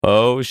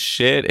Oh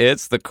shit,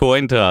 it's the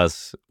coin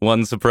toss.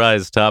 One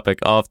surprise topic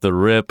off the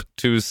rip,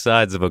 two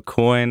sides of a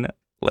coin.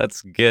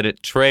 Let's get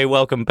it. Trey,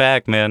 welcome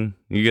back, man.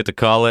 You get to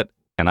call it,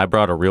 and I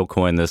brought a real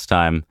coin this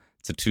time.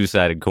 It's a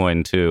two-sided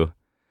coin, too.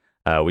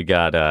 We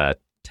got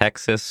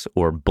Texas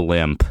or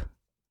Blimp.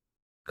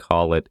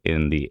 Call it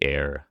in the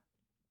air.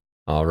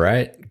 All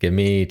right, give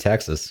me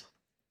Texas.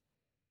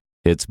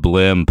 It's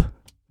Blimp.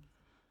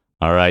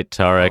 All right,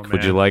 Tarek,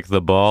 would you like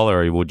the ball,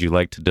 or would you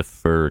like to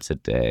defer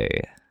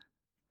today?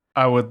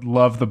 I would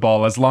love the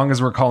ball, as long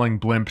as we're calling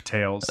Blimp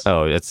tails.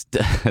 Oh, it's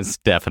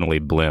definitely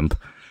Blimp.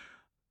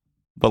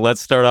 But let's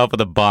start off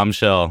with a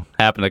bombshell.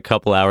 Happened a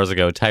couple hours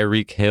ago.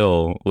 Tyreek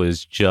Hill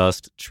was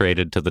just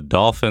traded to the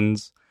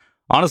Dolphins.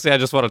 Honestly, I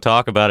just want to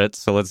talk about it,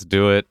 so let's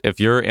do it. If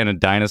you're in a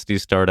dynasty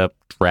startup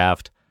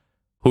draft,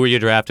 who are you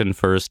drafting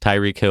first,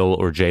 Tyreek Hill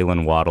or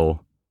Jalen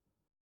Waddle?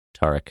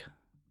 Tarek.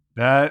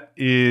 That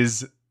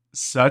is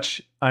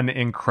such an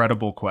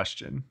incredible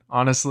question.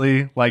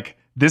 Honestly,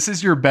 this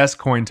is your best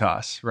coin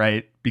toss,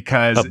 right?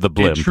 Because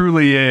it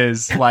truly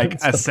is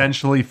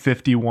essentially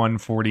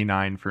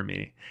 51-49 for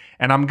me.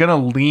 And I'm going to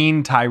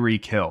lean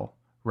Tyreek Hill,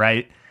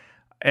 right?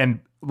 And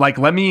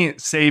let me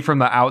say from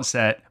the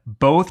outset,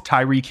 both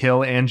Tyreek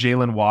Hill and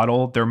Jalen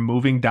Waddle, they're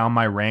moving down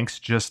my ranks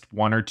just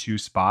one or two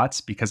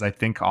spots because I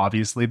think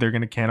obviously they're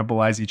going to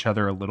cannibalize each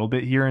other a little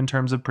bit here in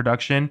terms of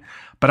production.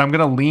 But I'm going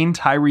to lean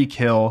Tyreek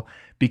Hill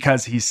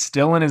because he's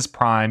still in his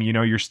prime. You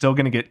know, you're still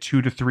going to get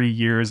 2 to 3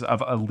 years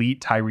of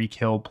elite Tyreek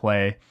Hill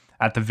play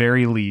at the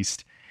very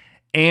least.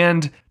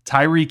 And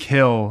Tyreek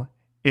Hill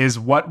is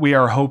what we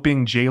are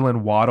hoping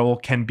Jalen Waddle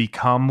can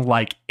become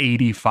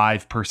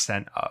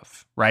 85%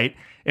 of, right?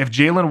 If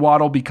Jalen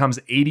Waddle becomes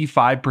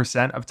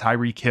 85% of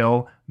Tyreek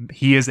Hill,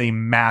 he is a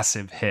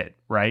massive hit,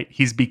 right?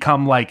 He's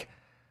become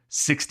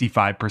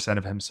 65%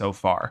 of him so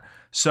far.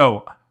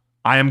 So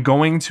I am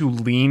going to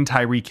lean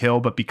Tyreek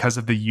Hill, but because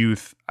of the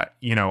youth,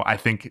 I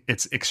think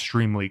it's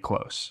extremely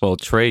close. Well,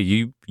 Trey,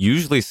 you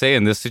usually say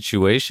in this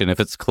situation, if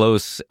it's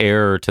close,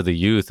 error to the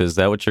youth. Is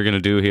that what you're going to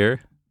do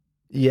here?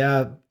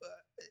 Yeah.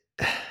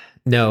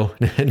 No,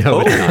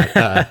 it's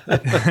not.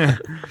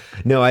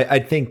 No, I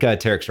think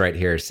Tarek's right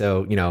here.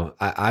 So,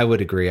 I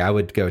would agree. I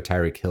would go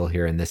Tyreek Hill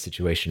here in this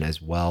situation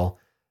as well.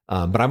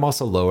 But I'm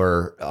also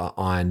lower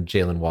on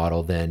Jalen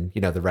Waddle than,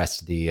 the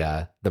rest of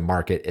the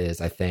market is,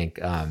 I think.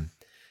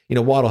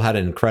 Waddle had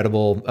an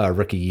incredible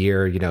rookie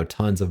year,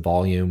 tons of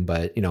volume,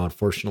 but,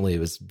 unfortunately it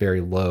was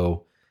very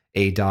low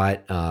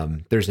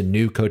ADOT. There's a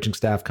new coaching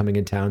staff coming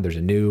in town. There's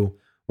a new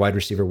wide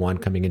receiver one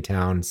coming in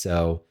town.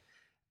 So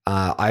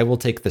I will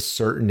take the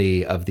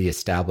certainty of the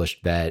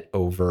established bet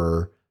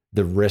over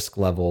the risk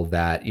level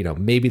that,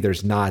 maybe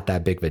there's not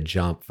that big of a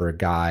jump for a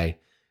guy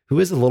who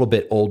is a little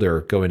bit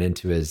older going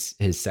into his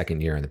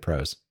second year in the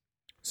pros.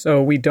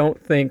 So we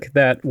don't think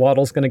that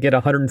Waddle's going to get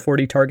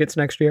 140 targets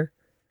next year?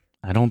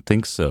 I don't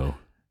think so.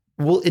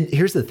 Well, and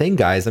here's the thing,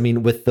 guys. I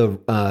mean, with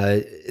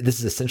this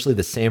is essentially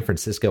the San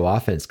Francisco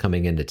offense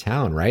coming into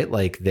town, right?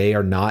 They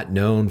are not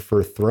known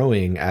for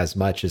throwing as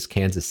much as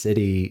Kansas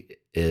City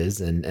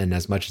is and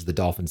as much as the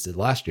Dolphins did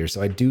last year.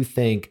 So I do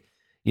think,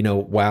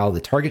 while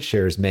the target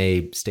shares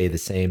may stay the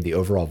same, the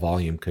overall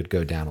volume could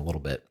go down a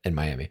little bit in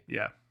Miami.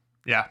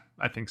 Yeah,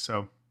 I think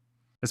so.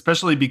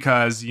 Especially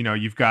because,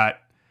 you've got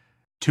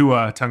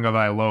Tua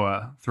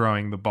Tagovailoa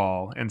throwing the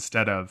ball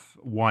instead of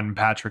one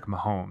Patrick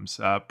Mahomes.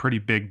 Pretty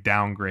big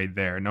downgrade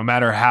there, no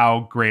matter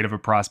how great of a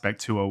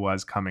prospect Tua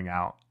was coming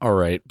out. All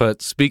right,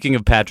 but speaking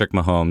of Patrick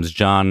Mahomes,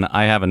 John,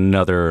 I have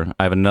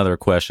another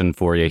question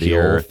for you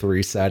here. The old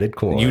three-sided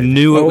coin. You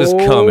knew it was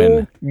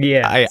coming.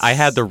 Yeah, I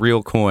had the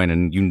real coin,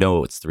 and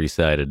it's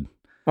three-sided.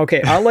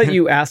 Okay, I'll let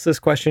you ask this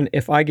question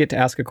if I get to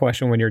ask a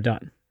question when you're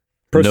done.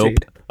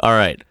 Proceed. Nope. All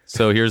right,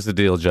 so here's the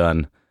deal,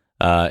 John.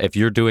 If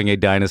you're doing a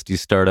dynasty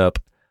startup,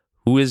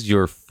 who is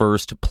your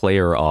first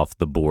player off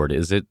the board?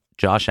 Is it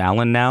Josh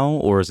Allen now,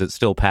 or is it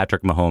still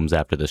Patrick Mahomes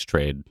after this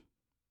trade?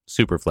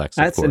 Superflex,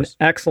 That's of course.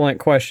 An excellent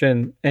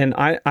question. And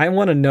I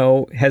want to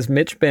know, has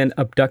Mitch been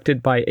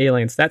abducted by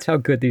aliens? That's how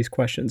good these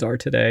questions are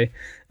today.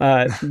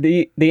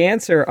 The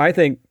answer, I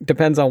think,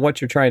 depends on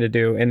what you're trying to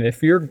do. And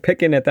if you're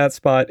picking at that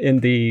spot in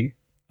the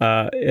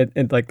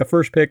the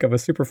first pick of a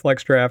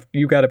Superflex draft,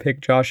 you got to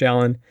pick Josh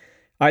Allen.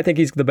 I think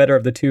he's the better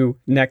of the two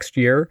next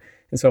year.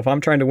 And so if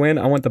I'm trying to win,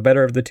 I want the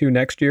better of the two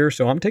next year.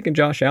 So I'm taking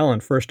Josh Allen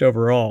first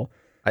overall.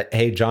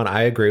 Hey, John,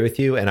 I agree with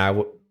you. And I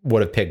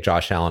would have picked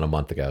Josh Allen a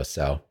month ago.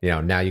 So,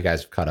 now you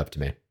guys have caught up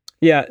to me.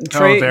 Yeah.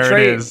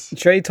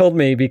 Trey told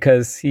me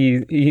because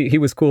he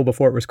was cool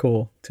before it was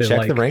cool. To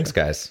check the ranks,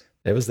 guys.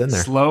 It was in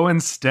there. Slow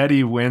and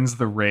steady wins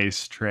the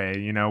race,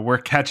 Trey. We're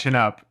catching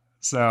up.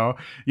 So,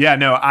 yeah,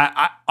 no,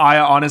 I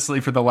honestly,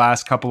 for the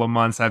last couple of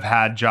months, I've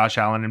had Josh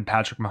Allen and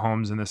Patrick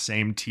Mahomes in the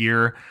same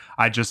tier.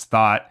 I just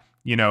thought,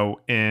 in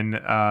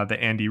the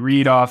Andy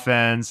Reid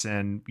offense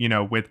and,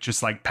 with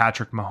just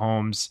Patrick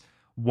Mahomes,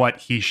 what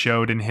he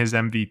showed in his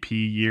MVP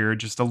year,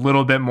 just a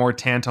little bit more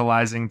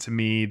tantalizing to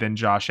me than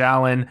Josh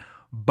Allen.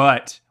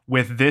 But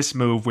with this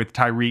move, with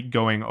Tyreek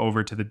going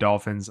over to the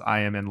Dolphins, I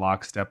am in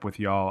lockstep with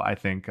y'all. I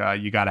think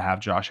you got to have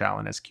Josh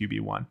Allen as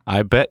QB1.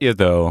 I bet you,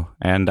 though,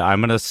 and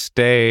I'm going to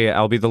stay,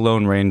 I'll be the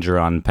Lone Ranger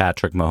on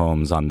Patrick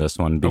Mahomes on this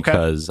one,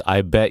 because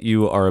I bet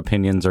you our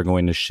opinions are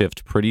going to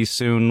shift pretty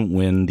soon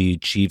when the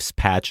Chiefs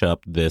patch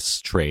up this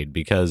trade,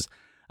 because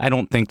I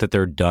don't think that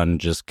they're done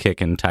just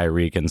kicking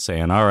Tyreek and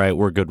saying, all right,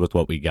 we're good with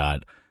what we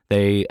got.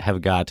 They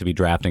have got to be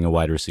drafting a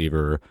wide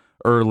receiver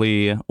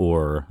early,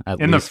 or at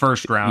in least the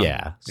first round.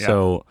 Yeah.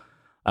 So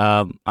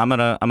I'm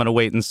gonna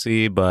wait and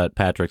see, but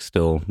Patrick's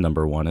still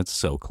number one. It's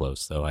so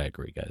close, though. I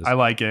agree, guys. I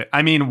like it.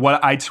 I mean,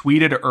 what I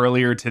tweeted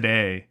earlier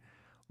today,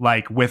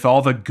 like with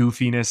all the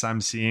goofiness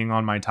I'm seeing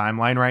on my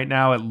timeline right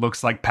now, it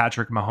looks like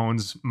Patrick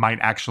Mahomes might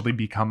actually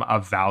become a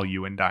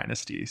value in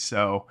Dynasty.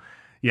 So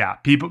yeah,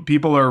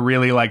 people are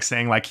really like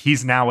saying like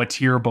he's now a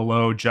tier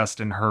below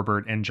Justin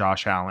Herbert and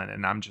Josh Allen,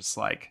 and I'm just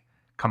like,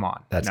 come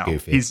on, that's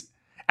goofy. He's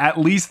at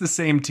least the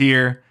same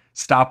tier.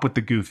 Stop with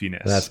the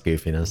goofiness. That's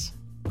goofiness.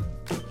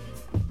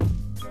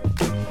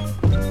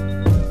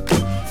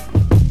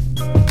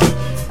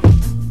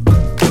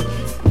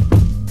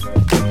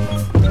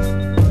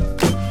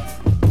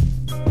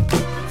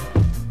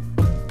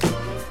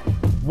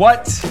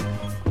 What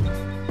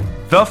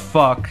the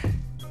fuck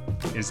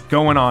is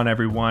going on,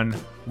 everyone?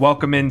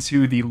 Welcome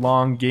into the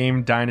Long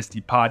Game Dynasty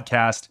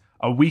podcast,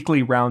 a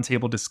weekly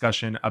roundtable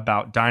discussion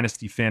about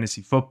Dynasty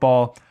fantasy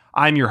football.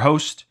 I'm your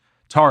host,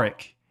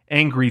 Tarek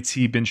Angry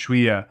T.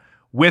 Benchouia.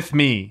 With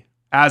me,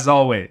 as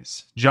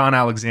always, John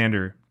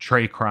Alexander,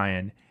 Trey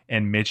Cryan,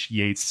 and Mitch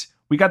Yates.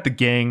 We got the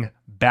gang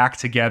back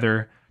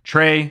together.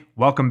 Trey,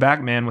 welcome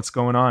back, man. What's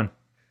going on?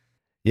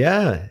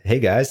 Yeah.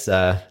 Hey, guys.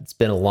 It's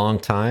been a long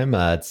time.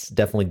 It's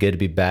definitely good to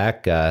be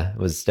back. It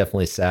was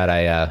definitely sad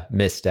I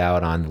missed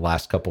out on the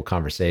last couple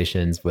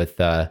conversations with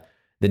the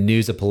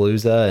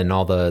Newsapalooza and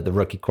all the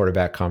rookie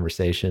quarterback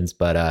conversations.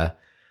 But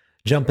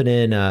jumping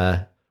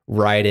in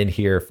right in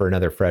here for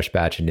another fresh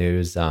batch of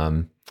news.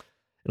 And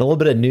a little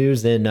bit of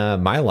news in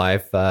my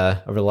life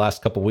over the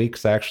last couple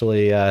weeks. I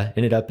actually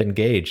ended up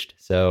engaged.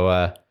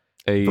 So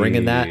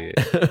bringing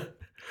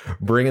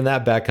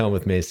that back home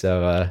with me.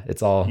 So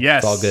it's all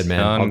good,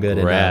 man. All good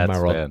in my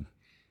world. Man.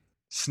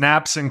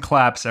 Snaps and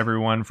claps,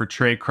 everyone, for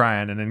Trey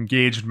Cryan, an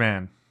engaged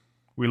man.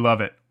 We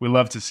love it. We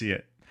love to see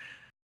it.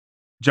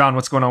 John,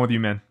 what's going on with you,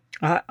 man?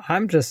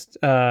 I'm just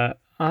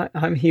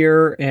I'm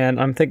here, and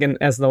I'm thinking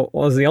as the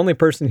only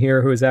person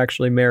here who is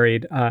actually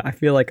married, I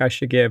feel like I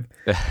should give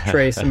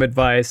Trey some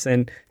advice.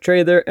 And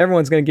Trey,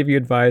 everyone's going to give you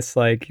advice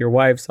like your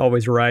wife's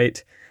always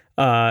right.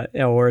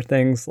 Or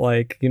things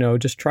like,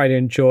 just try to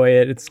enjoy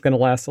it. It's going to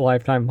last a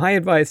lifetime. My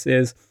advice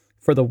is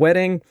for the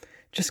wedding,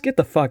 just get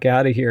the fuck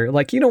out of here.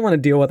 Like, you don't want to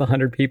deal with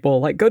 100 people.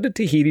 Like, go to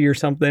Tahiti or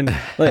something.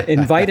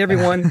 Invite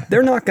everyone.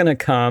 They're not going to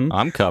come.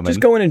 I'm coming. Just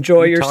go and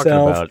enjoy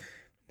yourself.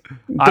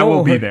 I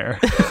will be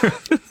there.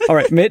 All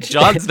right, Mitch.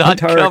 John's not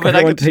coming.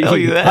 I can tell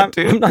you that,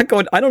 too. I'm not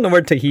going. I don't know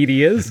where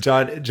Tahiti is.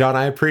 John,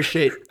 I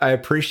appreciate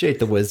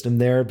the wisdom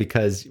there,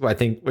 because I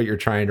think what you're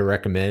trying to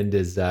recommend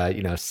is,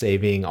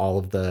 saving all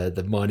of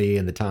the money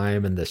and the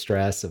time and the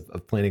stress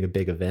of planning a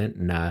big event.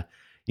 And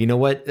you know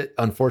what?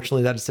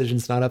 Unfortunately, that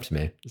decision's not up to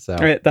me. So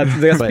right,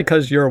 that's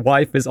because your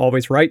wife is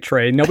always right,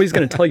 Trey. Nobody's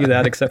going to tell you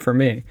that except for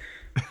me.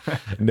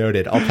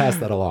 Noted. I'll pass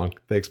that along.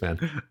 Thanks,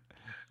 man.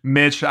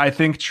 Mitch, I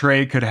think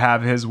Trey could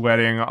have his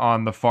wedding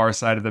on the far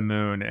side of the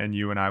moon, and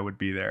you and I would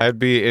be there. I'd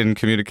be in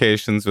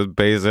communications with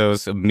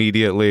Bezos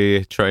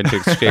immediately, trying to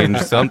exchange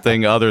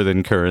something other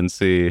than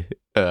currency.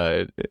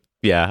 Yeah,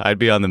 I'd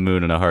be on the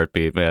moon in a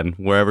heartbeat, man.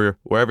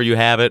 Wherever you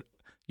have it,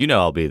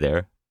 I'll be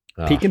there.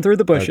 Peeking through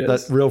the bushes.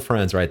 That's real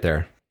friends right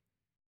there.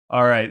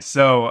 All right.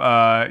 So,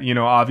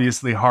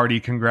 obviously,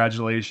 hearty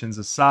congratulations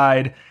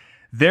aside,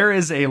 there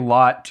is a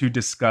lot to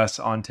discuss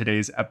on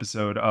today's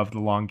episode of the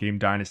Long Game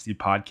Dynasty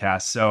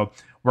podcast. So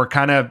we're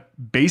kind of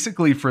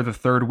basically for the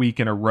third week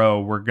in a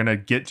row, we're going to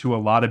get to a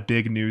lot of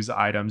big news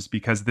items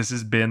because this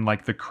has been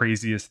like the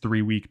craziest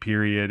 3-week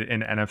period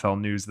in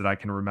NFL news that I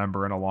can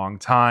remember in a long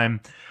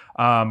time.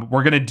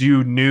 We're going to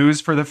do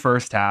news for the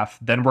first half.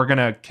 Then we're going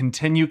to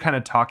continue kind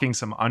of talking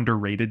some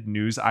underrated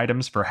news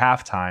items for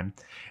halftime.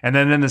 And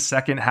then in the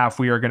second half,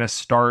 we are going to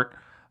start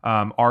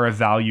our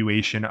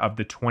evaluation of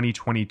the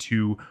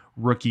 2022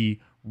 rookie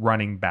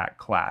running back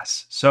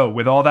class. So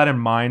with all that in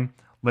mind,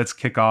 let's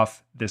kick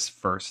off this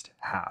first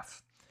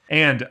half.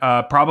 And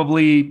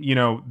probably,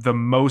 the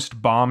most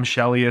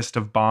bombshelliest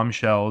of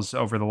bombshells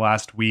over the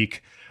last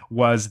week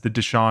was the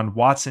Deshaun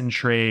Watson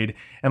trade.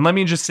 And let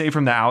me just say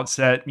from the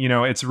outset,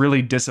 it's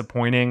really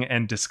disappointing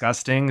and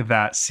disgusting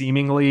that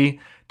seemingly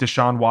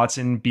Deshaun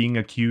Watson being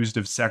accused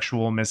of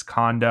sexual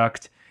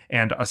misconduct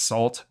and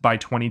assault by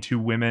 22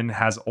 women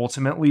has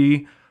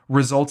ultimately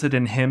resulted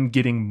in him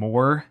getting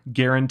more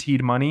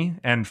guaranteed money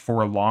and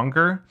for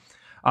longer.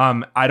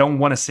 I don't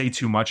want to say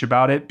too much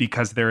about it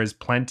because there is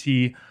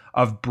plenty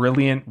of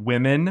brilliant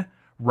women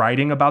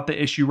writing about the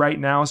issue right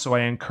now. So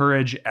I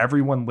encourage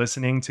everyone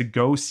listening to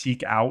go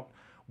seek out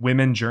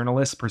women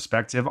journalists'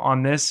 perspective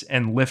on this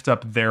and lift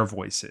up their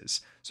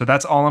voices. So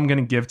that's all I'm going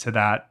to give to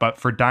that. But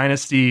for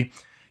Dynasty,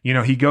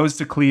 he goes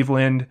to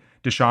Cleveland,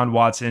 Deshaun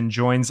Watson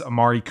joins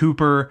Amari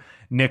Cooper,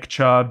 Nick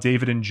Chubb,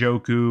 David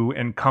Njoku,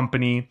 and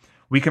company.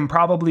 We can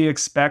probably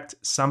expect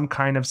some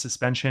kind of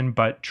suspension,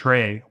 but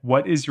Trey,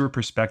 what is your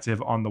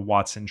perspective on the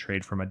Watson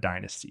trade from a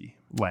dynasty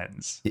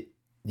lens?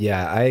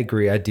 Yeah, I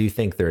agree. I do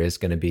think there is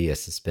going to be a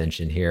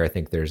suspension here. I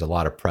think there's a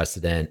lot of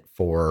precedent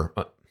for,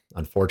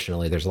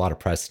 unfortunately, there's a lot of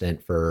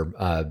precedent for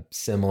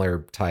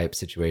similar type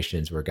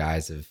situations where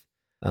guys have,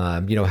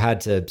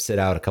 had to sit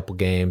out a couple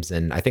games.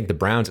 And I think the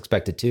Browns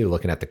expected too,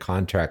 looking at the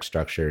contract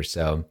structure.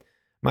 So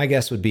my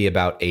guess would be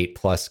about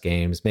 8+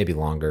 games, maybe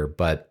longer.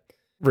 But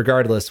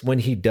regardless, when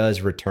he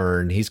does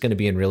return, he's going to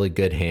be in really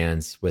good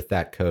hands with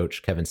that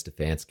coach, Kevin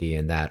Stefanski,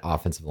 and that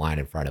offensive line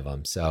in front of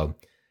him. So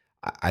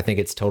I think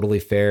it's totally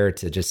fair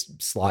to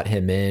just slot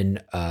him in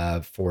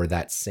for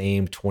that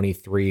same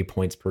 23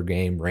 points per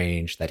game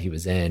range that he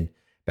was in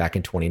back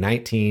in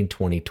 2019,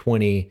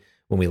 2020,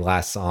 when we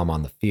last saw him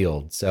on the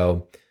field.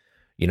 So,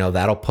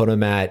 that'll put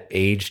him at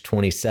age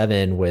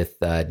 27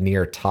 with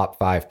near top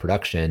 5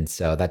 production.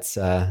 So that's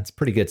a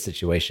pretty good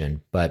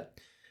situation. But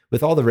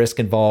with all the risk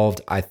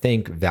involved, I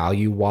think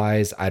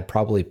value-wise, I'd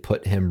probably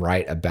put him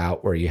right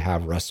about where you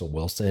have Russell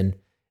Wilson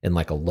in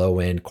like a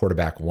low-end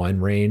quarterback 1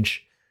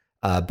 range.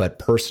 But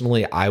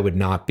personally, I would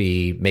not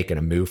be making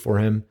a move for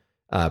him,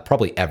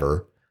 probably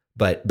ever,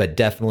 but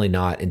definitely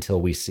not until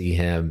we see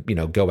him,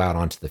 go out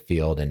onto the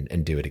field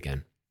and do it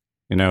again.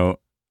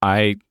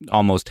 I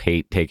almost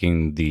hate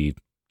taking the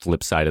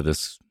flip side of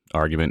this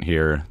argument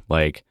here.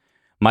 Like,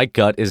 my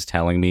gut is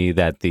telling me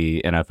that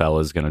the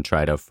NFL is going to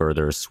try to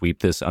further sweep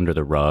this under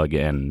the rug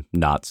and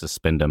not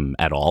suspend him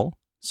at all.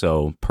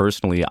 So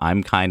personally,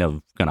 I'm kind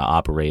of going to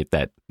operate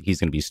that he's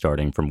going to be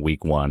starting from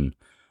week 1,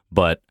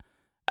 but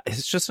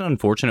it's just an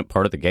unfortunate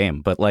part of the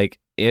game. But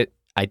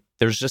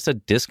there's just a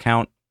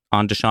discount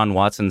on Deshaun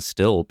Watson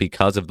still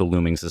because of the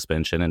looming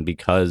suspension and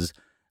because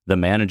the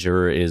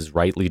manager is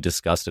rightly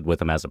disgusted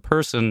with him as a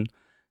person.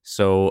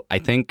 So I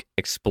think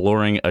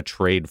exploring a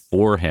trade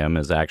for him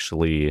is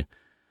actually,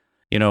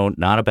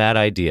 not a bad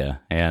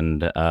idea.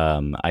 And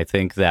I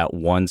think that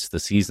once the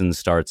season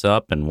starts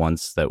up and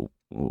whenever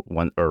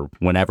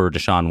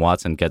Deshaun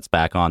Watson gets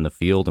back on the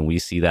field and we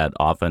see that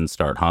offense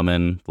start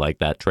humming, like,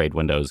 that trade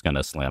window is going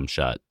to slam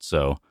shut.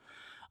 So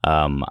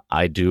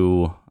I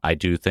do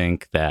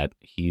think that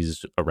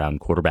he's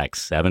around quarterback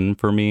 7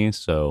 for me.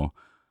 So,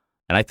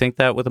 and I think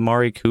that with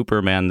Amari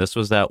Cooper, man, this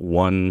was that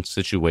one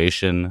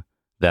situation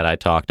that I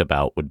talked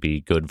about would be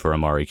good for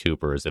Amari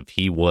Cooper, is if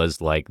he was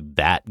like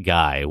that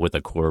guy with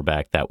a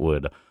quarterback that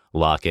would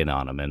lock in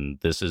on him. And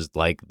this is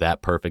like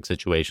that perfect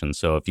situation.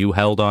 So if you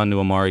held on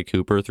to Amari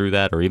Cooper through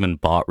that, or even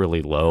bought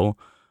really low,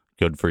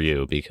 good for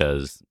you,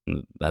 because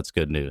that's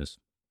good news.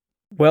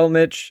 Well,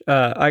 Mitch,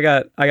 I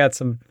got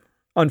some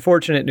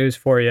unfortunate news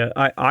for you.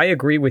 I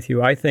agree with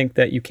you. I think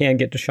that you can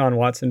get Deshaun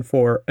Watson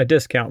for a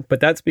discount,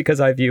 but that's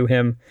because I view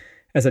him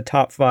as a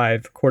top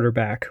 5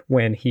 quarterback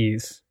when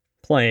he's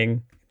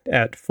playing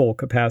at full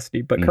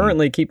capacity. But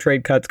currently, Keep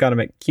Trade Cuts got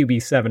him at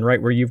QB7,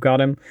 right where you've got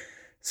him.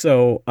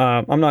 So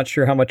I'm not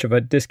sure how much of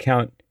a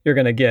discount you're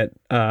going to get,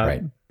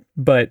 right.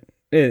 But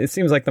it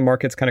seems like the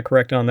market's kind of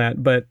correct on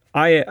that. But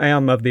I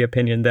am of the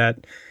opinion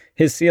that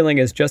his ceiling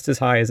is just as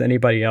high as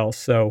anybody else.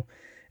 So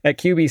at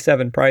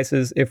QB7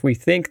 prices, if we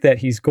think that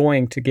he's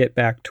going to get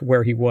back to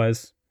where he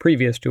was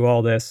previous to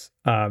all this,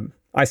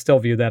 I still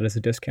view that as a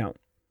discount.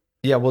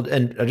 Yeah, well,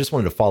 and I just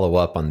wanted to follow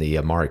up on the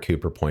Amari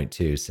Cooper point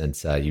too,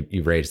 since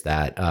you raised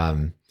that.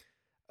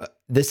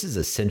 This is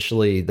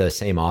essentially the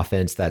same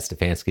offense that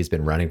Stefanski's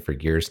been running for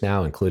years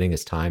now, including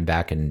his time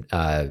back in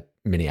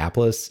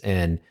Minneapolis.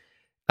 And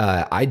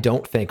I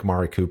don't think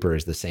Amari Cooper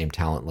is the same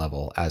talent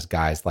level as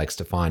guys like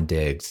Stephon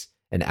Diggs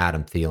and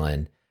Adam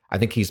Thielen. I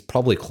think he's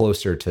probably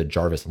closer to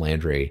Jarvis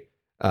Landry,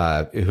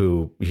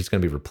 who he's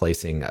going to be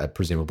replacing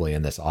presumably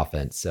in this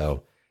offense.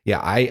 So yeah,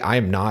 I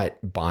am not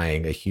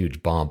buying a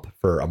huge bump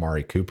for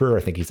Amari Cooper. I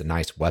think he's a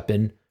nice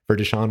weapon for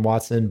Deshaun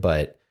Watson,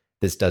 but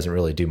this doesn't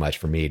really do much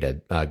for me to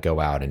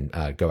go out and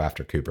go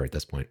after Cooper at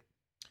this point.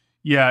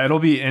 Yeah, it'll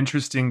be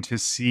interesting to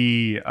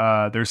see.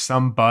 There's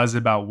some buzz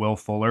about Will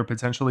Fuller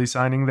potentially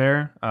signing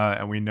there.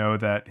 And we know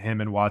that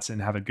him and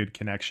Watson have a good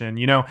connection,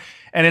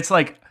 and it's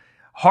like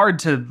hard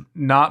to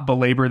not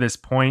belabor this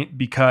point,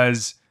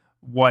 because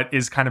what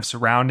is kind of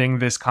surrounding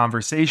this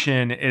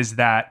conversation is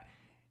that,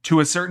 to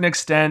a certain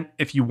extent,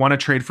 if you want to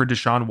trade for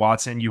Deshaun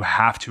Watson, you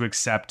have to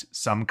accept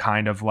some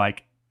kind of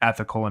like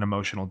ethical and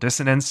emotional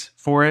dissonance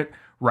for it,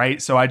 right?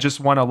 So I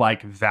just want to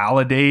like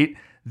validate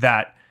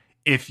that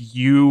if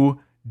you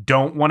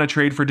don't want to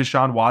trade for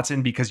Deshaun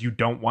Watson because you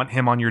don't want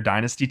him on your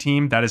dynasty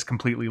team, that is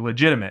completely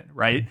legitimate,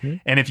 right? Mm-hmm.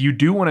 And if you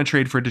do want to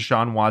trade for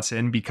Deshaun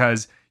Watson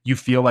because you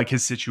feel like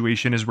his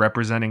situation is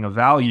representing a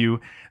value,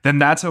 then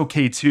that's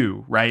okay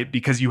too, right?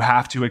 Because you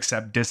have to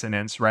accept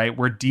dissonance, right?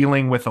 We're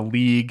dealing with a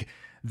league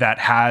that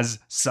has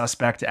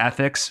suspect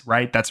ethics,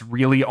 right? That's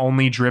really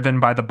only driven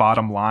by the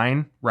bottom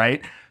line,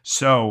 right?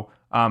 So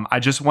I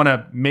just want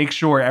to make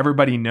sure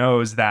everybody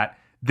knows that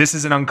this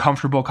is an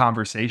uncomfortable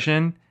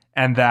conversation,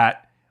 and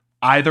that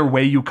either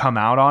way you come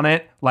out on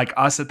it, like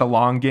us at the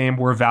long game,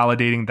 we're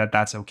validating that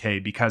that's okay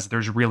because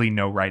there's really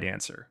no right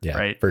answer. Yeah,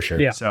 right. For sure.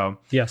 Yeah. So,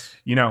 yes,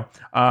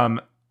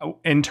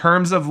 in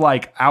terms of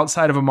like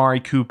outside of Amari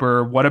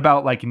Cooper, what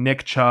about like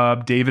Nick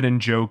Chubb, David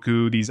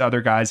Njoku, these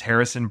other guys,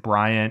 Harrison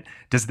Bryant?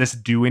 Does this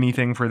do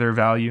anything for their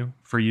value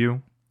for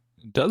you?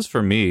 It does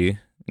for me.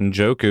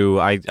 Njoku,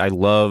 I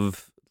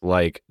love,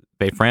 like,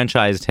 they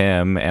franchised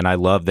him, and I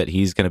love that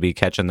he's going to be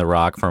catching the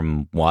rock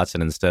from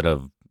Watson instead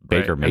of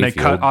Baker Mayfield. And they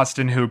cut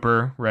Austin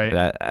Hooper, right?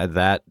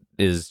 That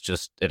is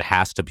just, it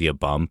has to be a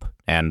bump.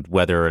 And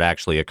whether it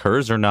actually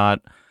occurs or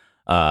not,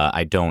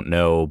 I don't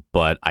know,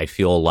 but I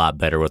feel a lot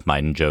better with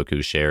my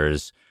Njoku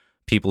shares.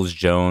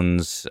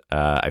 Peoples-Jones,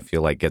 I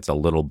feel like gets a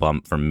little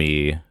bump from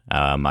me.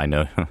 I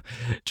know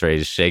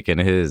Trey's shaking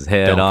his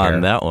head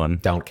on that one.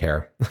 Don't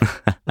care.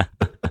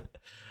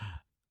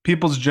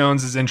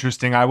 Peoples-Jones is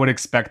interesting. I would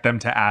expect them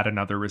to add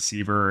another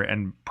receiver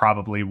and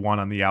probably one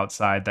on the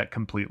outside that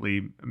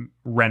completely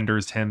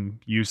renders him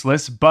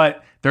useless.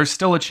 But there's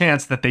still a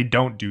chance that they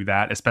don't do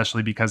that,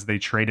 especially because they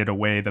traded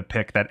away the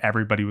pick that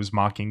everybody was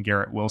mocking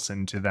Garrett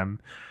Wilson to them,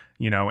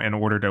 in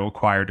order to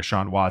acquire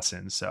Deshaun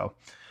Watson. So,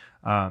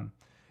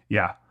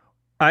 yeah.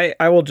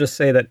 I will just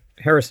say that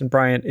Harrison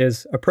Bryant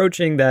is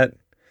approaching that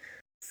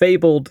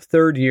fabled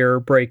third-year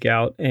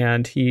breakout,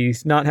 and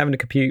he's not having to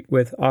compete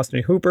with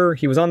Austin Hooper.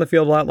 He was on the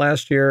field a lot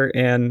last year,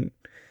 and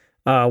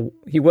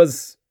he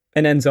was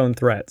an end zone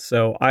threat.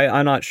 So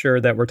I'm not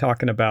sure that we're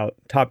talking about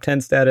top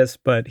 10 status,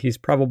 but he's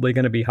probably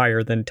going to be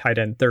higher than tight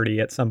end 30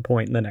 at some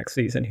point in the next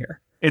season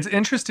here. It's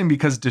interesting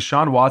because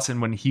Deshaun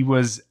Watson, when he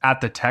was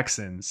at the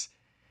Texans,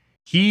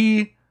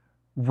 he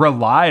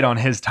relied on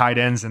his tight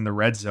ends in the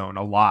red zone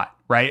a lot,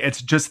 right? It's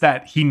just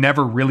that he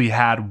never really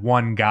had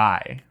one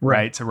guy,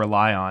 right, to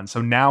rely on. So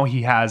now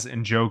he has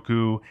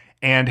Njoku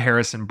and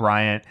Harrison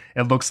Bryant.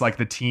 It looks like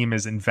the team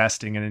is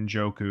investing in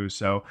Njoku.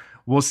 So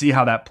we'll see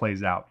how that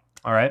plays out.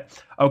 All right.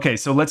 Okay,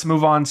 so let's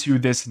move on to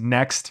this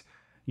next,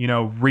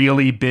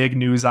 really big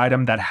news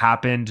item that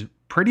happened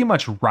pretty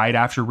much right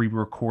after we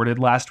recorded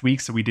last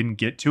week, so we didn't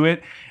get to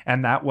it.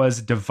 And that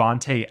was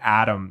Davante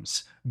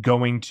Adams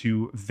going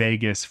to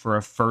Vegas for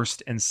a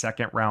first and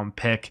second round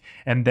pick.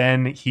 And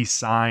then he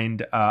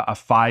signed a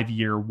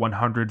 5-year,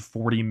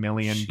 $140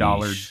 million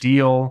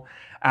deal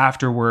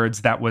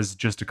afterwards. That was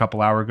just a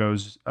couple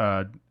hours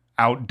ago,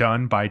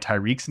 outdone by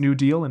Tyreek's new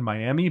deal in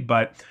Miami.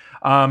 But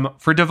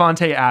for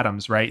Davante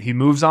Adams, right, he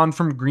moves on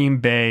from Green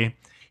Bay.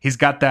 He's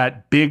got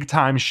that big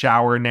time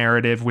shower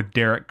narrative with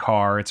Derek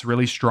Carr. It's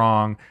really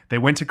strong. They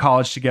went to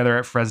college together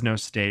at Fresno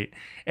State.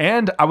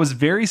 And I was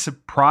very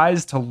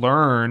surprised to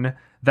learn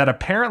that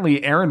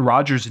apparently Aaron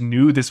Rodgers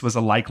knew this was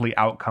a likely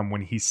outcome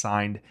when he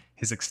signed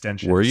his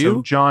extension. Were you?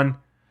 So, John,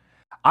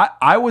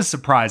 I was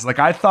surprised. Like,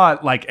 I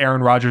thought like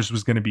Aaron Rodgers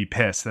was going to be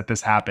pissed that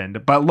this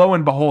happened. But lo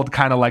and behold,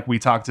 kind of like we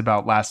talked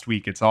about last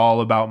week, it's all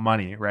about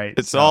money, right?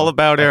 It's all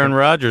about Aaron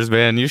Rodgers,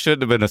 man. You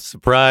shouldn't have been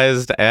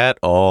surprised at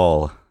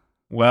all.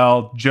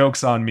 Well,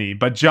 joke's on me.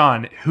 But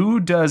John, who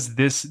does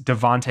this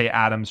Davante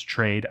Adams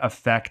trade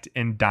affect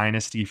in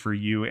Dynasty for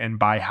you, and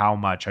by how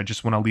much? I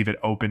just want to leave it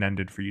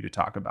open-ended for you to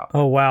talk about.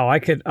 Oh, wow. I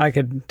could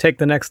take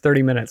the next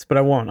 30 minutes, but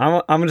I won't.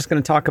 I'm just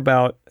going to talk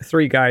about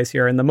 3 guys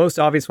here, and the most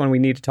obvious one we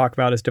need to talk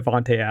about is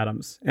Davante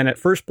Adams. And at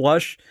first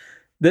blush,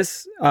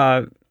 this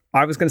I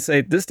was going to say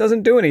this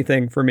doesn't do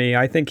anything for me.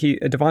 I think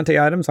Davante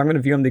Adams, I'm going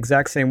to view him the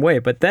exact same way.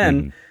 But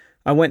then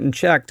I went and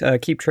checked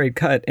Keep Trade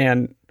Cut,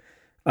 and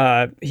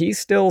he's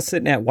still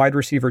sitting at wide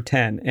receiver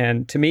 10.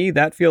 And to me,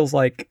 that feels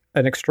like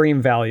an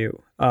extreme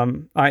value.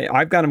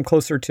 I've got him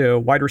closer to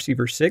wide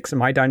receiver 6 in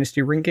my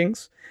dynasty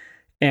rankings.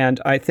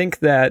 And I think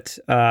that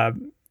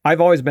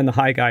I've always been the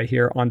high guy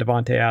here on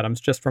Davante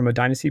Adams, just from a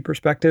dynasty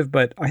perspective.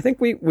 But I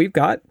think we've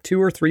got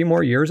 2 or 3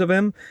 more years of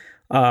him.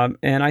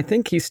 And I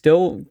think he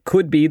still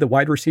could be the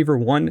wide receiver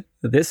 1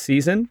 this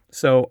season.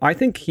 So I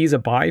think he's a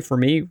buy for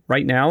me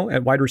right now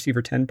at wide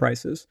receiver 10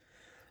 prices.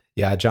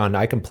 Yeah, John,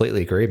 I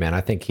completely agree, man.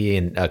 I think he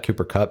and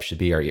Cooper Kupp should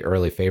be our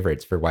early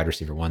favorites for wide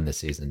receiver 1 this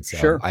season.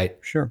 So I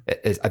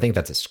think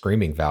that's a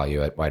screaming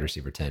value at wide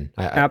receiver 10.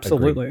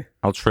 Absolutely.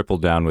 I'll triple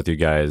down with you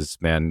guys,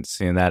 man.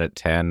 Seeing that at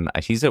 10,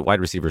 he's at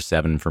wide receiver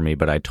 7 for me,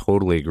 but I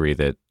totally agree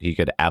that he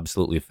could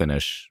absolutely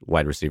finish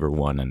wide receiver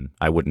 1, and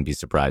I wouldn't be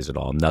surprised at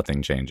all.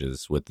 Nothing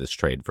changes with this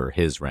trade for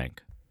his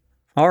rank.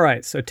 All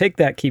right, so take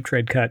that, Keep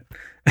Trade Cut.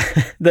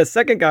 The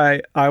second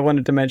guy I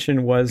wanted to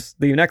mention was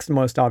the next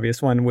most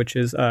obvious one, which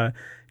is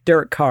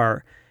Derek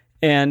Carr.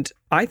 And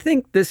I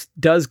think this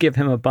does give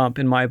him a bump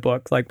in my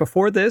book. Like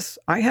before this,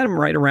 I had him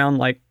right around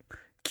like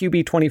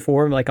QB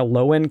 24, like a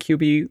low end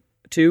QB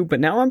 2, but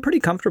now I'm pretty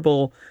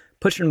comfortable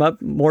pushing him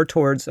up more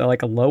towards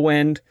like a low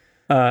end,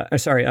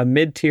 a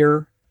mid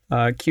tier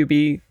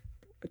QB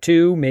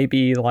 2,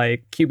 maybe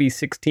like QB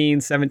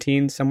 16,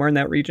 17, somewhere in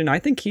that region. I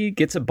think he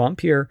gets a bump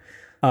here.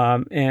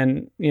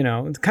 And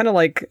it's kind of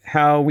like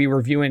how we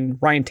were viewing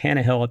Ryan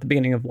Tannehill at the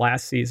beginning of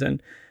last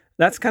season.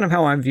 That's kind of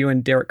how I'm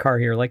viewing Derek Carr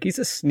here. Like, he's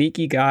a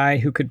sneaky guy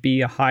who could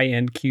be a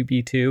high-end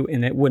QB2,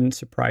 and it wouldn't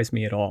surprise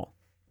me at all.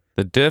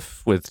 The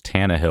diff with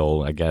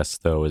Tannehill, I guess,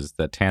 though, is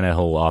that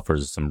Tannehill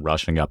offers some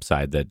rushing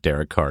upside that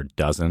Derek Carr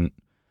doesn't.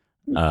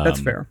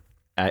 That's fair.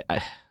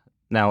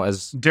 Now,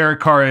 as Derek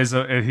Carr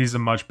he's a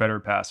much better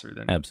passer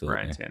than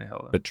absolutely. Ryan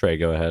Tannehill. But Trey,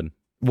 go ahead.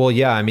 Well,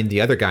 yeah, I mean,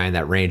 the other guy in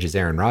that range is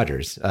Aaron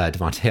Rodgers,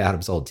 Davante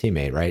Adams' old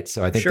teammate, right?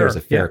 So I think there's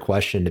a fair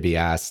question to be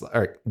asked.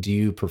 Do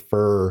you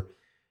prefer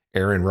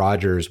Aaron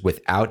Rodgers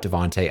without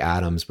Davante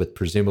Adams, with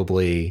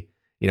presumably,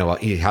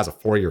 he has a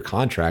 4-year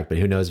contract, but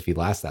who knows if he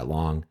lasts that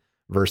long,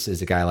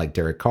 versus a guy like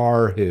Derek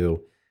Carr,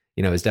 who,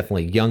 is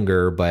definitely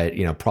younger, but,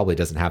 probably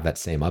doesn't have that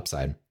same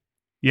upside?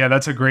 Yeah,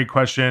 that's a great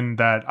question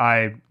that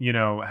I,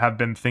 have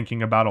been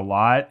thinking about a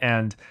lot.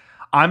 And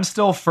I'm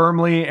still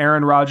firmly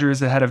Aaron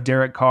Rodgers ahead of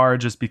Derek Carr,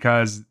 just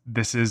because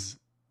this is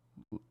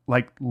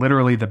like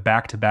literally the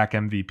back-to-back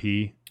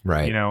MVP.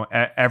 Right.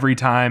 Every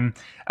time,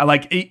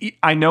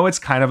 I know it's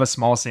kind of a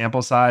small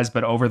sample size,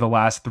 but over the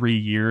last 3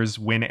 years,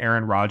 when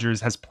Aaron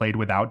Rodgers has played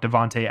without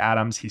Davante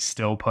Adams, he's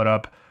still put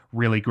up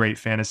really great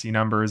fantasy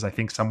numbers. I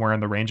think somewhere in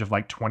the range of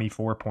like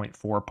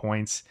 24.4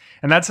 points.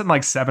 And that's in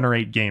like 7 or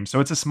 8 games. So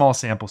it's a small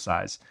sample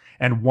size.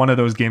 And one of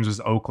those games was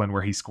Oakland,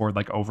 where he scored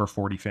like over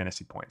 40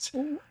 fantasy points.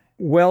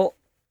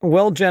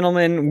 Well,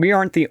 gentlemen, we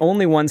aren't the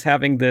only ones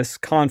having this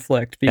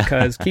conflict,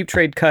 because Keep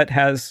Trade Cut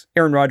has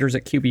Aaron Rodgers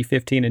at QB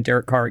 15 and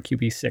Derek Carr at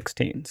QB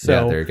 16. So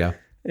yeah, there you go.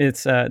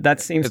 It's that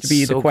seems to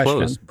be the question.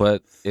 Close,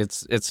 but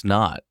it's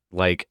not.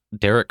 Like,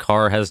 Derek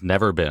Carr has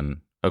never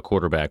been a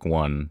quarterback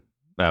one.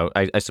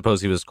 I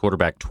suppose he was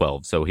quarterback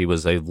 12, so he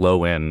was a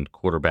low-end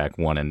quarterback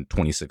one in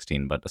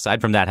 2016. But aside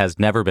from that, has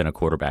never been a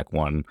quarterback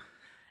one.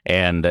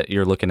 And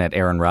you're looking at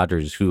Aaron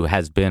Rodgers, who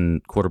has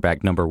been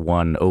quarterback number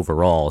 1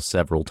 overall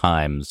several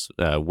times,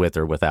 with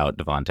or without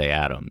Davante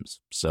Adams.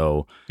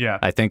 So yeah,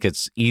 I think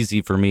it's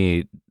easy for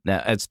me.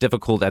 It's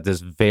difficult at this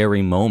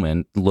very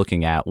moment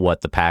looking at what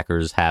the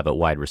Packers have at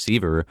wide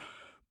receiver,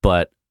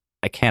 but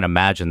I can't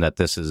imagine that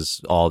this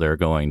is all they're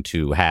going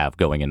to have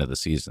going into the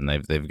season.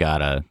 They've got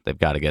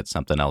to get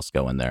something else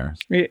going there.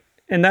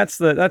 And that's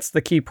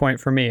the key point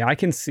for me. I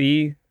can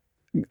see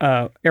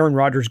Aaron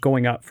Rodgers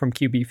going up from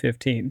QB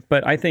 15,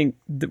 but I think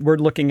we're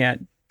looking at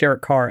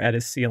Derek Carr at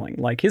his ceiling.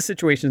 Like, his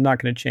situation is not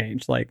going to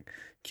change. Like,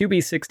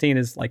 QB 16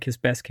 is like his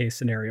best case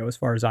scenario as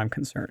far as I'm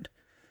concerned.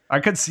 I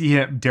could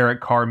see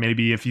Derek Carr,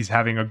 maybe if he's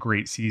having a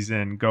great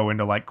season, go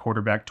into like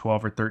quarterback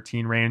 12 or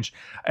 13 range.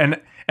 And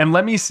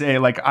let me say,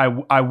 like,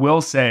 I will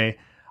say,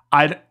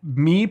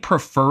 me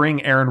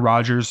preferring Aaron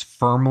Rodgers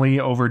firmly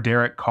over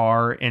Derek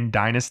Carr in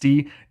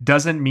Dynasty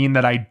doesn't mean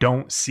that I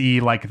don't see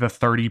like the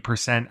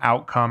 30%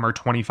 outcome or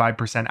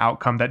 25%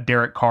 outcome that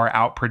Derek Carr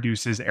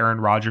outproduces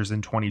Aaron Rodgers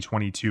in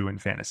 2022 in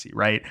fantasy,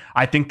 right?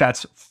 I think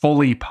that's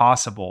fully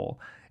possible.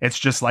 It's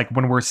just like,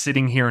 when we're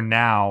sitting here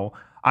now,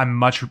 I'm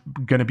much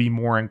going to be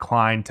more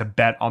inclined to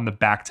bet on the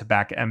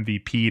back-to-back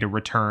MVP to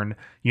return,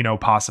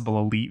 possible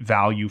elite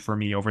value for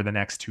me over the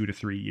next 2 to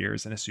 3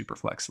 years in a super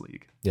flex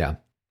league. Yeah.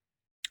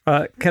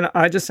 Can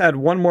I just add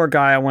one more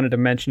guy I wanted to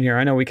mention here?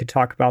 I know we could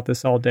talk about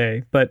this all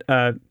day, but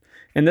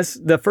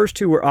the first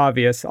two were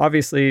obvious.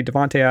 Obviously,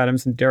 Davante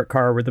Adams and Derek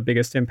Carr were the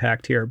biggest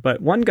impact here.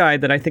 But one guy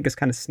that I think is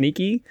kind of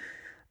sneaky,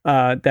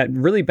 that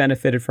really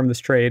benefited from this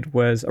trade,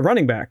 was a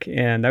running back,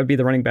 and that would be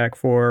the running back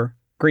for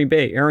Green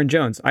Bay, Aaron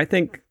Jones. I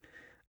think.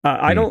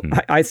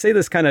 I say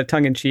this kind of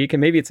tongue in cheek, and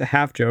maybe it's a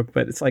half joke,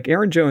 but it's like,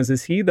 Aaron Jones,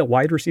 is he the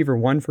wide receiver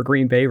 1 for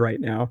Green Bay right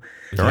now?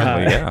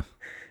 Yeah.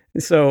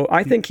 So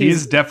I think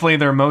he's definitely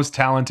their most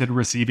talented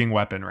receiving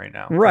weapon right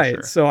now. Right.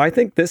 Sure. So I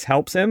think this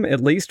helps him, at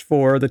least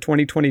for the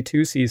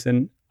 2022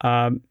 season.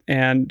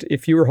 And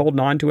if you were holding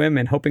on to him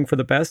and hoping for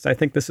the best, I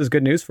think this is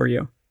good news for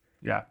you.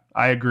 Yeah,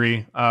 I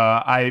agree.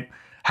 I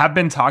have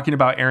been talking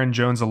about Aaron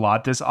Jones a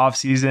lot this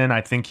offseason. I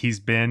think he's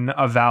been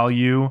a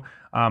value.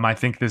 I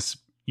think this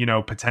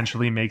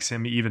potentially makes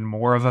him even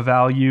more of a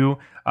value,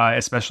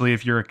 especially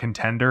if you're a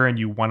contender and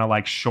you want to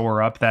like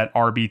shore up that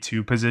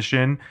RB2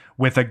 position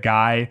with a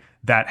guy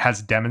that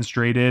has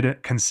demonstrated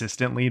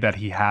consistently that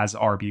he has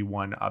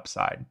RB1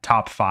 upside,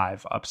 top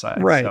 5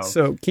 upside. Right.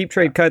 So Keep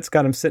Trade Cuts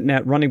got him sitting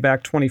at running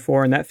back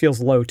 24, and that feels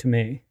low to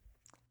me.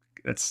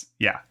 It's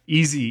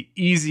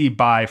easy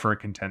buy for a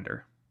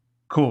contender.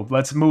 Cool.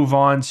 Let's move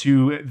on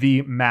to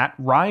the Matt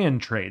Ryan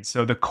trade.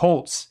 So the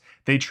Colts,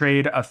 they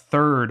trade a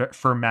third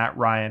for Matt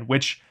Ryan,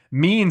 which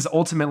means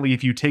ultimately,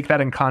 if you take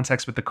that in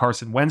context with the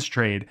Carson Wentz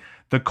trade,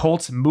 the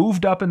Colts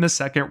moved up in the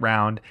second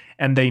round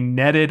and they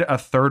netted a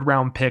 3rd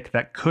round pick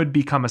that could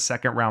become a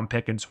 2nd round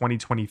pick in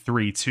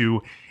 2023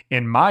 to,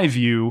 in my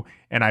view,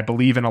 and I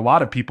believe in a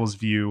lot of people's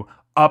view,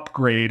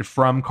 upgrade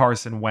from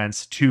Carson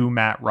Wentz to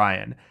Matt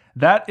Ryan.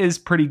 That is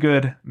pretty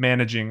good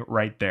managing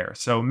right there.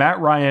 So Matt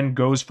Ryan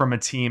goes from a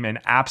team in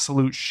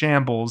absolute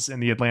shambles in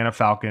the Atlanta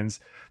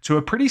Falcons to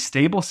a pretty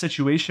stable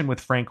situation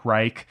with Frank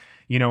Reich,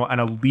 an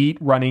elite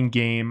running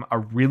game, a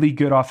really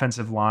good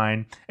offensive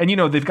line. And,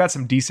 they've got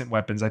some decent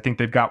weapons. I think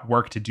they've got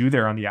work to do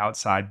there on the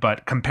outside,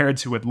 but compared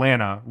to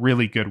Atlanta,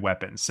 really good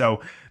weapons.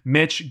 So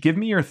Mitch, give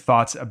me your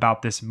thoughts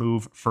about this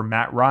move for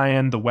Matt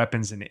Ryan, the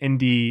weapons in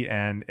Indy,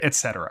 and et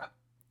cetera.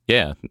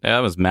 Yeah, that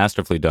was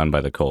masterfully done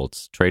by the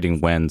Colts,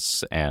 trading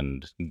Wentz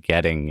and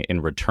getting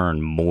in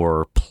return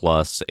more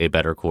plus a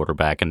better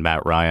quarterback in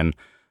Matt Ryan.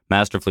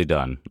 Masterfully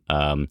done.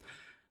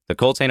 The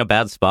Colts ain't a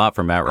bad spot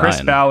for Matt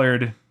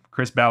Ryan.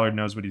 Chris Ballard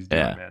knows what he's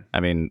doing, yeah. man. I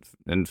mean,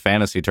 in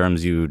fantasy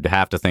terms, you'd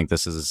have to think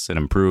this is an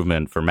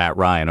improvement for Matt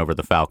Ryan over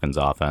the Falcons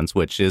offense,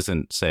 which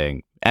isn't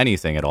saying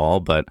anything at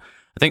all, but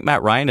I think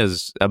Matt Ryan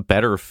is a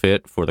better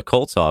fit for the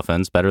Colts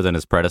offense, better than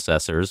his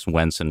predecessors,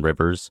 Wentz and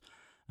Rivers.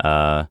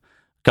 A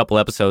couple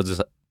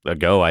episodes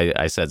ago,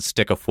 I said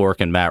stick a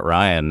fork in Matt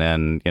Ryan,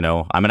 and,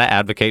 I'm going to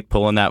advocate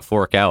pulling that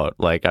fork out.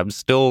 Like, I'm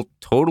still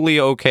totally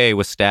okay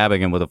with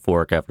stabbing him with a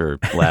fork after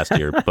last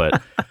year,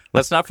 but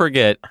let's not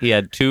forget he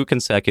had 2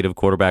 consecutive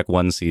quarterback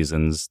 1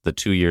 seasons the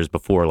 2 years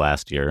before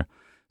last year.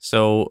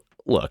 So,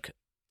 look,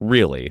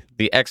 really,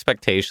 the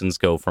expectations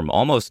go from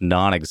almost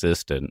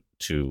non-existent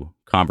to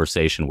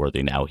conversation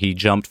worthy now. He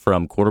jumped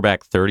from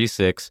quarterback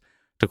 36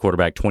 to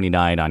quarterback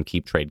 29 on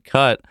keep trade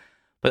cut,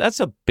 but that's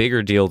a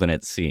bigger deal than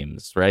it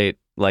seems, right?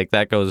 Like,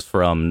 that goes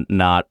from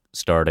not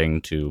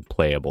starting to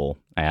playable.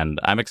 And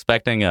I'm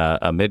expecting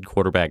a mid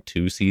quarterback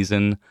 2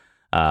 season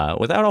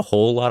without a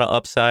whole lot of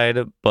upside,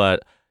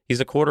 but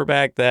he's a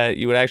quarterback that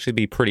you would actually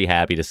be pretty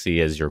happy to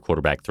see as your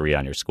quarterback 3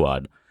 on your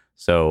squad.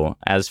 So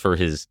as for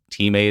his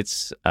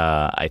teammates,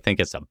 I think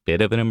it's a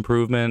bit of an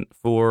improvement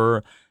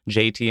for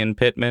JT and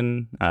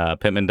Pittman.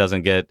 Pittman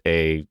doesn't get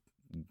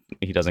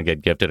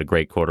gifted a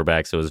great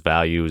quarterback, so his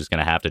value is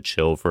going to have to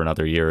chill for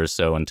another year or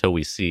so until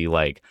we see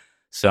like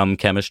some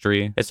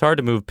chemistry. It's hard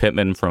to move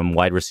Pittman from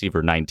wide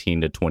receiver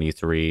 19 to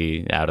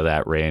 23 out of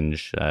that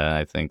range.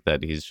 I think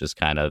that he's just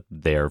kind of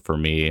there for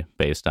me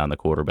based on the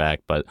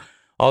quarterback, but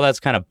all that's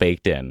kind of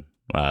baked in.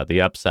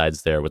 The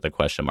upside's there with the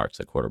question marks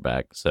at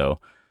quarterback. So,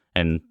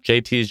 and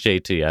JT is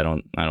JT.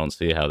 I don't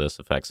see how this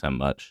affects him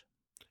much.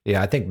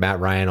 Yeah, I think Matt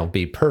Ryan will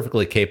be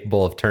perfectly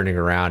capable of turning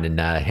around and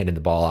handing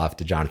the ball off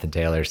to Jonathan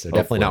Taylor. So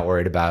definitely not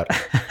worried about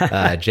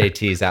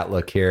JT's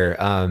outlook here.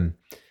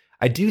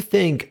 I do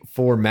think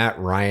for Matt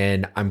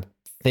Ryan, I'm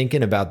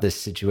thinking about this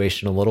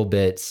situation a little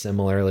bit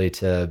similarly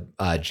to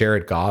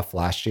Jared Goff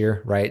last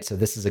year, right? So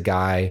this is a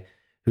guy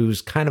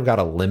who's kind of got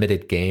a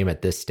limited game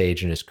at this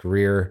stage in his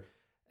career.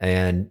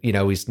 And,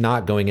 he's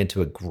not going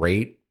into a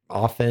great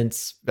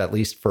offense, at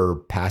least for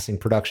passing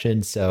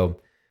production. So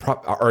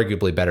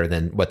arguably better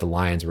than what the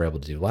Lions were able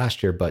to do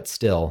last year, but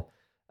still.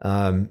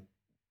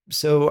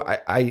 So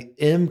I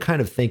am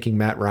kind of thinking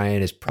Matt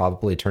Ryan is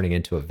probably turning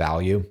into a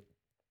value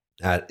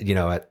at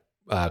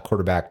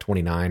quarterback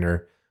 29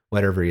 or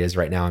whatever he is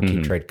right now on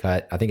keep trade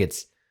cut. I think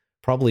it's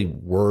probably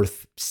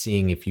worth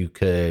seeing if you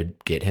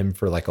could get him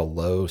for like a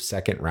low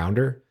second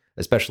rounder,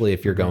 especially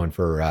if you're going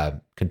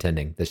for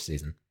contending this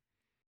season.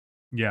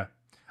 Yeah.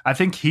 I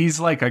think he's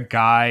like a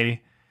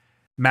guy,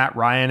 Matt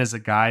Ryan is a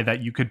guy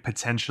that you could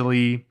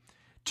potentially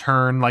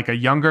turn like a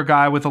younger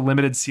guy with a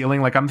limited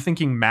ceiling. Like I'm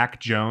thinking Mac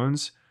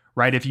Jones,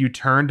 right? If you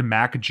turned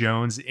Mac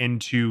Jones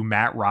into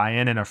Matt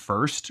Ryan in a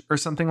first or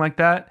something like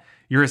that,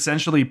 you're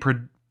essentially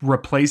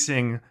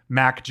replacing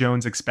Mac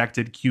Jones'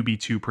 expected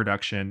QB2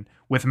 production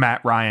with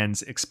Matt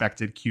Ryan's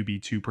expected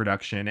QB2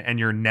 production, and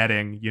you're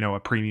netting, a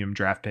premium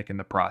draft pick in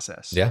the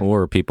process. Yeah.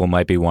 Or people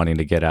might be wanting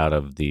to get out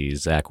of the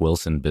Zach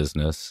Wilson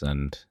business,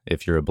 and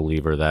if you're a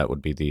believer, that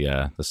would be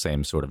the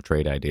same sort of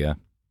trade idea.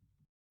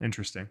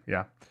 Interesting.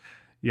 Yeah.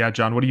 Yeah,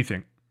 John, what do you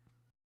think?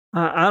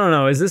 I don't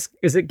know. Is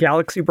it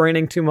galaxy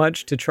braining too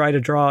much to try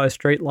to draw a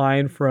straight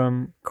line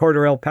from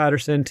Cordarrelle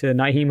Patterson to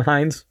Nyheim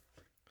Hines?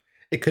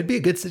 It could be a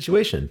good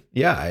situation.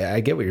 Yeah,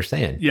 I get what you're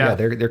saying. Yeah,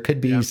 there could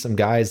be some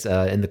guys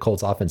in the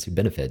Colts offense who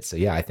benefit. So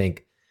yeah, I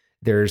think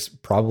there's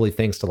probably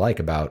things to like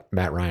about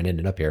Matt Ryan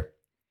ending up here.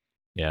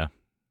 Yeah.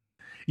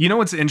 You know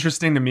what's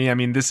interesting to me? I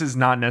mean, this is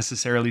not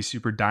necessarily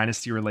super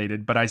dynasty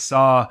related, but I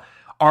saw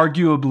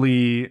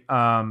arguably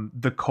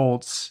the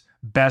Colts'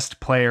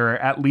 best player,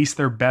 at least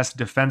their best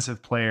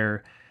defensive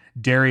player,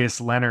 Darius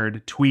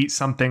Leonard, tweet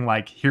something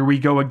like, "Here we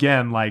go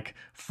again," like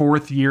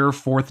 4th year,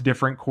 4th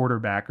different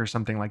quarterback or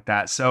something like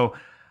that. So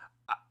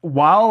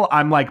while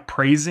I'm like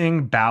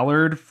praising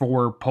Ballard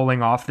for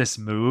pulling off this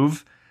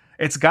move,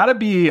 it's got to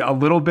be a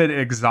little bit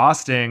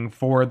exhausting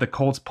for the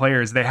Colts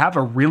players. They have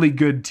a really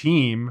good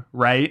team,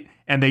 right?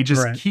 And they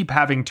just keep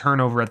having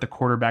turnover at the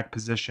quarterback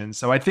position.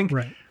 So I think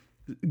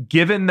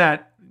given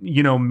that,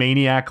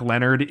 Maniac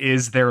Leonard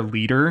is their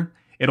leader,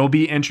 it'll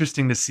be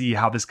interesting to see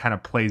how this kind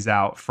of plays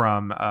out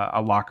from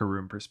a locker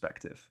room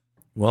perspective.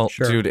 Well,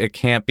 dude, it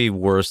can't be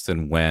worse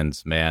than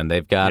Wentz, man.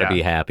 They've got to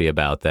be happy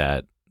about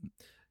that.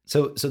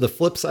 So the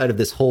flip side of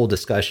this whole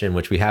discussion,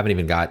 which we haven't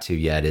even got to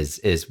yet,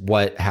 is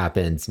what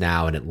happens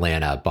now in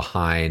Atlanta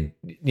behind,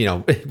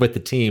 with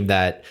the team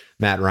that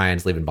Matt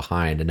Ryan's leaving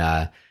behind.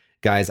 And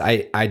guys,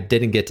 I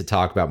didn't get to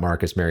talk about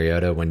Marcus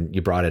Mariota when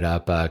you brought it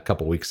up a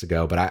couple weeks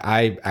ago, but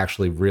I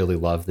actually really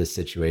love this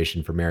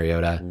situation for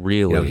Mariota.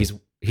 Really?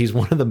 He's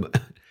one of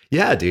the,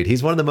 yeah, dude,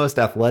 he's one of the most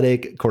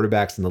athletic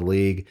quarterbacks in the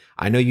league.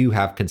 I know you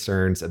have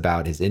concerns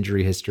about his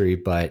injury history,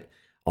 but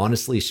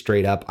honestly,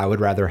 straight up, I would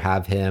rather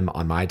have him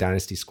on my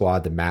dynasty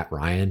squad than Matt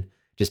Ryan,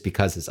 just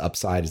because his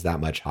upside is that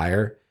much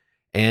higher.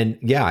 And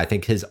yeah, I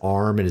think his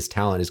arm and his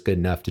talent is good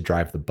enough to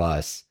drive the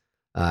bus.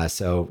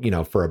 So,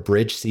 for a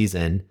bridge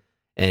season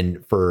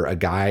and for a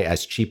guy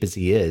as cheap as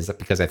he is,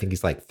 because I think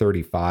he's like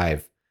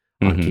 35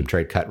 on Keep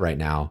Trade Cut right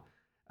now,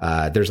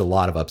 there's a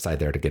lot of upside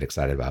there to get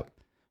excited about.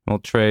 Well,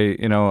 Trey,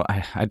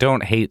 I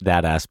don't hate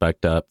that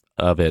aspect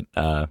of it.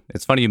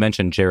 It's funny you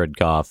mentioned Jared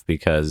Goff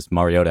because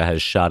Mariota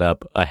has shot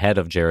up ahead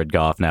of Jared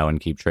Goff now in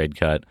Keep Trade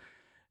Cut.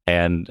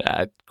 And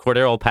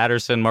Cordero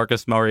Patterson,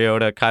 Marcus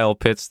Mariota, Kyle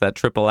Pitts, that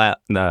triple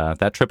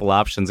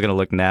option is going to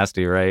look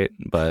nasty, right?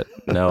 But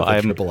no,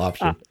 I'm triple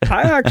option.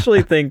 I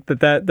actually think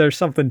that there's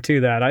something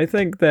to that. I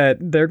think that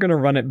they're going to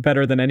run it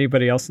better than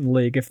anybody else in the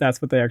league if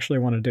that's what they actually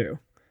want to do.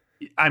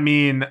 I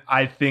mean,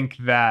 I think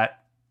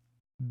that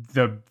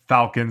the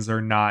Falcons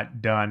are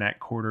not done at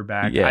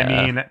quarterback. Yeah.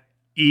 I mean,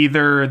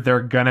 either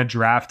they're going to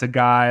draft a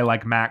guy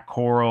like Matt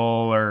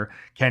Corral or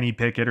Kenny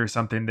Pickett or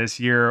something this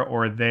year,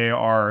 or they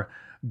are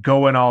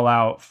going all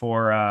out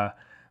for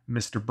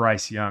Mr.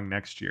 Bryce Young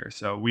next year.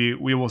 So we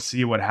will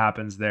see what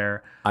happens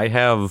there. I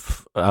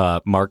have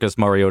Marcus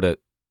Mariota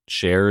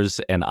shares,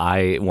 and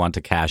I want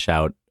to cash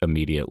out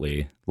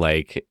immediately.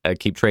 Like a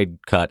Keep Trade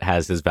Cut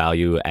has his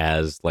value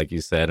as, like you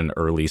said, an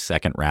early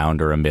second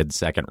round or a mid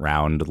second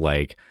round.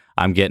 Like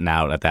I'm getting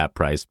out at that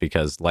price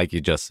because, like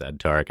you just said,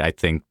 Tarek, I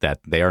think that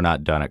they are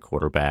not done at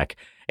quarterback,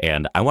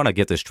 and I want to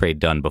get this trade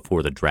done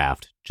before the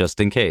draft, just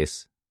in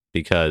case,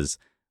 because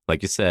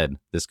like you said,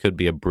 this could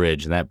be a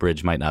bridge, and that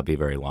bridge might not be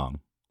very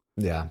long.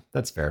 Yeah,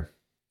 that's fair.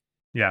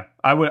 Yeah,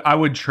 I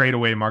would trade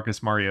away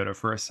Marcus Mariota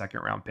for a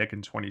second round pick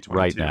in 2022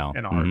 right now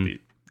in a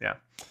heartbeat. Yeah.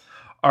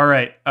 All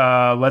right,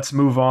 let's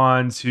move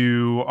on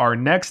to our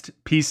next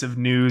piece of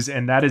news,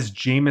 and that is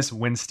Jameis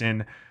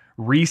Winston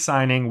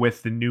re-signing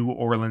with the New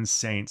Orleans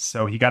Saints.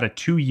 So he got a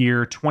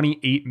 2-year,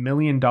 $28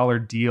 million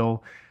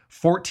deal,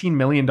 $14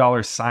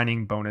 million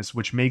signing bonus,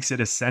 which makes it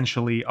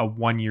essentially a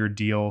 1-year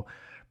deal.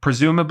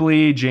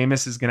 Presumably,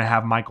 Jameis is going to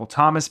have Michael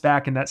Thomas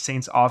back in that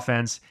Saints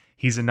offense.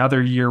 He's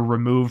another year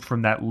removed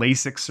from that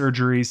LASIK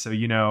surgery. So,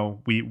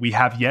 we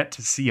have yet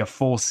to see a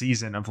full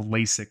season of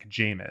LASIK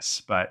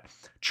Jameis. But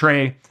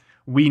Trey,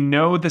 we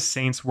know the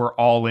Saints were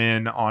all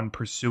in on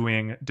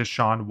pursuing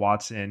Deshaun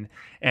Watson,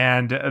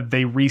 and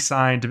they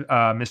re-signed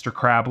Mr.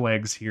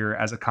 Crablegs here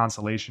as a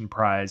consolation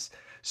prize.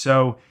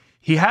 So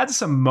he had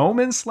some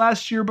moments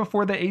last year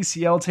before the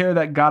ACL tear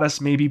that got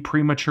us maybe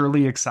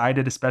prematurely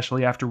excited,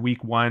 especially after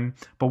week 1.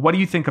 But what do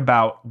you think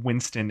about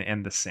Winston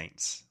and the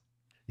Saints?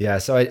 Yeah,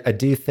 so I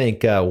do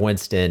think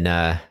Winston,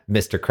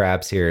 Mr.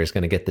 Krabs here, is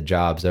going to get the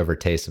jobs over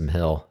Taysom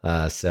Hill.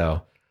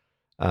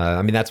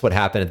 I mean, that's what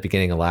happened at the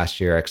beginning of last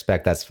year. I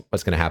expect that's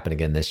what's going to happen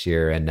again this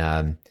year.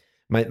 And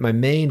my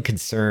main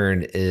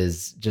concern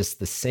is just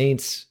the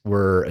Saints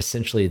were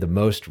essentially the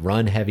most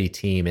run-heavy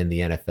team in the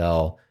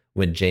NFL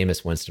when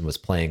Jameis Winston was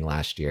playing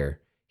last year.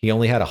 He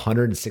only had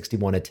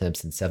 161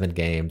 attempts in 7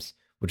 games,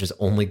 which is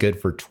only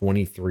good for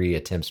 23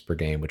 attempts per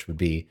game, which would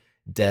be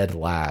dead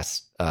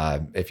last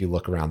if you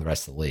look around the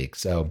rest of the league.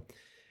 So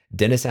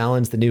Dennis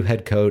Allen's the new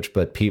head coach,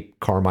 but Pete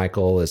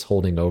Carmichael is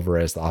holding over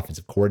as the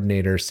offensive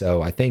coordinator.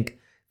 So I think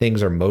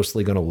things are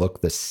mostly going to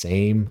look the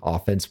same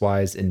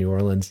offense-wise in New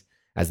Orleans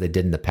as they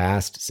did in the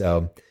past.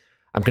 So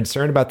I'm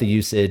concerned about the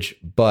usage,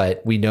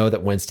 but we know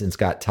that Winston's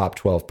got top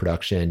 12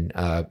 production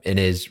in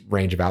his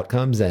range of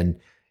outcomes. And,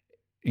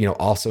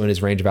 also in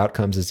his range of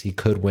outcomes is he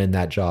could win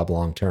that job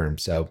long-term.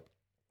 So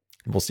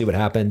we'll see what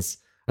happens.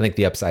 I think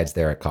the upside's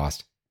there at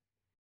cost.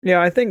 Yeah,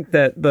 I think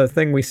that the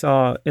thing we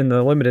saw in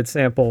the limited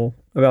sample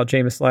about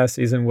Jameis last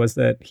season was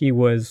that he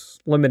was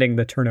limiting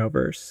the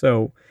turnovers.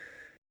 So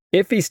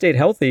if he stayed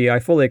healthy, I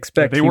fully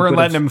expect they weren't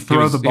letting him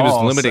throw the ball.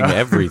 He was limiting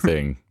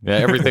everything. Yeah,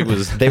 everything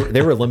was.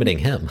 They were limiting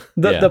him.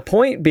 The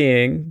point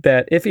being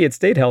that if he had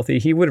stayed healthy,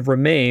 he would have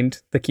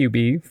remained the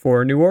QB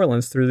for New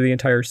Orleans through the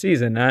entire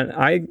season. And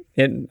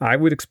I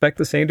would expect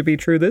the same to be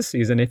true this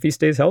season. If he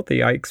stays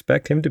healthy, I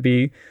expect him to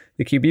be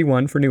the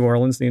QB1 for New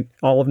Orleans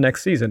all of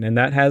next season, and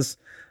that has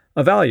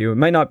a value. It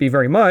might not be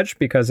very much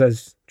because,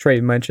 as Trey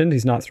mentioned,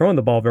 he's not throwing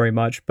the ball very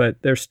much, but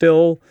there's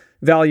still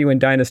value in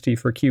dynasty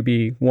for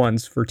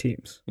QB1s for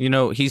teams.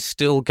 He's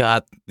still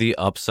got the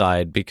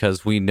upside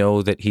because we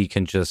know that he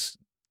can just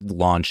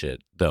launch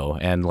it, though.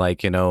 And,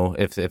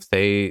 if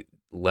they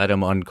let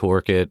him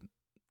uncork it,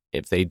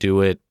 if they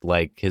do it,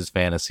 his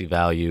fantasy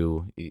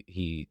value,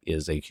 he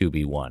is a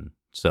QB1.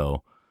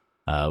 So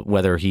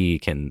whether he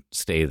can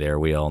stay there,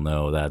 we all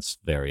know that's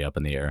very up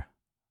in the air.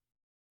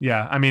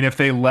 Yeah, I mean, if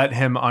they let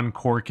him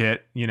uncork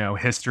it,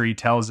 history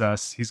tells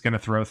us he's going to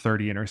throw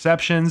 30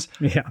 interceptions.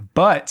 Yeah.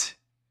 But,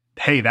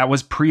 hey, that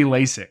was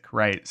pre-LASIK,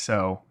 right?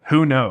 So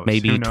who knows?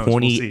 Maybe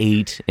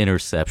 28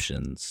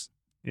 interceptions.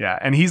 Yeah,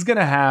 and he's going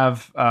to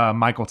have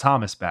Michael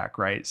Thomas back,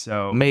 right?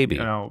 So maybe.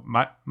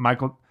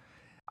 Michael...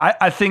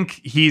 I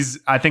think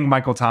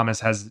Michael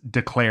Thomas has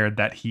declared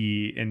that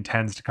he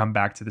intends to come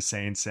back to the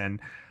Saints, and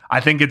I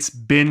think it's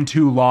been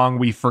too long.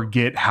 We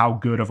forget how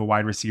good of a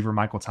wide receiver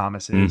Michael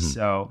Thomas is.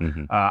 So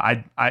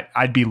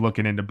I'd be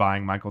looking into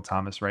buying Michael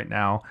Thomas right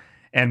now.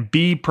 and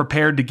be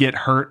prepared to get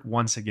hurt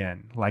once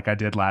again, like I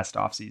did last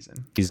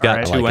offseason. He's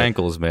got two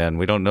ankles, man.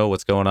 We don't know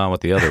what's going on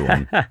with the other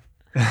one.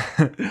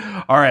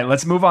 All right,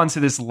 let's move on to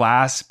this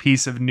last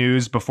piece of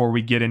news before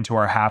we get into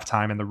our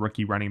halftime and the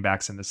rookie running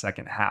backs in the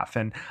second half.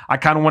 And I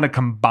kind of want to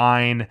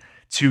combine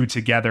two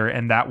together,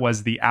 and that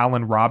was the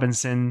Allen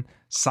Robinson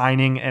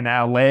signing in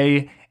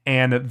LA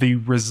and the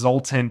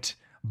resultant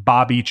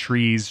Bobby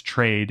Trees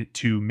trade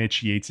to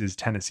Mitch Yates'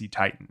 Tennessee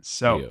Titans.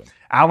 So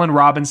Allen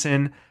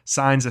Robinson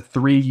signs a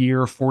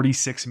 3-year,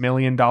 $46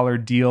 million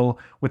deal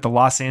with the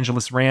Los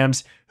Angeles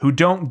Rams, who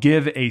don't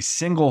give a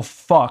single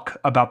fuck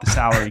about the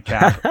salary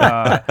cap.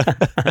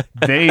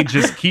 They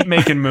just keep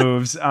making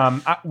moves.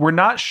 We're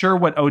not sure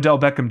what Odell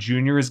Beckham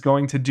Jr. is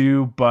going to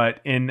do, but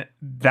in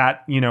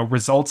that,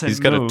 resultant he's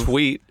going to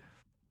tweet.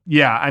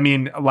 Yeah, I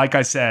mean, like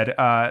I said,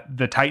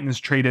 the Titans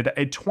traded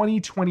a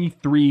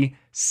 2023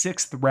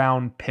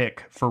 6th-round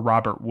pick for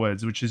Robert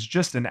Woods, which is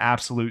just an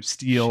absolute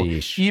steal,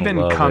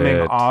 even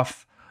coming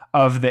off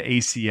of the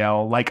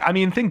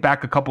ACL. Think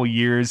back a couple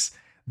years,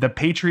 the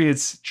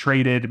Patriots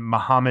traded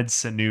Mohamed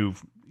Sanu,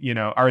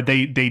 or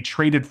they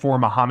traded for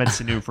Mohamed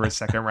Sanu for a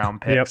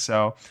 2nd-round pick. Yep.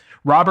 So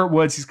Robert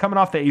Woods, he's coming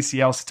off the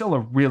ACL, still a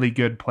really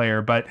good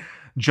player. But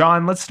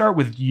John, let's start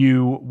with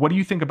you. What do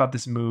you think about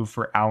this move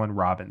for Allen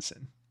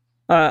Robinson?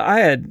 I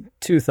had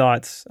two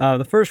thoughts.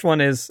 The first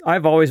one is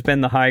I've always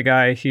been the high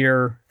guy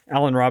here.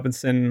 Allen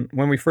Robinson,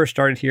 when we first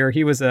started here,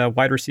 he was a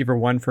wide receiver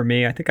 1 for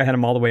me. I think I had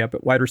him all the way up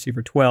at wide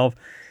receiver 12.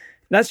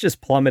 That's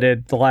just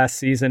plummeted the last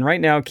season. Right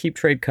now, Keep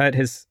Trade Cut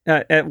has,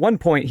 at one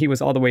point, he was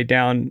all the way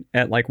down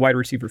at wide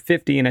receiver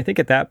 50. And I think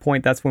at that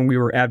point, that's when we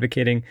were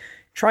advocating,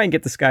 try and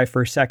get this guy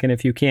for a second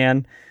if you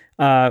can.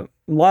 A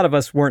lot of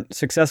us weren't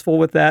successful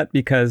with that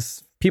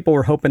because people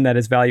were hoping that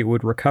his value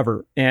would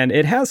recover. And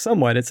it has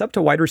somewhat. It's up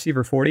to wide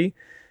receiver 40,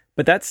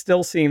 but that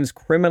still seems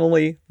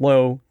criminally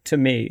low to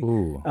me.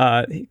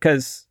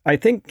 Because I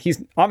think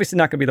he's obviously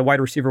not going to be the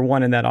wide receiver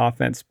 1 in that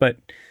offense, but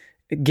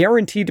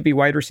guaranteed to be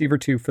wide receiver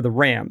 2 for the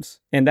Rams.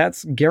 And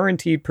that's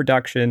guaranteed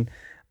production.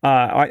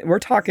 We're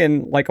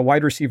talking like a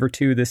wide receiver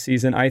 2 this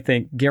season, I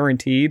think,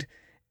 guaranteed.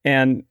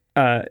 And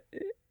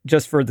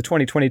just for the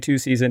 2022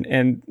 season.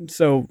 And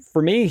so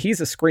for me,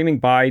 he's a screaming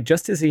buy,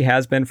 just as he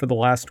has been for the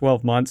last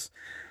 12 months.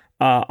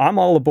 I'm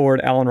all aboard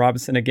Allen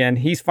Robinson again.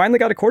 He's finally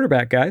got a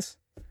quarterback, guys.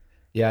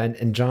 Yeah,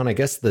 and John, I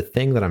guess the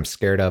thing that I'm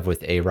scared of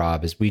with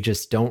A-Rob is we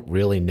just don't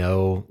really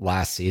know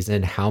last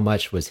season how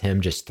much was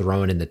him just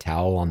throwing in the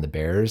towel on the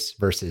Bears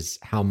versus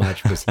how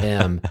much was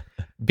him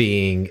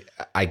being,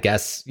 I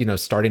guess,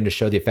 starting to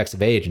show the effects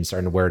of age and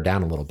starting to wear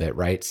down a little bit,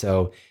 right?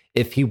 So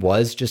if he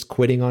was just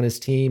quitting on his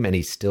team and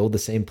he's still the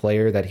same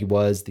player that he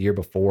was the year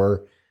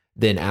before,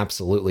 then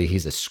absolutely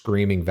he's a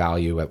screaming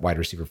value at wide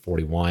receiver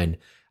 41.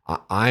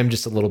 I'm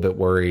just a little bit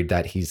worried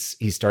that he's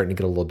starting to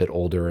get a little bit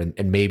older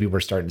and maybe we're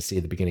starting to see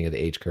the beginning of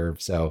the age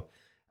curve. So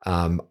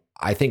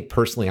I think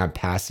personally I'm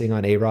passing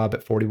on A-Rob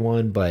at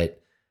 41,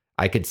 but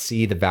I could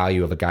see the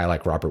value of a guy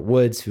like Robert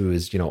Woods, who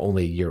is,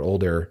 only a year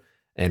older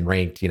and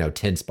ranked,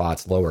 10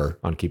 spots lower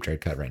on Keep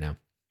Trade Cut right now.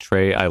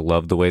 Trey, I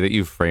love the way that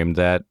you framed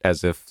that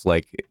as if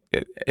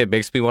it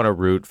makes me want to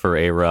root for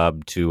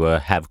A-Rob to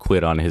have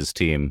quit on his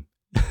team.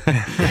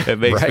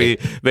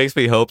 It makes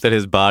me hope that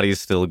his body's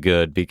still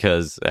good,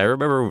 because I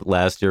remember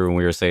last year when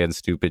we were saying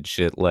stupid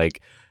shit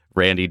like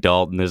Randy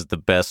Dalton is the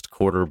best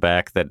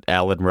quarterback that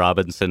Allen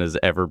Robinson has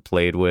ever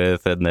played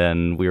with, and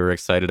then we were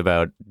excited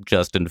about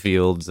Justin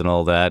Fields and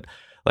all that.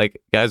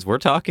 Guys, we're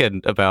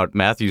talking about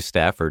Matthew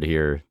Stafford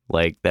here.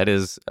 That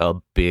is a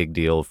big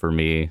deal for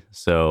me.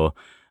 So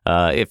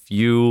if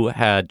you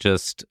had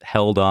just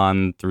held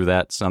on through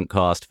that sunk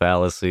cost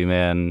fallacy,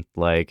 man,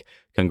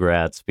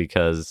 congrats,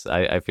 because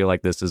I feel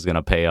like this is going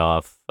to pay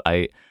off.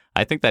 I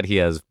think that he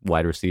has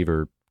wide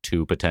receiver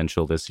 2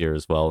 potential this year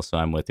as well. So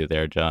I'm with you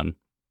there, John.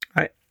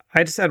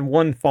 I just had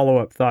one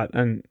follow-up thought,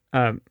 and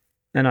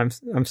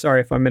I'm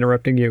sorry if I'm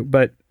interrupting you,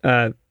 but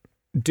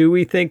do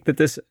we think that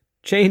this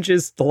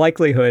changes the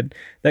likelihood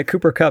that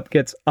Cooper Kupp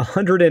gets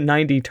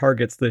 190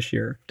 targets this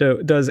year?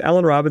 Does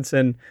Allen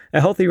Robinson, a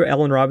healthy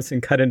Allen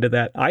Robinson, cut into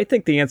that? I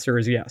think the answer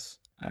is yes.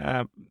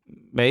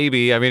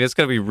 Maybe. I mean, it's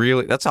going to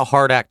be that's a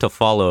hard act to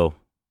follow.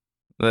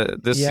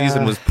 This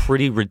season was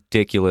pretty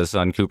ridiculous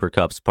on Cooper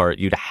Kupp's part.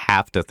 You'd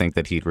have to think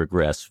that he'd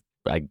regress,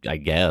 I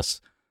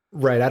guess.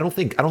 Right. I don't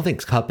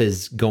think Kupp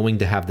is going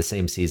to have the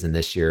same season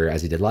this year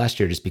as he did last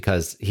year, just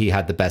because he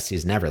had the best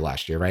season ever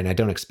last year, right? And I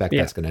don't expect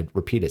that's going to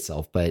repeat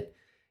itself, but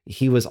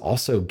he was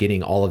also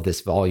getting all of this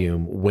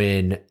volume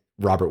when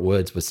Robert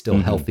Woods was still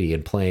healthy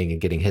and playing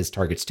and getting his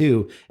targets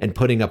too, and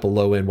putting up a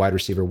low-end wide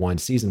receiver 1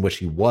 season, which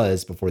he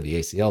was before the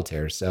ACL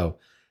tear. So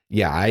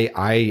yeah,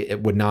 I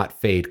would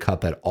not fade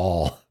Kupp at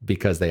all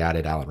because they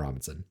added Allen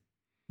Robinson.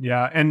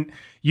 Yeah. And,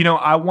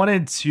 I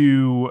wanted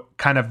to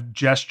kind of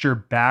gesture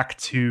back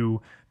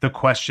to the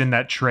question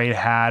that Trey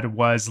had,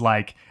 was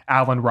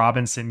Allen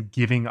Robinson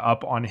giving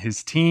up on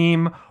his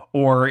team,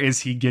 or is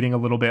he getting a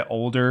little bit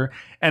older?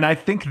 And I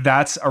think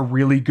that's a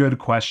really good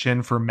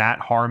question for Matt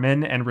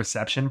Harmon and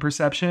Reception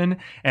Perception.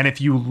 And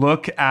if you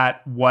look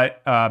at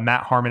what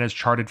Matt Harmon has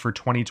charted for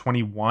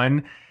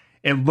 2021,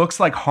 it looks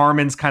like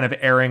Harmon's kind of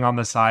erring on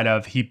the side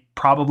of he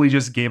probably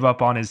just gave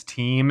up on his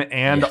team.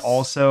 And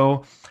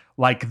also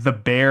like the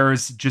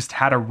Bears just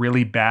had a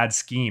really bad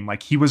scheme.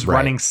 Like he was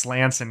running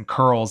slants and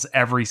curls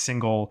every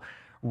single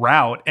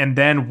route. And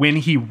then when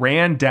he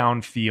ran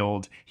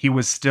downfield, he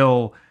was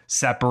still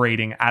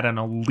separating at an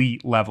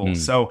elite level.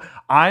 So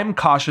I'm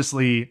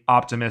cautiously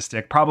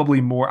optimistic,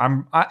 probably more.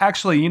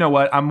 Actually, you know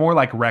what? I'm more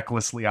like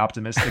recklessly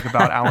optimistic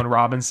about Allen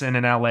Robinson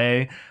in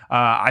LA.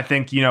 I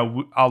think,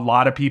 a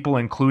lot of people,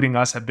 including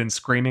us, have been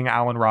screaming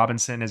Allen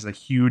Robinson is a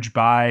huge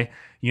buy,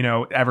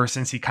 ever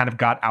since he kind of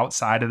got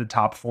outside of the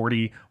top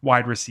 40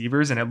 wide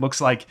receivers. And it looks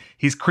like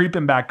he's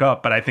creeping back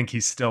up, but I think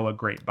he's still a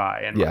great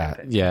buy.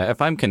 Yeah.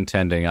 If I'm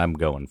contending, I'm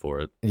going for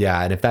it.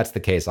 Yeah. And if that's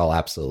the case, I'll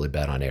absolutely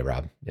bet on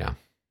A-Rob. Yeah.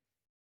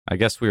 I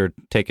guess we were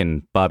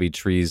taking Bobby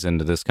Trees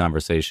into this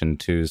conversation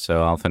too,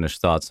 so I'll finish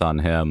thoughts on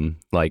him.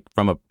 Like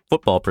from a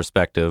football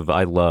perspective,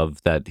 I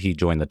love that he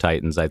joined the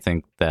Titans. I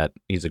think that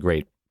he's a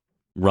great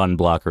run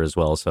blocker as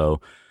well. So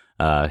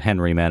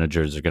Henry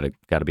managers are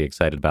got to be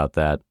excited about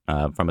that.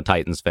 From a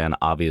Titans fan,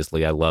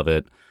 obviously, I love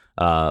it.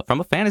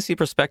 From a fantasy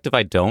perspective,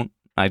 I don't.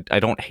 I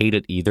don't hate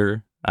it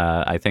either.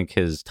 I think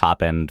his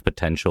top end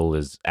potential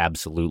is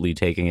absolutely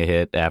taking a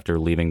hit after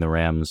leaving the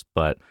Rams,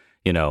 but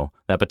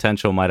that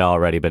potential might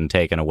already been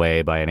taken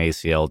away by an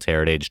ACL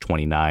tear at age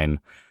 29.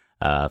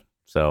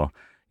 So,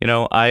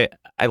 I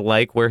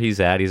like where he's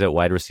at. He's at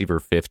wide receiver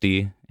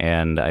 50.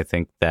 And I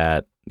think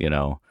that,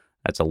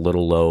 that's a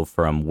little low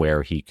from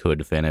where he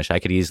could finish. I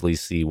could easily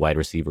see wide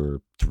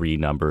receiver 3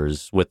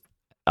 numbers with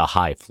a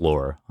high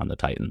floor on the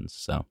Titans.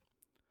 So,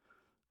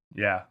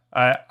 yeah,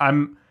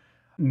 I'm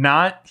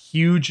not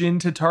huge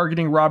into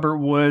targeting Robert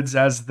Woods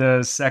as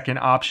the second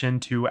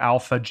option to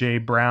Alpha J.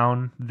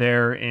 Brown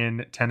there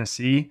in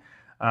Tennessee,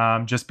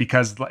 just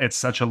because it's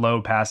such a low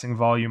passing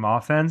volume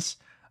offense.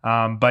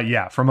 But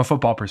yeah, from a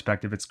football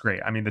perspective, it's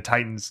great. I mean, the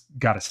Titans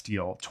got a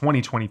steal,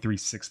 2023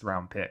 6th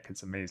round pick.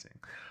 It's amazing.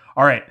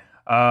 All right,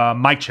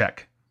 mic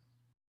check.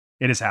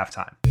 It is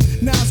halftime.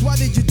 Nas, why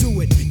did you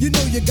do it? You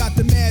know you got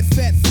the mad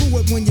fat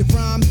fluid when you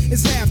rhyme.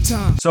 It's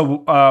halftime.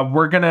 So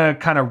we're going to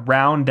kind of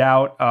round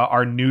out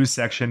our news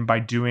section by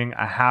doing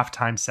a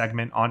halftime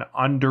segment on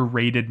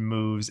underrated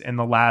moves in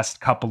the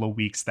last couple of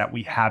weeks that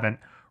we haven't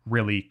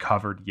really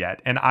covered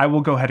yet. And I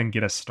will go ahead and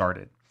get us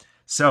started.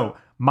 So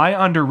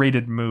my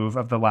underrated move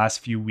of the last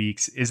few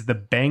weeks is the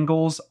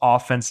Bengals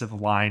offensive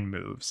line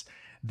moves.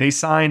 They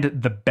signed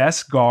the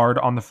best guard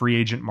on the free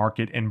agent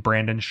market in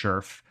Brandon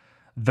Scherf,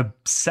 the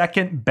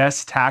second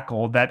best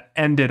tackle that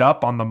ended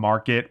up on the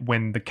market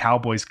when the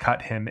Cowboys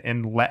cut him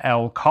in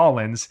La'el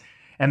Collins.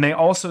 And they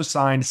also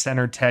signed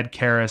center Ted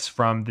Karras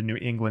from the New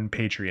England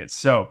Patriots.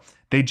 So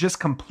they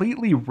just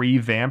completely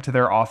revamped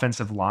their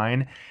offensive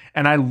line.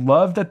 And I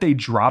love that they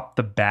dropped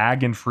the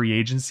bag in free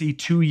agency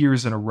 2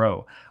 years in a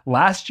row.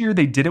 Last year,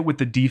 they did it with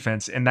the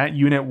defense, and that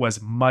unit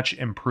was much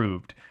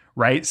improved,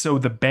 right? So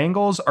the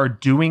Bengals are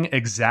doing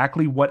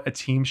exactly what a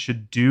team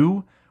should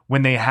do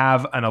when they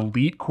have an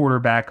elite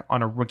quarterback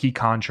on a rookie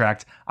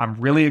contract. I'm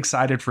really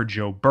excited for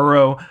Joe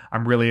Burrow.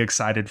 I'm really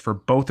excited for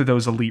both of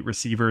those elite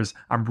receivers.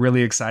 I'm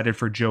really excited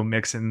for Joe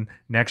Mixon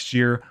next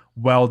year.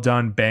 Well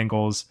done,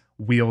 Bengals.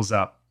 Wheels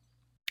up.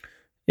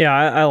 Yeah,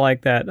 I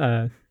like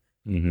that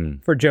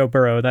for Joe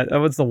Burrow. That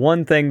was the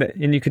one thing that,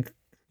 and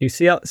you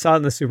saw it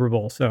in the Super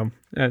Bowl. So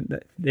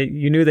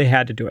you knew they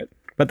had to do it.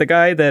 But the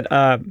guy that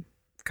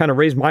kind of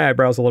raised my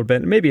eyebrows a little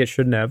bit, and maybe it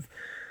shouldn't have,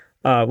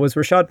 was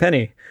Rashad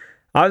Penny.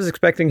 I was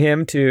expecting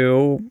him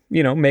to,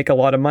 make a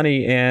lot of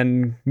money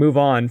and move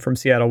on from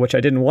Seattle, which I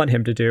didn't want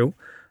him to do.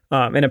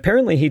 And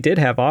apparently he did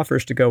have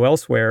offers to go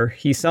elsewhere.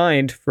 He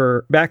signed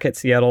back at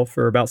Seattle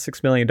for about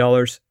 $6 million,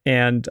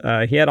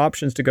 and he had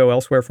options to go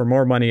elsewhere for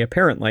more money,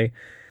 apparently.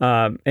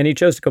 And he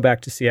chose to go back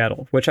to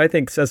Seattle, which I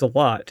think says a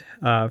lot.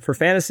 For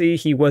fantasy,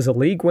 he was a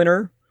league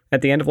winner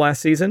at the end of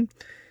last season.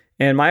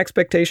 And my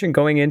expectation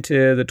going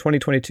into the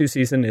 2022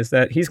 season is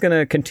that he's going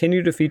to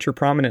continue to feature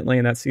prominently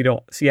in that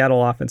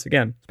Seattle offense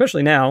again,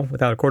 especially now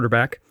without a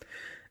quarterback.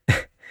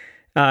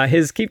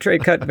 His keep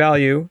trade cut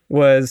value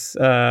was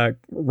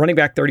running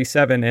back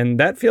 37, and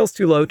that feels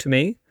too low to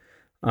me.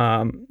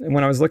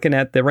 When I was looking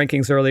at the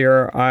rankings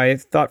earlier, I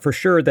thought for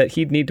sure that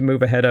he'd need to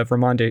move ahead of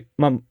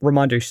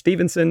Ramondre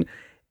Stevenson,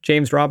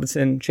 James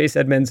Robinson, Chase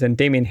Edmonds, and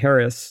Damian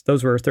Harris.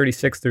 Those were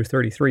 36 through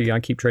 33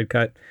 on keep trade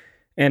cut.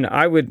 And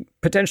I would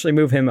potentially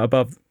move him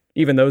above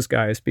even those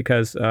guys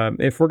because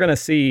if we're going to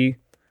see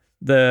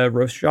the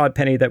Rashad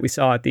Penny that we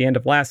saw at the end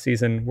of last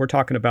season, we're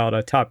talking about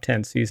a top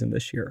 10 season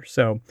this year.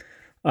 So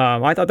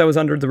I thought that was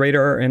under the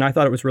radar, and I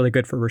thought it was really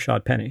good for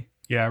Rashad Penny.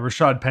 Yeah,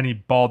 Rashad Penny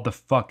balled the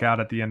fuck out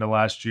at the end of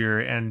last year,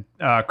 and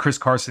Chris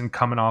Carson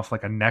coming off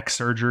like a neck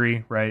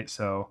surgery, right?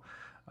 So,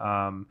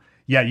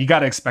 yeah, you got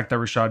to expect that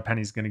Rashad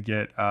Penny's going to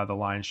get the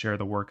lion's share of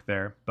the work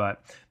there.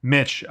 But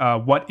Mitch,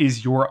 what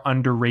is your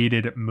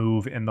underrated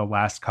move in the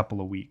last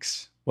couple of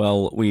weeks?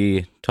 Well,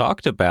 we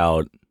talked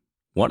about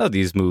one of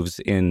these moves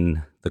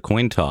in the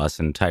coin toss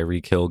and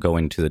Tyreek Hill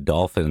going to the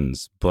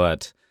Dolphins,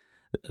 but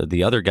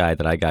the other guy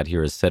that I got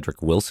here is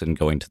Cedric Wilson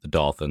going to the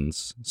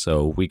Dolphins.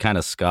 So we kind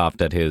of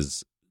scoffed at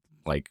his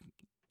like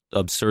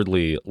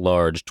absurdly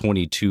large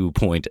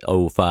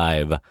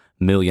 $22.05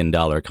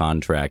 million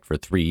contract for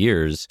 3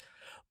 years.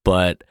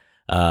 But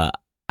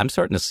I'm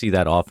starting to see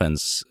that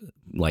offense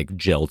like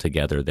gel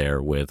together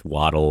there with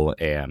Waddle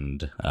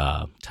and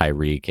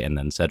Tyreek, and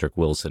then Cedric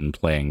Wilson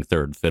playing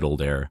third fiddle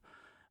there.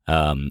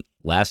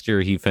 Last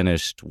year he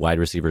finished wide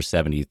receiver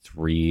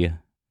 73.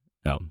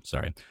 Oh,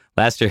 sorry.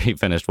 Last year he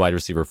finished wide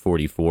receiver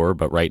 44,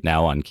 but right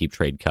now on Keep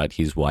Trade Cut,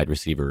 he's wide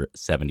receiver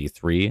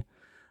 73.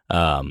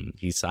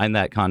 He signed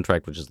that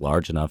contract, which is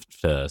large enough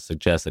to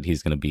suggest that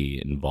he's going to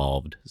be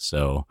involved.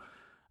 So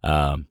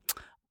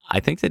I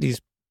think that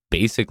he's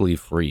basically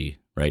free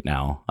right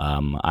now.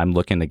 I'm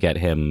looking to get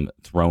him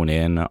thrown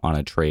in on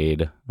a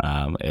trade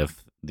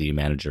if the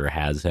manager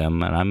has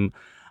him, and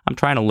I'm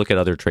trying to look at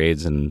other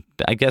trades, and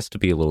I guess to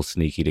be a little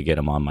sneaky to get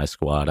him on my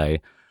squad.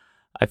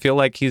 I feel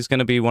like he's going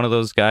to be one of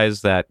those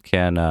guys that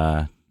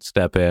can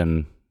step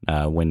in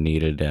when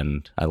needed,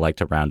 and I like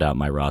to round out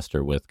my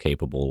roster with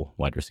capable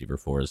wide receiver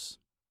fours.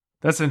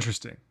 That's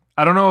interesting.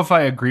 I don't know if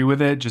I agree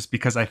with it, just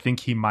because I think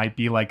he might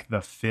be like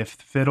the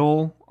fifth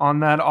fiddle on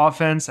that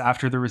offense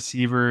after the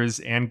receivers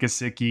and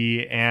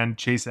Gesicki and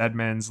Chase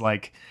Edmonds.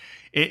 Like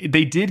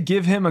they did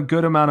give him a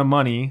good amount of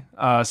money,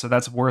 so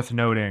that's worth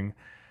noting.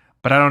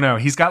 But I don't know.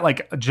 He's got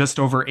like just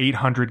over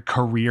 800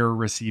 career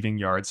receiving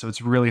yards, so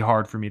it's really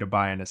hard for me to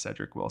buy into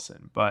Cedric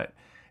Wilson. But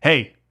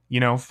hey,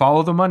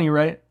 follow the money,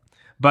 right?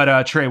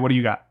 But Trey, what do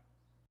you got?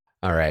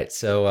 All right,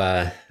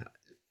 so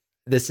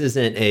this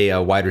isn't a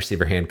wide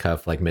receiver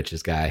handcuff like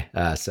Mitch's guy.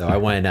 So I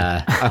went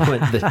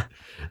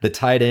the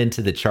tight end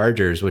to the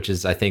Chargers, which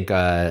is I think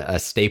a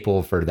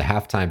staple for the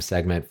halftime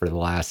segment for the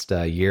last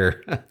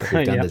year.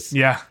 We've done this.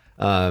 Yeah.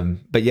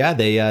 But yeah,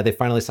 they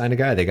finally signed a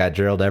guy. They got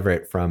Gerald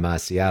Everett from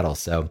Seattle.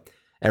 So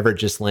Everett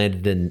just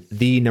landed in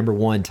the number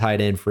one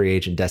tight end free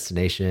agent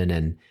destination.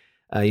 And,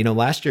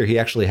 last year he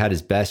actually had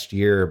his best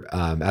year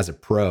as a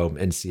pro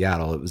in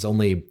Seattle. It was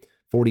only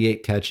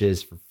 48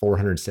 catches for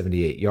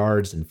 478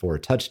 yards and 4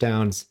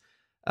 touchdowns.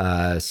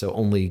 So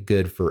only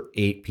good for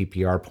 8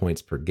 PPR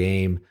points per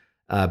game.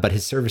 But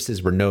his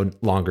services were no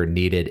longer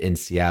needed in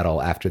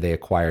Seattle after they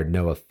acquired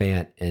Noah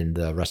Fant in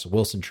the Russell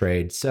Wilson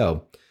trade.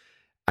 So,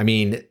 I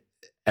mean,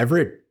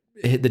 Everett,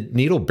 the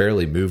needle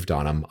barely moved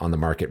on him on the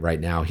market right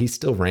now. He's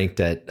still ranked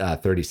at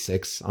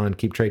 36 on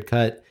Keep Trade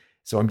Cut.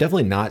 So I'm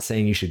definitely not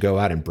saying you should go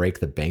out and break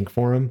the bank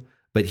for him,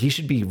 but he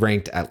should be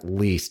ranked at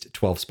least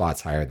 12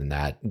 spots higher than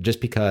that, just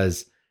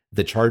because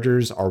the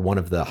Chargers are one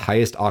of the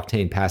highest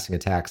octane passing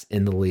attacks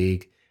in the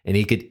league, and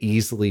he could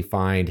easily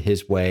find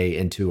his way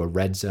into a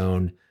red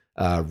zone,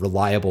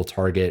 reliable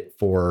target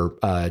for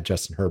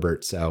Justin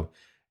Herbert. So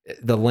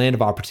the land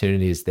of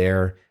opportunity is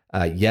there.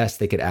 Yes,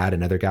 they could add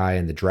another guy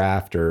in the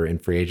draft or in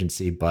free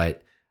agency,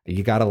 but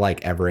you got to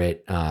like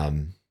Everett,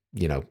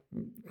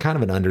 kind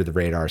of an under the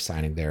radar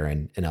signing there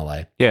in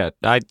LA. Yeah,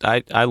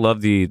 I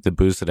love the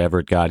boost that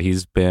Everett got.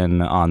 He's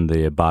been on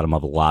the bottom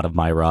of a lot of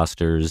my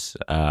rosters.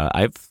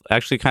 I've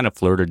actually kind of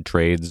flirted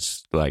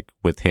trades like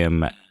with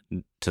him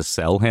to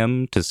sell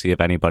him to see if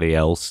anybody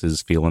else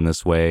is feeling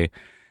this way.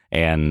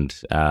 And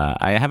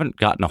I haven't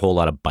gotten a whole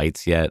lot of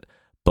bites yet,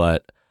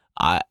 but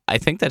I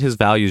think that his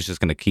value is just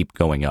going to keep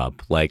going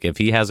up. Like if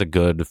he has a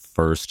good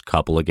first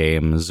couple of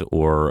games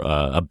or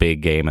a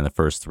big game in the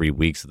first 3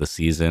 weeks of the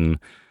season,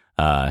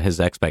 his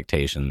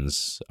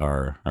expectations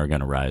are going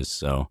to rise.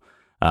 So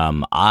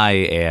I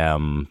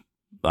am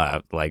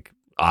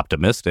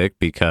optimistic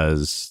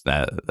because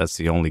that's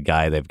the only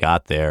guy they've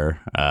got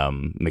there.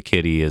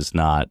 McKitty is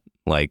not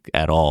like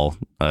at all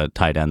a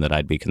tight end that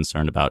I'd be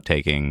concerned about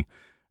taking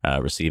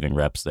receiving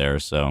reps there.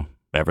 So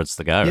Everett's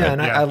the guy. Yeah, right?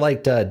 and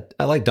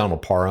I like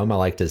Donald Parham. I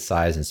liked his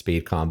size and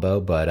speed combo,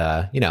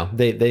 but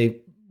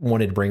they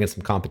wanted to bring in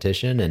some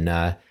competition,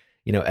 and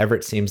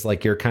Everett seems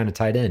like your kind of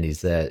tight end.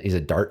 He's a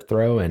dart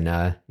throw,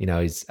 and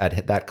he's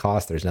at that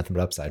cost. There's nothing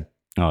but upside.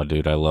 Oh,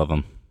 dude, I love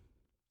him.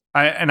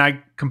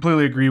 I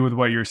completely agree with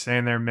what you're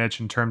saying there, Mitch,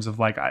 in terms of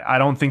like, I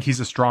don't think he's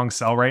a strong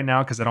sell right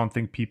now because I don't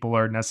think people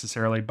are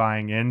necessarily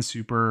buying in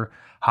super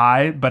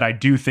high, but I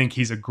do think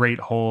he's a great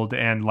hold.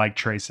 And like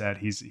Trey said,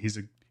 he's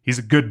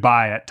a good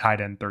buy at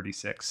tight end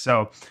 36.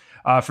 So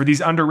for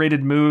these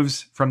underrated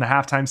moves from the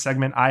halftime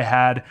segment, I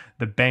had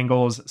the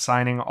Bengals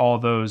signing all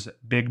those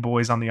big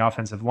boys on the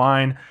offensive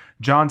line.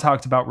 John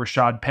talked about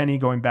Rashad Penny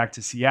going back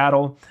to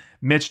Seattle.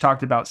 Mitch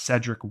talked about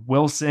Cedric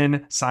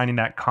Wilson signing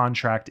that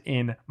contract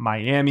in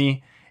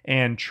Miami.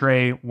 And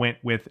Trey went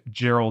with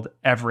Gerald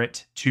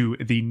Everett to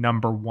the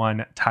number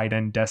one tight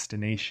end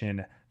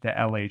destination, the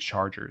LA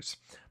Chargers.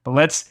 But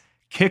let's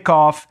kick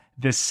off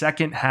this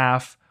second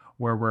half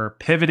where we're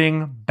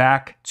pivoting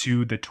back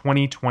to the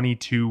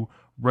 2022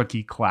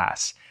 rookie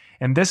class.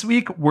 And this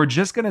week, we're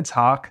just going to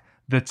talk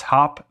the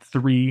top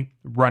 3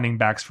 running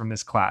backs from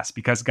this class,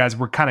 because guys,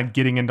 we're kind of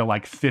getting into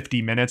like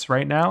 50 minutes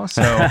right now.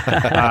 So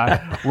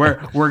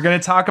we're going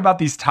to talk about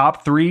these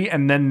top 3,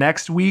 and then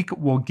next week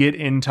we'll get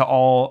into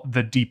all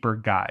the deeper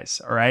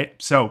guys. All right.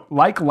 So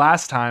like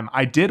last time,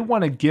 I did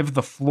want to give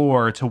the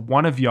floor to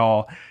one of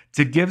y'all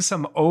to give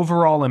some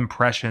overall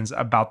impressions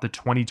about the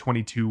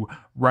 2022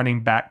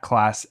 running back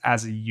class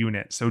as a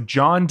unit. So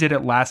John did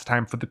it last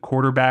time for the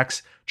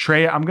quarterbacks.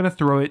 Trey, I'm going to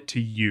throw it to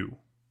you.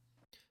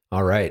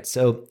 All right.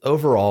 So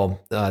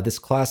overall, this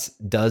class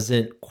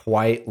doesn't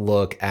quite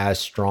look as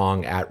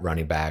strong at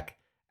running back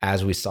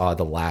as we saw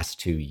the last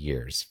 2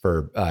 years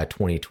for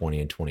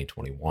 2020 and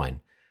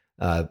 2021.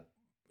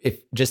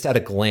 If just at a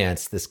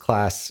glance, this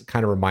class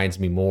kind of reminds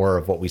me more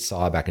of what we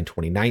saw back in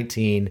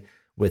 2019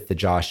 with the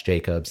Josh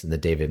Jacobs and the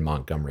David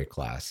Montgomery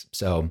class.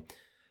 So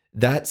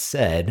that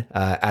said,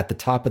 at the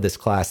top of this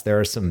class, there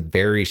are some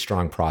very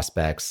strong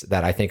prospects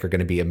that I think are going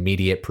to be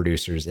immediate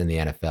producers in the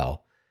NFL.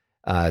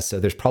 So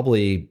there's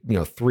probably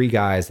 3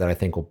 guys that I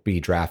think will be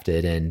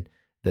drafted in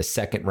the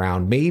second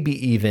round, maybe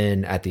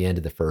even at the end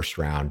of the first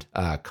round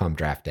come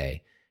draft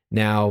day.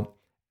 Now,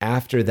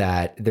 after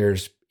that,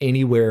 there's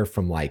anywhere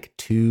from like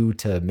 2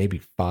 to maybe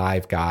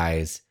 5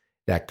 guys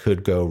that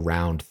could go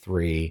round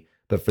 3.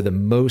 But for the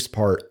most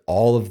part,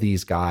 all of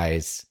these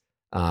guys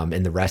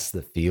in the rest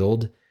of the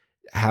field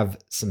have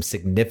some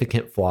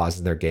significant flaws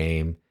in their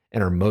game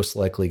and are most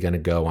likely going to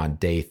go on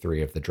day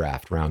 3 of the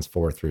draft, rounds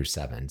 4 through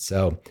 7.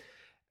 So,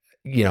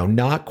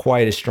 not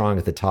quite as strong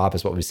at the top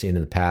as what we've seen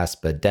in the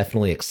past, but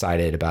definitely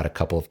excited about a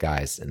couple of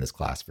guys in this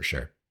class for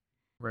sure.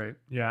 Right.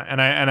 Yeah.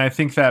 And I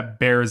think that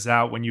bears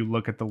out when you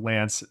look at the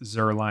Lance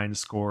Zierlein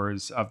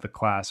scores of the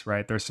class,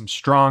 right? There's some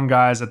strong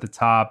guys at the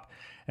top.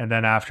 And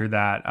then after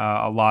that,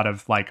 a lot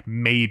of like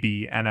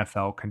maybe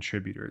NFL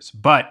contributors.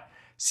 But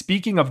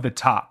speaking of the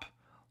top,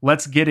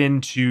 let's get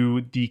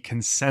into the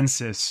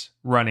consensus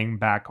running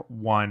back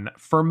 1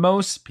 for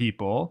most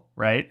people,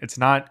 right? It's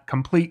not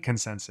complete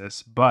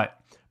consensus, but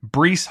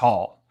Breece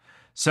Hall.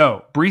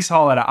 So Breece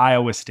Hall at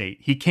Iowa State,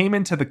 he came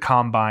into the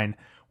combine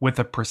with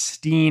a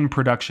pristine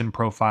production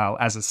profile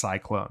as a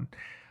Cyclone.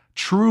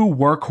 True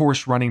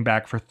workhorse running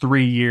back for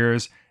 3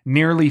 years,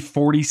 nearly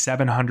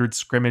 4,700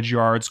 scrimmage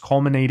yards,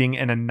 culminating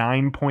in a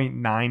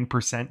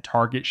 9.9%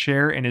 target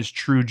share in his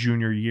true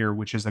junior year,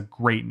 which is a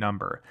great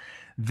number.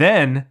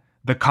 Then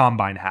the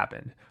combine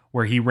happened,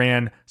 where he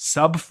ran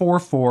sub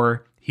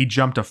 4.4. He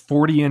jumped a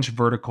 40-inch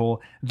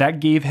vertical. That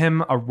gave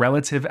him a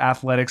relative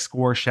athletic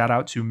score, shout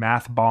out to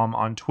MathBomb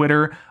on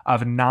Twitter,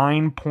 of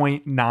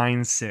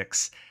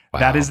 9.96. Wow.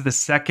 That is the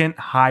second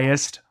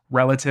highest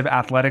relative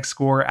athletic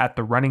score at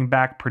the running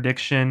back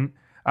position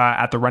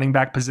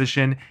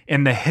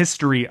in the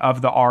history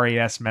of the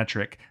RAS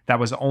metric. That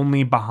was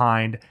only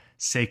behind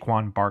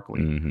Saquon Barkley.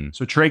 Mm-hmm.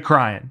 So Trey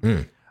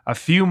Cryan, a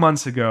few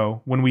months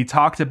ago when we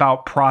talked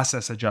about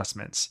process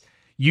adjustments,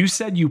 you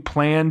said you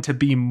plan to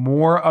be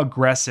more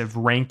aggressive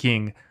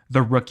ranking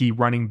the rookie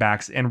running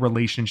backs in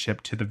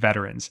relationship to the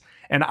veterans.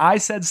 And I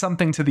said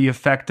something to the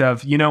effect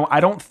of,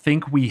 I don't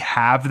think we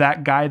have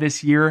that guy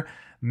this year.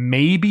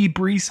 Maybe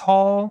Breece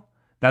Hall.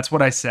 That's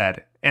what I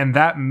said. And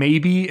that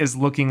maybe is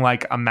looking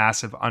like a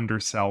massive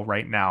undersell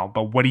right now.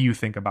 But what do you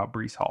think about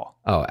Breece Hall?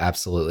 Oh,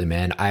 absolutely,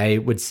 man. I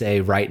would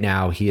say right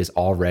now he is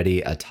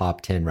already a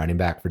top 10 running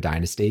back for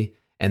Dynasty.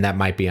 And that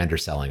might be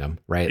underselling him,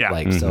 right? Yeah.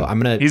 So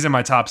he's in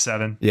my top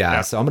 7.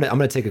 Yeah. So I'm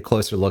gonna take a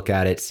closer look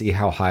at it, see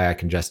how high I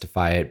can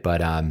justify it.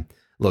 But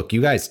look,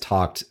 you guys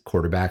talked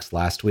quarterbacks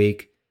last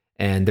week,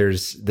 and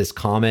there's this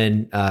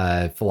common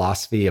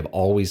philosophy of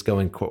always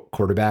going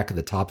quarterback at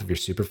the top of your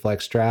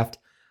Superflex draft.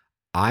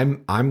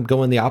 I'm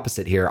going the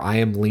opposite here. I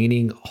am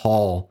leaning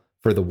Hall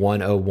for the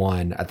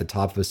 101 at the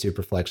top of a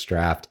Superflex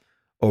draft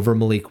over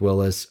Malik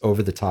Willis,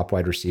 over the top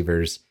wide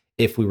receivers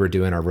if we were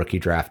doing our rookie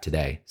draft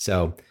today.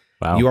 So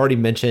wow. You already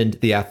mentioned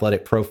the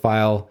athletic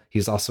profile.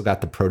 He's also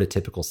got the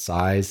prototypical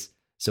size.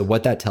 So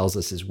what that tells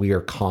us is we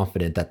are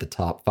confident that the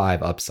top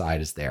 5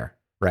 upside is there,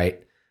 right?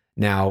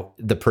 Now,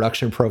 the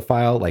production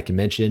profile, like you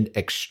mentioned,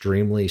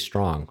 extremely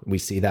strong. We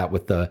see that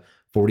with the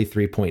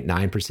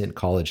 43.9%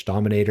 college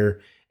dominator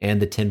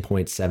and the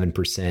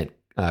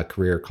 10.7%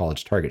 career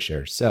college target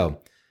share. So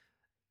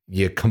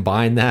you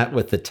combine that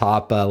with the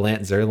top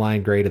Lance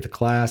Zierlein grade of the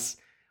class.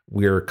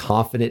 We're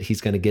confident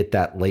he's going to get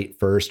that late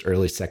first,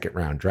 early second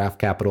round draft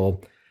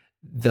capital.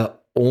 The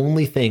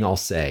only thing I'll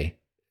say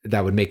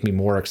that would make me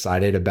more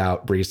excited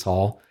about Breece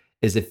Hall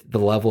is if the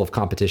level of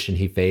competition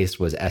he faced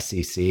was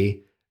SEC,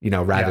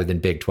 rather than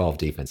Big 12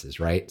 defenses,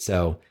 right?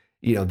 So,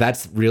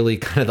 that's really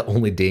kind of the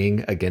only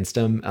ding against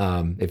him,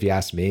 if you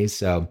ask me.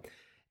 So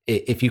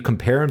if you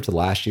compare him to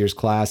last year's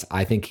class,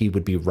 I think he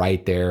would be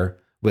right there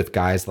with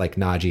guys like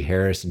Najee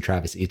Harris and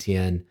Travis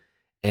Etienne.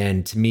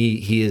 And to me,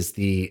 he is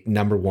the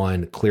number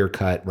 1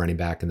 clear-cut running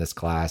back in this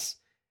class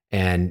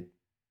and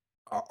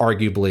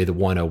arguably the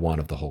 101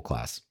 of the whole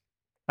class.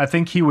 I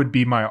think he would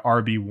be my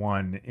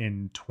RB1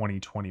 in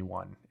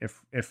 2021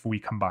 if we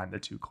combine the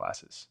 2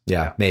 classes.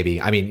 Yeah,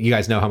 maybe. I mean, you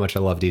guys know how much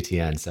I love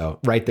DTN, so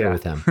right there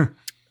with him.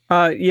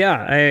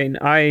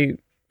 I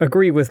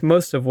agree with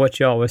most of what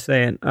y'all was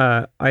saying.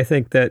 I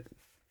think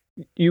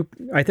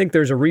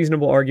there's a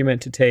reasonable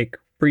argument to take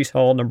Breece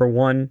Hall number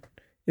 1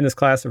 in this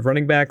class of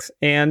running backs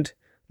and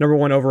number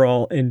 1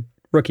 overall in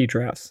rookie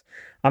drafts.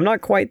 I'm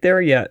not quite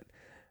there yet.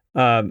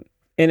 And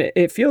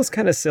it feels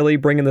kind of silly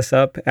bringing this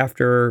up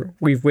after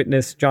we've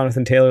witnessed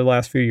Jonathan Taylor the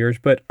last few years,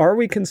 but are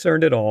we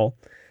concerned at all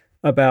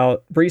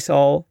about Breece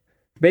Hall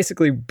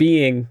basically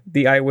being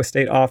the Iowa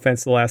State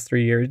offense the last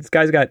 3 years? This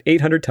guy's got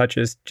 800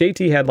 touches.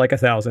 JT had like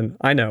 1,000,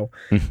 I know.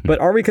 But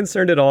are we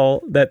concerned at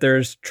all that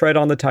there's tread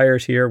on the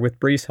tires here with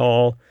Breece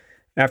Hall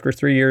after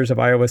 3 years of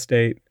Iowa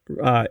State,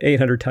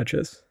 800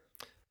 touches?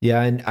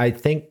 Yeah, and I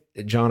think,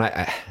 John,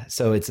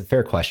 so it's a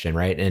fair question,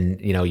 right?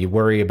 And, you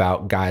worry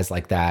about guys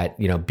like that,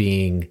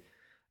 being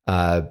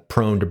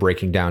prone to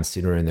breaking down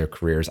sooner in their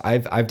careers.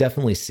 I've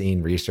definitely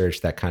seen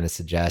research that kind of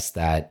suggests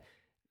that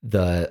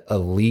the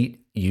elite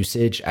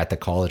usage at the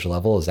college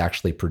level is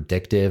actually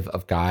predictive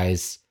of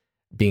guys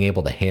being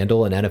able to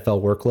handle an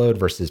NFL workload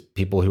versus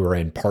people who are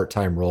in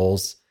part-time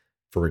roles.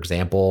 For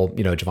example,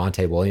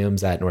 Javonte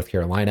Williams at North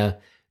Carolina,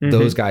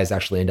 those guys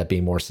actually end up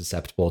being more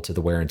susceptible to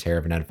the wear and tear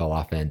of an NFL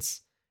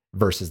offense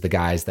versus the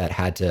guys that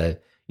had to,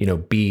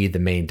 be the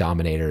main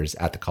dominators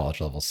at the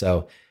college level.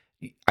 So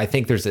I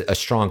think there's a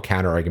strong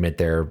counter argument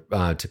there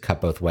to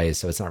cut both ways.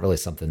 So it's not really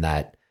something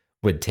that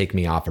would take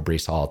me off of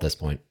Breece Hall at this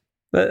point.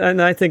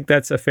 And I think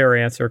that's a fair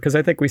answer because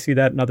I think we see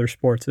that in other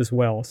sports as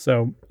well.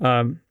 So,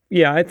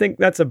 I think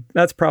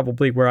that's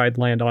probably where I'd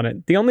land on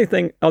it. The other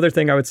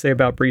thing I would say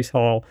about Breece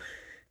Hall,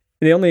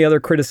 the only other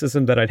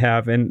criticism that I'd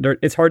have, and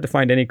it's hard to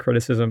find any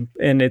criticism,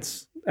 and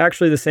it's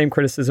actually the same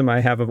criticism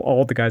I have of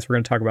all the guys we're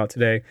going to talk about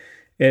today,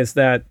 is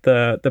that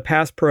the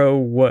pass pro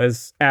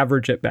was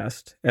average at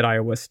best at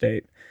Iowa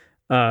State.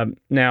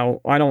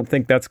 Now, I don't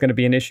think that's going to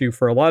be an issue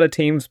for a lot of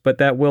teams, but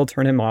that will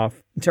turn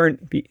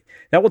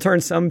that will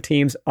turn some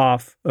teams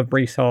off of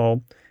Breece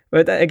Hall.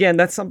 But again,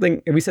 that's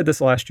something, we said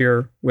this last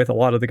year with a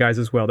lot of the guys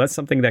as well. That's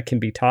something that can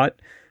be taught.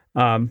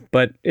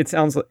 But it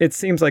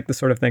seems like the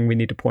sort of thing we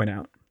need to point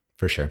out.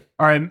 For sure.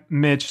 All right,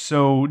 Mitch.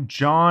 So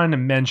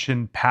John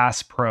mentioned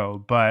pass pro,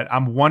 but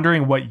I'm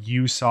wondering what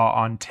you saw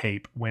on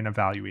tape when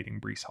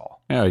evaluating Breece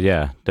Hall. Oh,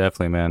 yeah,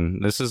 definitely,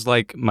 man. This is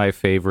like my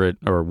favorite,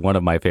 or one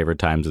of my favorite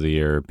times of the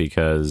year,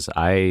 because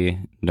I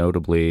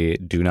notably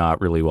do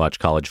not really watch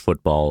college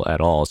football at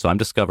all. So I'm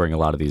discovering a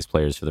lot of these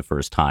players for the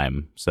first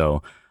time.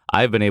 So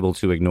I've been able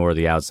to ignore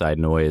the outside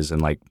noise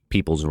and like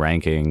people's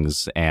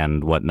rankings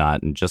and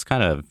whatnot, and just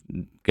kind of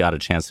got a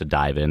chance to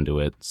dive into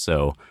it.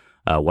 So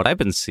what I've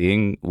been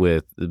seeing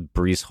with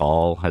Breece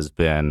Hall has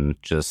been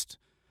just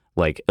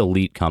like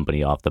elite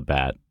company off the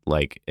bat.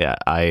 Like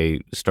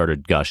I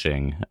started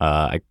gushing.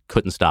 I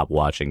couldn't stop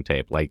watching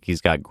tape. Like he's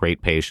got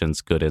great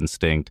patience, good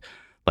instinct,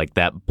 like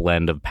that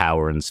blend of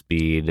power and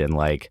speed, and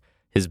like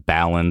his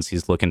balance.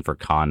 He's looking for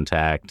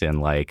contact,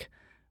 and like,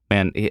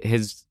 man,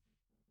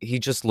 he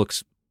just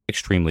looks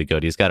extremely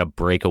good. He's got a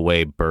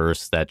breakaway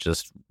burst that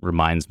just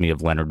reminds me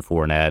of Leonard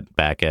Fournette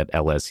back at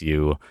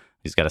LSU.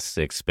 He's got a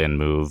sick spin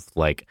move.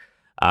 Like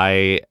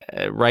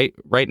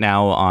right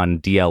now on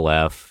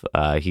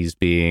DLF, he's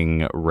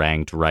being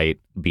ranked right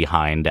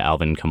behind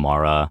Alvin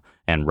Kamara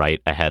and right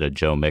ahead of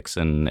Joe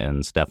Mixon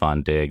and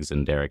Stephon Diggs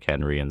and Derrick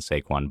Henry and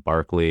Saquon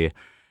Barkley.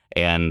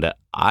 And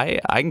I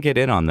can get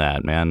in on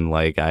that, man.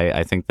 Like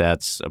I think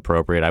that's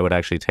appropriate. I would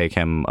actually take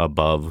him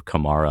above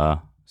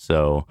Kamara.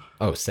 So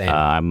same.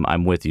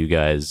 I'm with you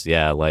guys.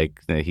 Yeah,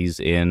 like he's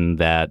in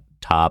that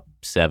top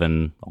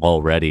 7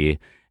 already.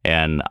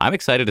 And I'm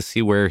excited to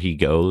see where he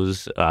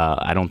goes.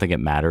 I don't think it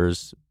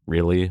matters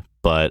really,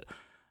 but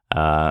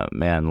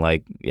man,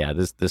 like, yeah,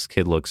 this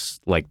kid looks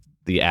like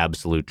the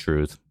absolute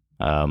truth.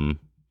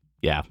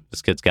 Yeah,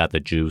 this kid's got the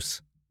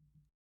juice.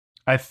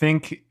 I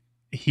think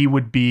he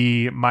would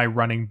be my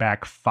running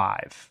back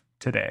 5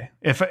 today.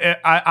 If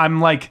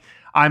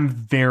I'm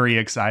very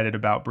excited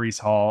about Breece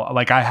Hall.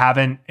 Like I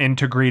haven't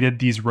integrated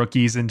these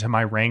rookies into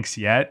my ranks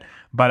yet,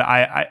 but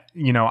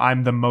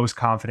I'm the most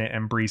confident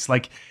in Breece.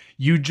 Like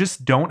you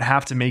just don't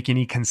have to make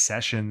any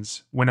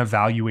concessions when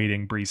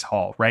evaluating Breece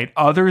Hall, right?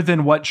 Other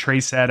than what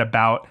Trey said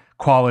about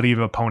quality of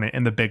opponent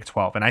in the Big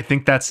 12. And I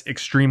think that's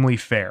extremely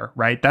fair,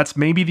 right? That's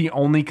maybe the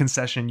only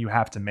concession you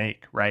have to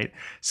make, right?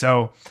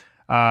 So,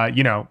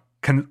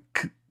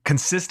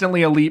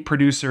 consistently elite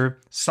producer,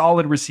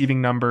 solid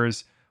receiving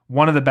numbers,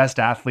 one of the best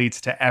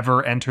athletes to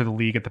ever enter the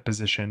league at the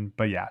position.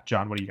 But yeah,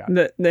 John, what do you got?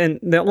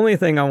 The only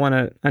thing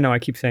I know I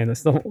keep saying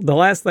this, the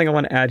last thing I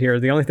want to add here,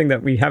 the only thing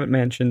that we haven't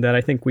mentioned that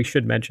I think we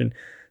should mention,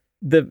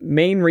 the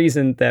main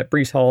reason that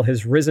Breece Hall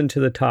has risen to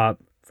the top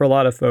for a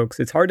lot of folks,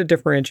 it's hard to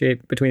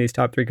differentiate between these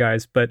top 3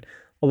 guys, but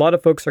a lot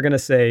of folks are going to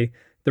say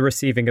the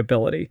receiving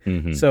ability.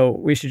 Mm-hmm. So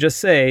we should just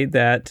say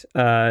that,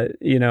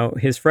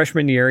 his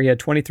freshman year, he had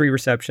 23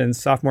 receptions,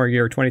 sophomore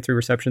year, 23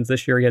 receptions.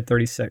 This year, he had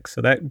 36.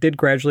 So that did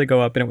gradually go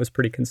up and it was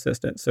pretty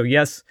consistent. So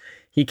yes,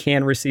 he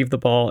can receive the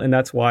ball. And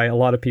that's why a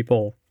lot of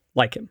people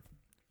like him.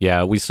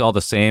 Yeah, we saw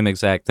the same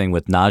exact thing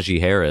with Najee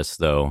Harris,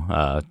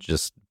 though,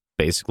 just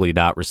basically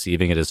not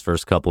receiving it his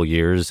first couple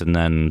years and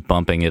then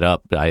bumping it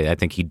up. I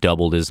think he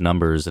doubled his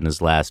numbers in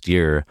his last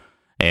year.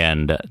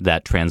 And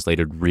that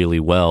translated really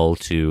well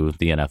to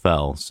the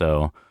NFL.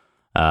 So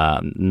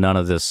none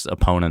of this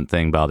opponent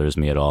thing bothers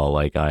me at all.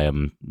 Like, I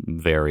am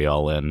very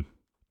all in.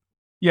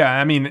 Yeah,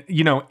 I mean,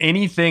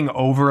 anything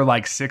over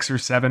like 6 or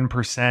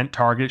 7%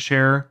 target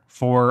share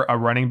for a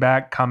running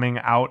back coming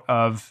out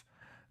of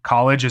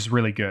college is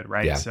really good,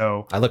 right? Yeah.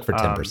 So I look for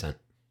 10%.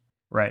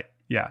 Right.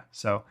 Yeah.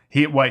 So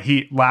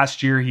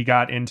last year he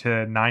got into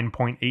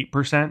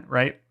 9.8%,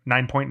 right?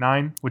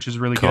 9.9, which is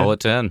really good. Call it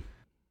 10.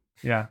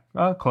 Yeah.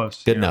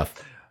 Close. Good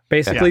enough.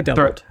 Basically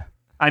doubled.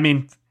 I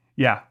mean,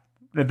 yeah.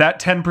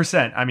 That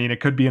 10%, I mean, it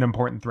could be an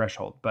important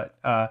threshold. But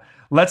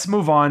let's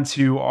move on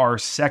to our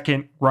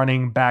second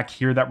running back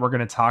here that we're going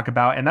to talk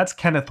about, and that's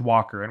Kenneth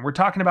Walker. And we're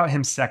talking about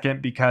him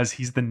second because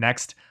he's the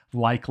next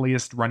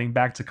likeliest running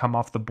back to come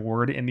off the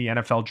board in the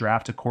NFL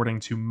draft, according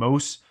to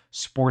most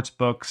sports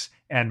books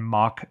and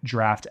mock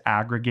draft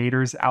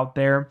aggregators out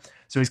there.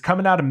 So he's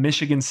coming out of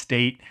Michigan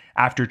State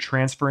after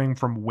transferring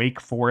from Wake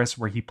Forest,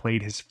 where he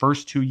played his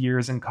first 2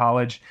 years in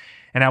college.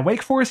 And at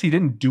Wake Forest, he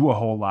didn't do a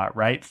whole lot,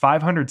 right?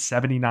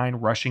 579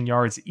 rushing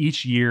yards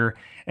each year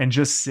and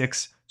just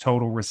 6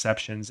 total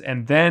receptions.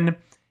 And then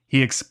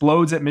he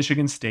explodes at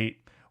Michigan State,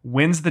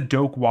 wins the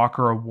Doak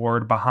Walker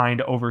Award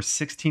behind over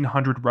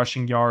 1,600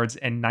 rushing yards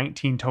and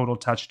 19 total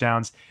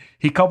touchdowns.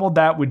 He coupled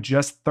that with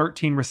just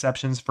 13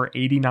 receptions for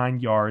 89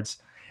 yards.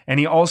 And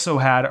he also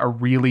had a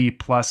really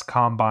plus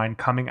combine,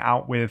 coming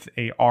out with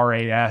a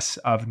RAS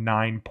of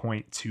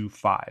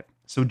 9.25.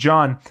 So,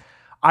 John,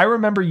 I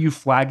remember you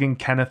flagging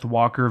Kenneth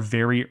Walker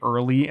very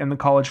early in the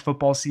college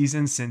football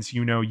season, since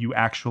you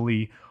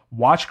actually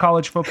watch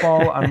college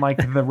football, unlike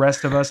the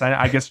rest of us.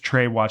 I guess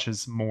Trey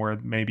watches more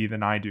maybe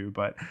than I do,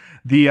 but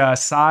the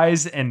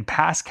size and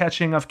pass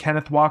catching of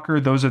Kenneth Walker,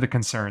 those are the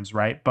concerns,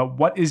 right? But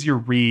what is your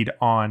read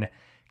on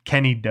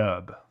Kenny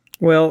Dub?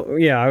 Well,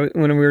 yeah,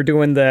 when we were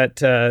doing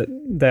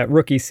that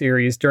rookie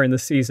series during the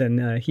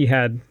season, he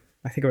had,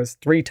 I think it was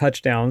 3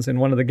 touchdowns in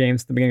one of the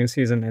games at the beginning of the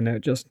season, and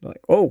it just like,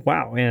 oh,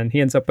 wow. And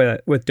he ends up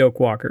with Doak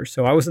Walker.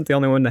 So I wasn't the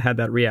only one that had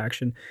that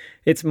reaction.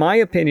 It's my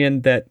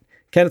opinion that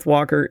Kenneth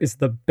Walker is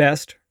the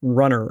best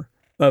runner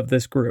of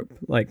this group.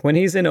 Like, when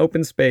he's in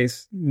open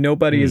space,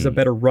 nobody is a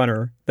better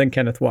runner than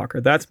Kenneth Walker.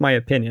 That's my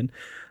opinion.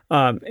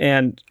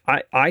 And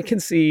I can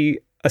see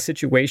a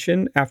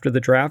situation after the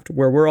draft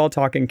where we're all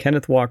talking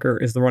Kenneth Walker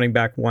is the running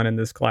back 1 in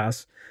this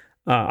class.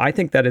 I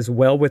think that is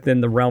well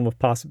within the realm of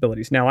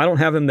possibilities. Now, I don't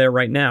have him there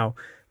right now,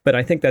 but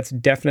I think that's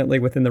definitely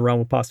within the realm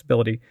of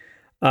possibility.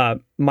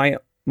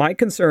 My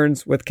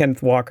concerns with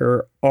Kenneth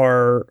Walker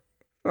are,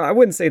 I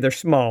wouldn't say they're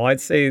small. I'd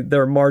say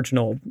they're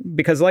marginal,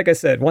 because, like I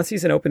said, once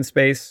he's in open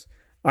space,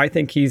 I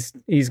think he's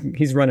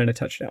running a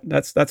touchdown.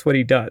 That's what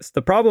he does.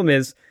 The problem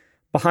is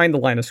behind the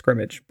line of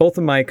scrimmage. Both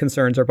of my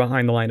concerns are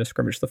behind the line of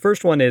scrimmage. The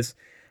first one is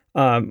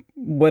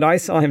what I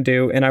saw him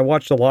do, and I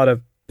watched a lot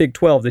of Big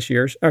 10 this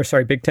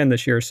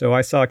year, so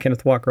I saw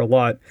Kenneth Walker a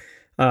lot.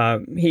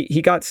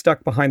 He got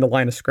stuck behind the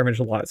line of scrimmage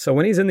a lot. So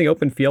when he's in the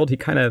open field, he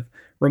kind of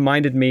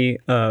reminded me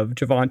of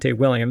Javonte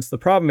Williams. The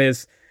problem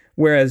is,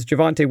 whereas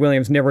Javonte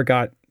Williams never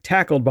got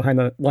tackled behind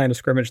the line of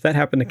scrimmage, that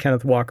happened to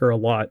Kenneth Walker a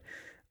lot.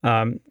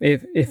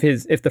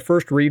 If the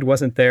first read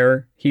wasn't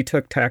there, he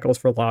took tackles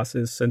for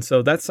losses. And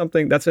so that's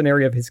an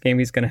area of his game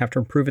he's going to have to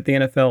improve at the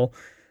NFL.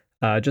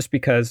 Just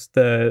because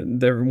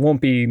there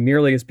won't be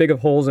nearly as big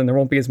of holes and there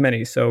won't be as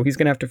many. So he's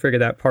going to have to figure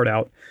that part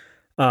out.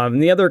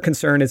 And the other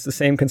concern is the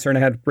same concern I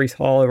had with Breece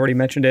Hall. I've already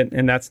mentioned it,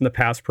 and that's in the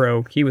pass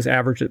pro. He was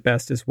average at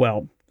best as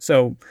well.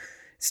 So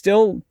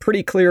still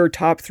pretty clear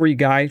top 3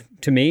 guy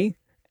to me.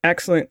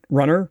 Excellent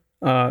runner.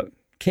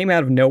 Came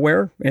out of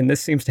nowhere, and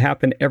this seems to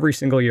happen every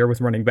single year with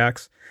running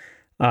backs.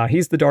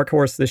 He's the dark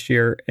horse this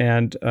year.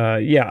 And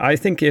I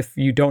think if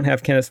you don't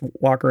have Kenneth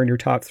Walker in your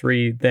top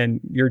 3, then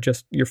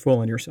you're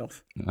fooling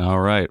yourself. All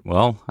right.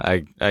 Well,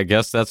 I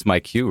guess that's my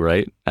cue,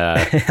 right?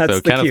 That's so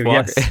the Kenneth cue,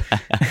 Walker.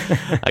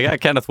 Yes. I got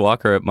Kenneth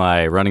Walker at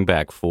my running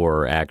back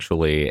 4,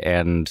 actually.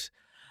 And,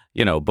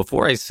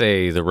 before I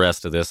say the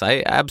rest of this,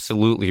 I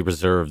absolutely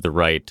reserve the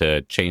right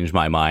to change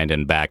my mind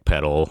and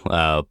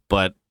backpedal.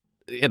 But,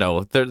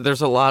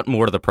 there's a lot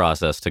more to the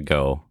process to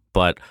go.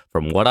 But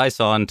from what I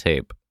saw on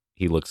tape,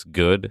 he looks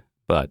good,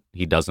 but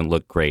he doesn't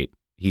look great.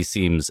 He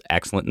seems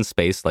excellent in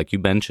space, like you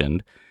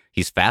mentioned.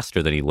 He's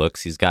faster than he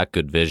looks. He's got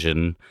good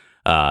vision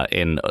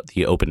in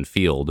the open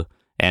field.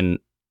 And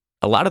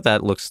a lot of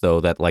that looks, though,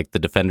 that like the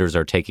defenders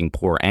are taking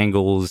poor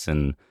angles,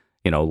 and,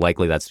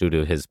 likely that's due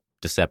to his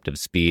deceptive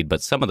speed.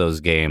 But some of those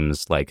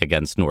games, like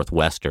against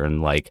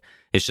Northwestern, like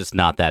it's just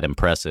not that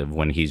impressive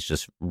when he's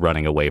just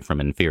running away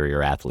from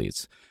inferior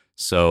athletes.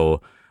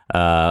 So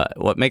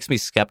what makes me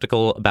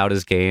skeptical about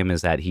his game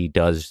is that he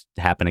does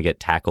happen to get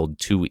tackled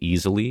too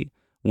easily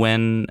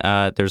when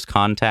there's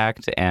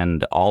contact,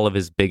 and all of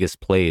his biggest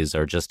plays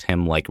are just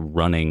him like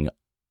running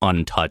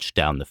untouched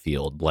down the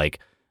field, like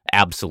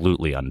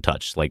absolutely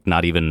untouched, like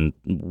not even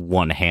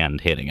one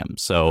hand hitting him.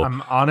 So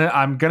I'm on it.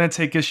 I'm gonna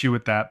take issue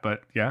with that,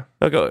 but yeah.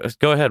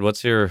 Go ahead.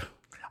 What's your?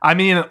 I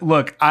mean,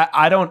 look,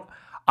 I don't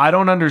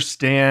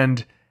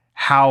understand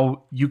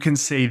how you can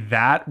say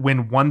that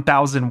when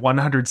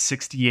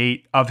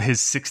 1,168 of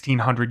his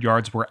 1,600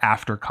 yards were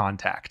after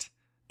contact.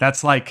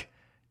 That's like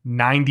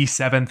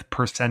 97th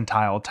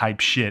percentile type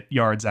shit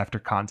yards after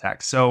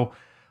contact. So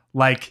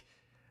like,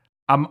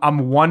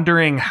 I'm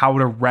wondering how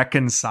to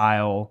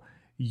reconcile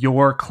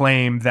your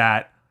claim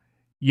that,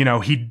 you know,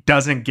 he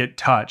doesn't get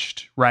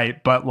touched,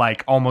 right? But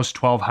like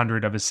almost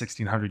 1,200 of his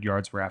 1,600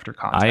 yards were after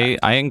contact.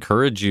 I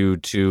encourage you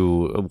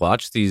to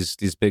watch these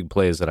big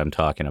plays that I'm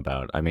talking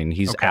about. I mean,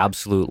 he's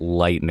absolute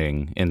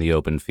lightning in the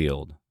open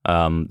field.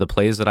 The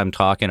plays that I'm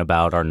talking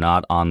about are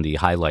not on the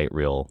highlight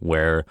reel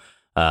where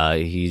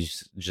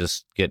he's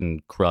just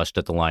getting crushed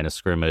at the line of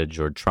scrimmage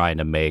or trying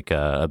to make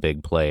a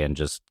big play and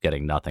just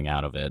getting nothing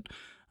out of it.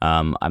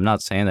 I'm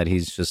not saying that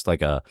he's just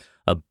like a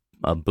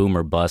boom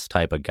or bust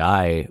type of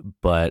guy,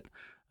 but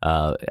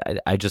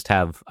I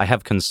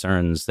have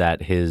concerns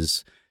that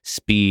his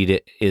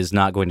speed is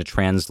not going to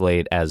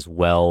translate as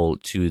well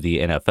to the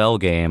NFL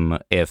game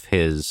if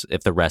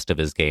the rest of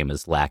his game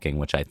is lacking,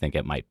 which I think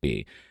it might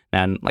be.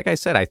 And like I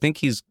said, I think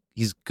he's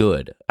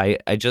good. I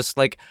just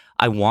like,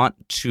 I want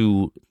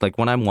to, like,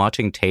 when I'm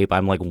watching tape,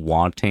 I'm like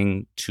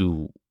wanting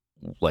to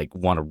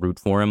want to root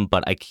for him,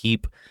 but I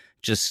keep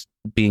just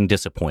being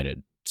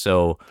disappointed.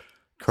 So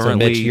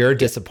currently, Mitch, your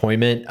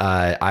disappointment,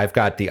 I've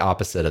got the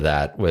opposite of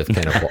that with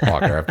Kenneth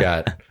Walker. I've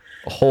got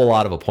a whole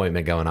lot of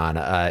appointment going on.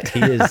 I'll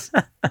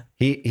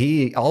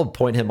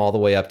point him all the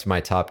way up to my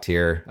top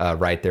tier,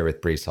 right there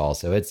with Breece Hall.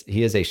 So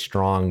he is a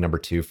strong number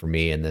 2 for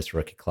me in this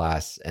rookie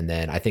class. And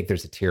then I think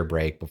there's a tier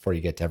break before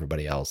you get to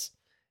everybody else.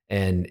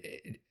 And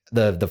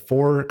the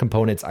 4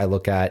 components I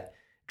look at: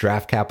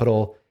 draft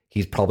capital,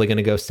 he's probably going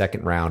to go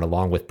second round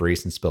along with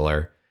Breece and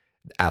Spiller.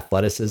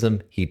 Athleticism,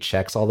 he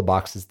checks all the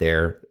boxes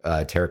there.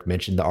 Tarek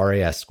mentioned the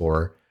RAS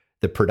score.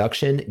 The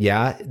production,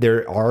 yeah,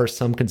 there are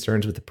some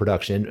concerns with the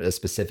production,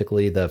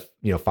 specifically the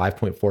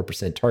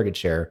 5.4% target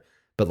share.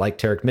 But like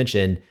Tarek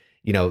mentioned,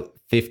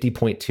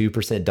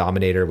 50.2%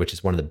 dominator, which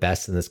is one of the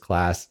best in this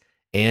class,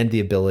 and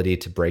the ability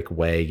to break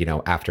away,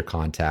 after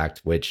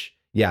contact, which,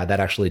 yeah, that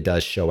actually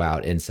does show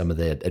out in some of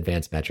the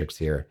advanced metrics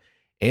here.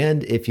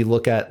 And if you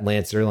look at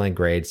Lance Zierlein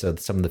grades, so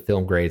some of the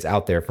film grades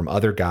out there from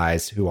other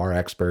guys who are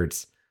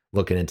experts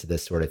looking into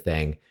this sort of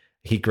thing,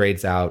 he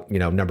grades out,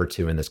 number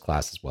 2 in this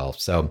class as well.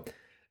 So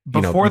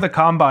before the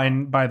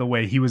combine, by the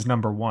way, he was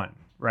number 1,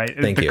 right?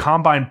 The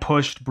combine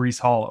pushed Breece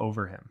Hall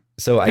over him.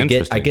 So I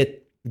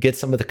get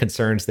some of the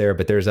concerns there,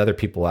 but there's other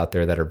people out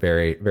there that are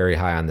very, very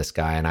high on this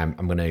guy, and I'm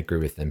going to agree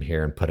with them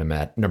here and put him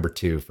at number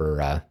 2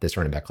 for this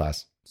running back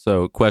class.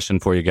 So question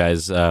for you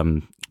guys.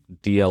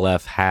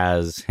 DLF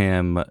has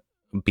him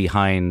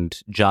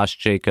behind Josh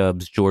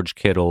Jacobs, George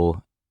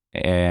Kittle,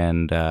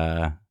 and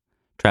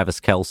Travis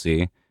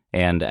Kelce,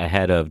 and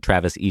ahead of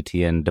Travis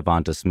Etienne,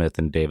 Devonta Smith,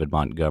 and David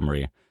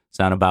Montgomery.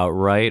 Sound about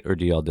right, or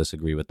do y'all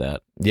disagree with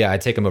that? Yeah,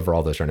 I'd take him over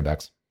all those running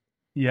backs.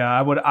 Yeah,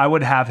 I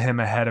would have him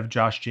ahead of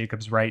Josh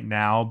Jacobs right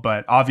now,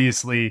 but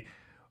obviously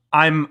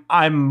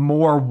I'm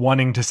more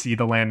wanting to see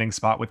the landing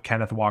spot with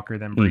Kenneth Walker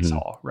than Breece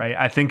Hall, right?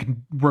 I think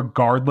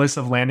regardless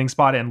of landing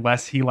spot,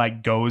 unless he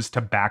goes to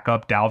back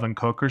up Dalvin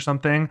Cook or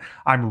something,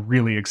 I'm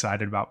really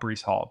excited about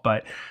Breece Hall.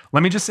 But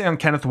let me just say on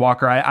Kenneth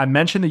Walker, I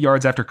mentioned the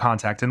yards after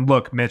contact, and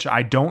look, Mitch,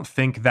 I don't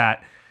think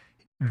that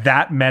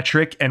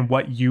metric and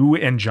what you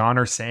and John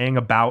are saying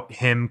about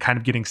him kind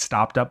of getting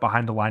stopped up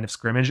behind the line of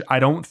scrimmage, I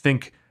don't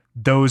think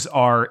those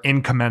are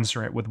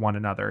incommensurate with one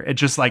another. It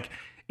just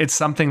it's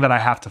something that I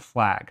have to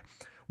flag.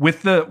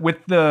 With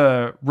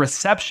the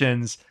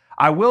receptions,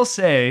 I will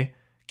say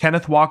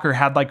Kenneth Walker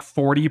had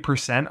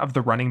 40% of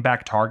the running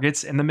back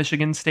targets in the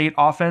Michigan State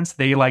offense.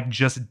 They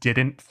just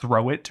didn't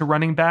throw it to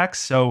running backs.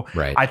 So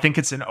right. I think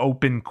it's an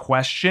open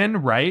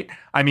question, right?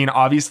 I mean,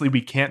 obviously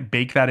we can't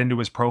bake that into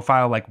his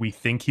profile like we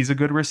think he's a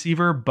good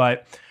receiver.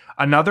 But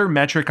another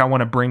metric I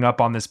want to bring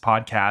up on this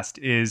podcast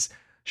is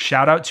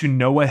shout out to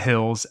Noah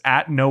Hills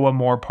at Noah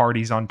More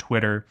Parties on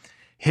Twitter.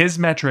 His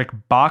metric,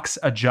 box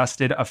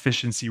adjusted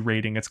efficiency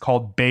rating, it's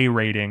called Bay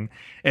rating.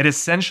 It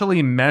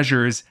essentially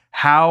measures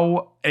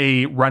how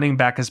a running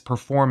back is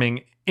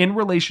performing in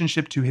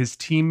relationship to his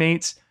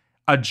teammates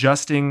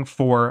adjusting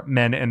for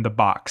men in the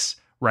box,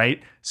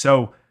 right?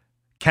 So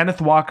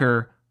Kenneth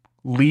Walker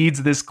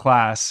leads this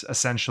class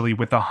essentially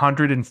with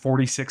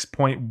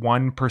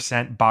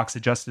 146.1% box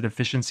adjusted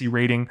efficiency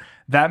rating.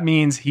 That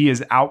means he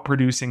is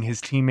outproducing his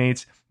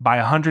teammates by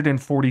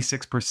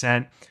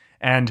 146%.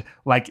 And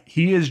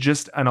he is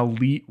just an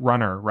elite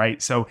runner, right?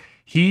 So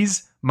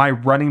he's my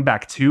running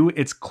back 2.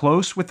 It's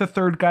close with the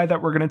third guy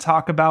that we're going to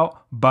talk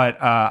about,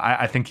 but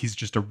I think he's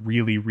just a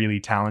really, really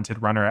talented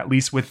runner, at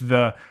least with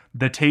the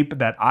tape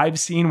that I've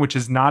seen, which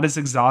is not as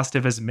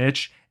exhaustive as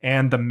Mitch,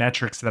 and the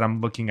metrics that I'm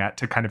looking at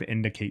to kind of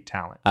indicate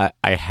talent.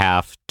 I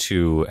have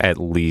to at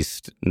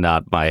least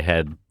nod my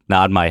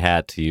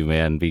hat to you,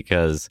 man,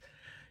 because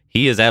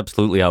he is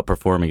absolutely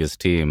outperforming his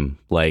team.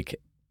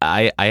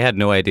 I had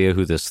no idea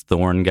who this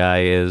Thorne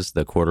guy is,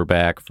 the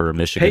quarterback for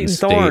Michigan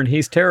State. Peyton Thorne,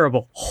 he's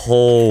terrible.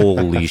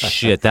 Holy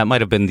shit, that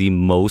might have been the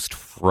most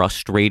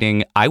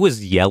frustrating. I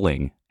was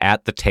yelling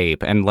at the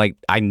tape, and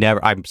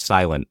I'm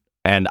silent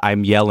and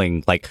I'm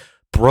yelling like,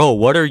 bro,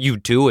 what are you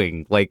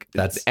doing? Like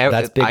that's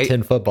Big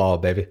Ten football,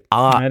 baby.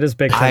 That is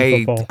Big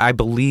Ten football. I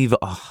believe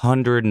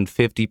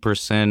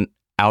 150%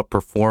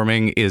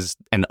 outperforming is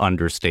an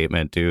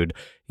understatement, dude.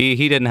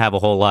 He didn't have a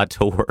whole lot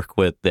to work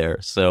with there,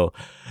 so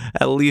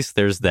at least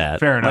there's that.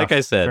 Fair enough. Like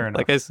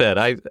I said,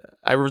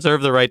 I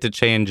reserve the right to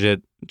change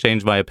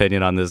my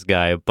opinion on this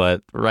guy,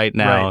 but right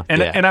now,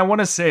 right. And I want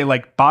to say,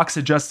 like, box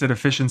adjusted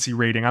efficiency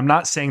rating, I'm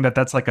not saying that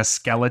that's like a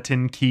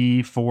skeleton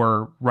key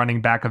for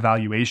running back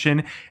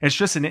evaluation. It's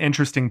just an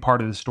interesting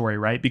part of the story,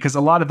 right? Because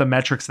a lot of the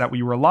metrics that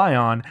we rely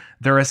on,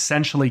 they're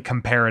essentially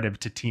comparative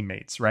to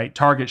teammates, right?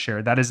 Target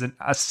share, that is an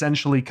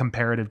essentially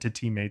comparative to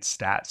teammates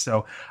stat.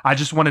 So I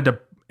just wanted to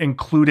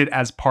include it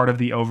as part of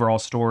the overall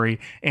story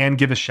and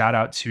give a shout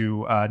out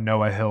to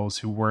Noah Hills,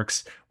 who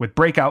works with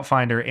Breakout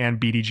Finder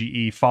and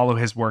BDGE. Follow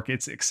his work.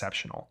 It's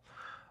exceptional.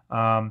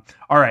 All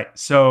right.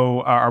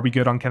 So are we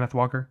good on Kenneth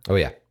Walker? Oh,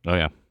 yeah.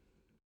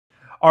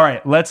 All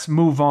right. Let's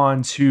move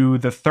on to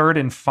the third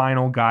and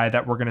final guy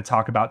that we're going to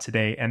talk about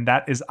today, and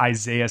that is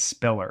Isaiah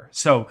Spiller.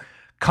 So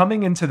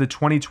coming into the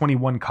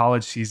 2021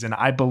 college season,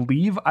 I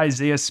believe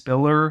Isaiah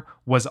Spiller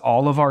was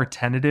all of our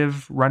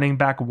tentative running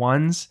back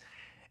ones.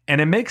 And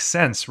it makes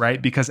sense,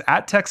 right? Because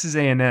at Texas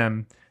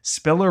A&M,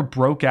 Spiller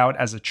broke out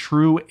as a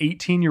true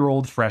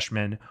 18-year-old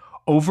freshman,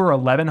 over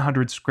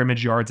 1,100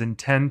 scrimmage yards and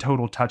 10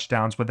 total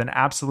touchdowns with an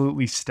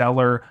absolutely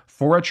stellar,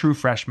 for a true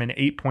freshman,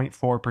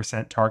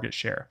 8.4% target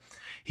share.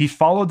 He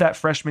followed that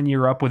freshman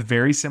year up with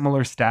very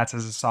similar stats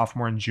as a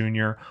sophomore and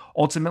junior,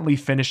 ultimately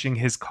finishing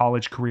his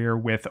college career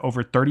with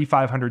over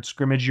 3,500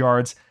 scrimmage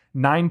yards,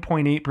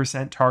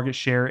 9.8% target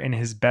share in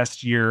his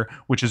best year,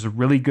 which is a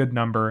really good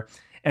number.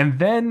 And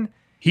then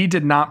he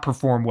did not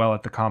perform well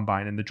at the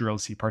combine in the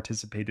drills he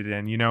participated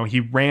in. You know,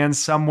 he ran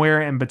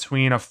somewhere in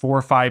between a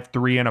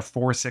 4.53 and a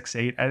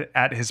 4.68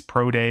 at his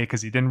pro day,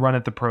 because he didn't run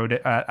at the pro day,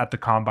 at the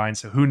combine.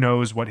 So who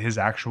knows what his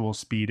actual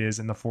speed is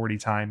in the 40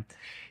 time.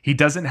 He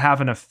doesn't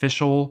have an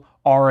official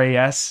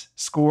RAS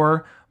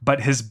score,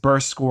 but his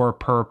burst score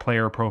per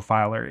player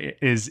profiler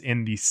is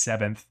in the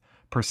 7th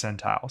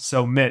percentile.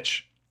 So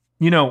Mitch,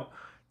 you know,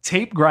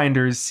 tape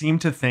grinders seem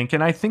to think,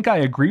 and I think I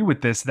agree with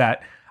this,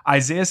 that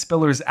Isaiah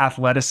Spiller's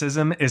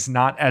athleticism is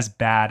not as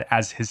bad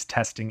as his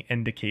testing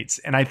indicates.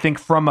 And I think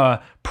from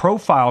a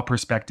profile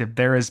perspective,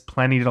 there is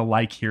plenty to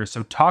like here.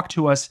 So talk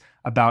to us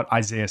about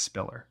Isaiah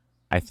Spiller.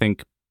 I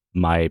think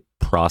my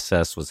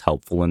process was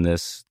helpful in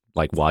this,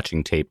 like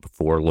watching tape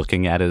before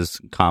looking at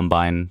his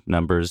combine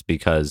numbers,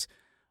 because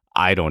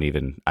I don't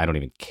even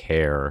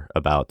care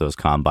about those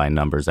combine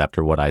numbers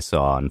after what I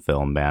saw on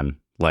film, man.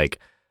 Like,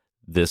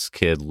 this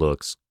kid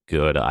looks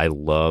good. I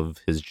love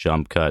his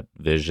jump cut,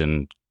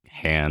 vision,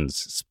 hands,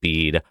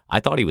 speed. I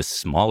thought he was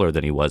smaller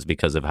than he was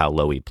because of how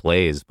low he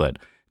plays, but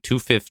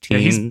 215,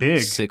 he's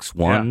big.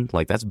 6'1",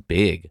 like, that's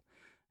big.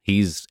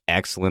 He's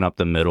excellent up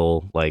the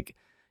middle. Like,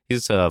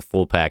 he's a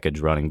full package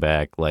running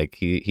back. Like,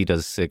 he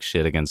does sick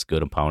shit against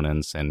good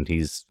opponents, and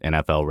he's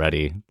NFL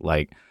ready.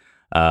 Like,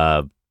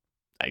 I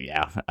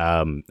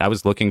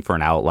was looking for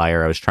an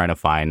outlier. I was trying to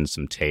find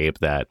some tape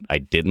that I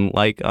didn't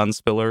like on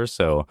Spiller,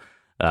 so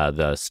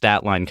the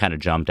stat line kind of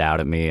jumped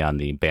out at me on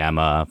the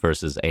Bama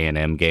versus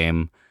A&M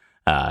game.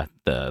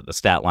 The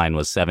stat line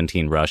was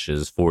 17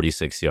 rushes,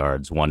 46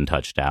 yards, 1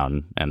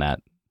 touchdown, and at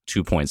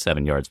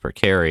 2.7 yards per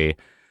carry.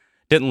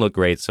 Didn't look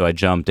great, so I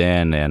jumped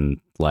in, and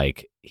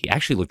like, he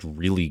actually looked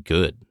really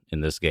good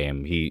in this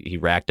game. He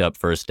racked up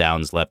first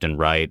downs left and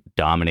right,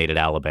 dominated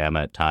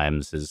Alabama at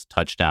times. His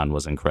touchdown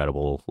was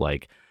incredible.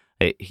 Like,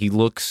 he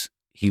looks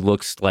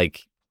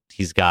like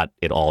he's got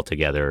it all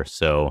together.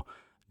 So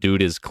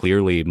dude is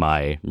clearly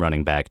my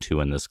running back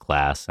 2 in this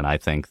class, and I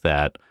think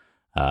that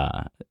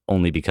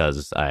only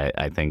because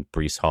I think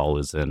Breece Hall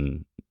is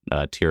in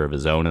a tier of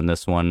his own in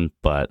this one,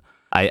 but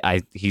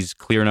he's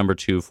clear number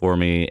 2 for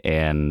me,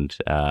 and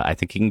I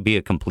think he can be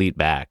a complete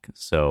back.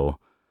 So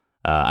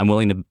I'm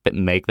willing to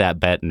make that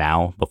bet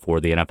now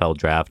before the NFL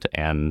draft,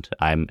 and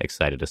I'm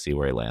excited to see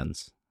where he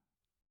lands.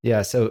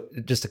 Yeah, so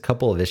just a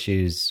couple of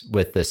issues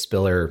with the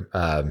Spiller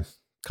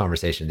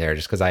conversation there,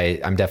 just because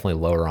I'm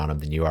definitely lower on him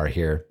than you are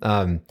here.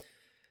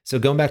 So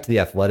going back to the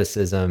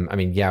athleticism, I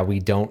mean, yeah, we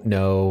don't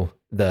know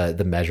the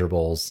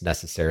measurables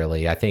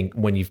necessarily. I think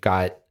when you've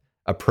got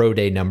a pro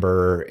day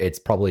number, it's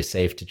probably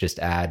safe to just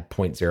add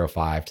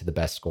 0.05 to the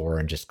best score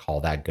and just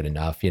call that good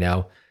enough, you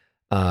know?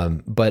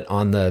 But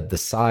on the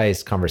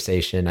size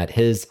conversation, at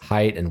his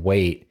height and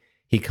weight,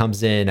 he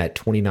comes in at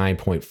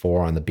 29.4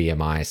 on the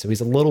BMI. So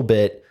he's a little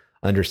bit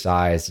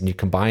undersized, and you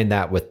combine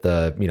that with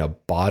the, you know,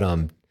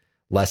 bottom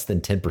less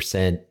than 10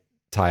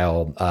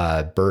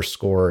 percentile burst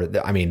score.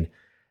 I mean,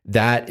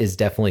 that is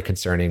definitely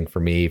concerning for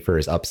me for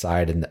his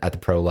upside and at the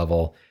pro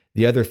level.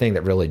 The other thing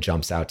that really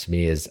jumps out to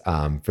me is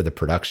for the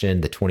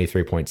production, the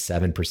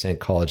 23.7%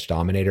 college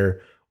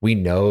dominator. We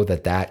know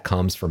that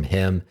comes from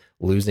him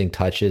losing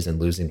touches and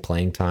losing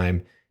playing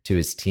time to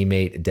his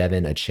teammate,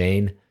 Devin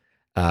Achane,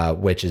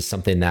 which is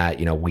something that,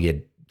 you know, we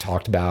had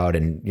talked about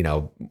and, you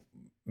know,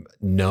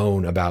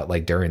 known about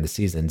like during the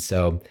season.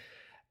 So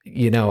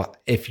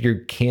if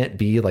you can't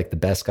be like the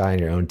best guy on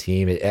your own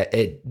team,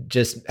 it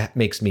just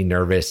makes me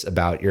nervous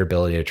about your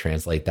ability to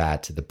translate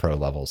that to the pro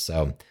level.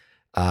 So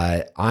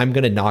I'm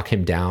going to knock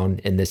him down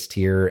in this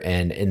tier.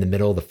 And in the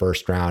middle of the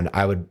first round,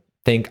 I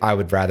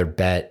would rather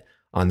bet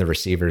on the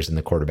receivers and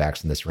the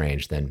quarterbacks in this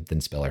range than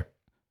Spiller.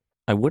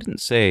 I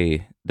wouldn't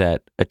say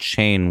that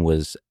Achane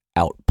was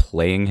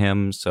outplaying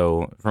him.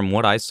 So from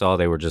what I saw,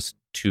 they were just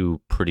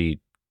two pretty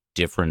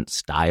different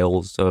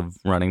styles of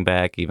running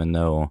back, even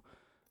though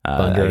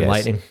Thunder and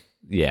lightning.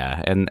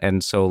 Yeah.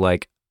 And so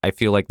like, I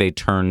feel like they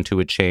turned to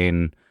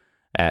Achane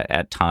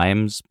at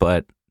times,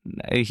 but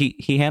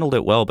he handled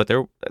it well, but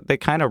they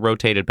kind of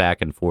rotated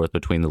back and forth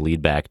between the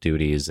lead back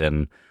duties.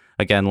 And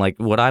again, like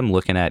what I'm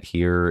looking at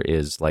here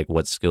is like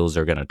what skills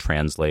are going to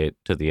translate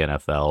to the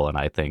NFL. And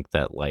I think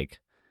that like,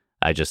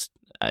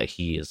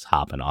 he is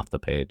hopping off the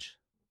page.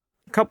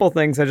 A couple of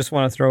things I just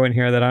want to throw in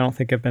here that I don't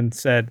think have been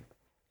said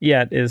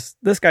yet is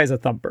this guy's a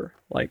thumper.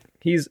 Like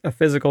he's a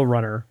physical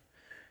runner.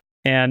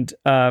 And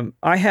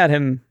I had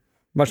him,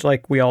 much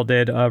like we all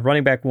did,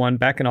 running back one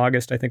back in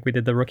August. I think we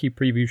did the rookie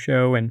preview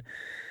show, and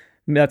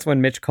that's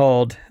when Mitch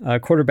called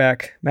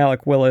quarterback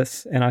Malik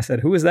Willis, and I said,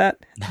 "Who is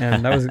that?"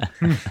 And that was,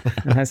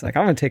 and I was like,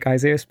 "I'm going to take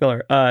Isaiah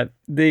Spiller."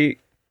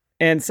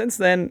 And since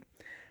then,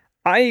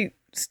 I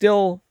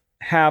still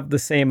have the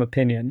same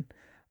opinion.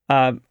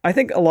 I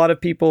think a lot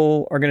of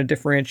people are going to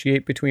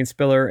differentiate between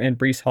Spiller and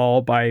Breece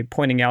Hall by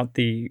pointing out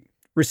the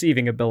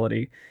receiving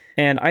ability.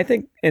 And I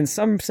think in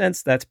some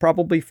sense that's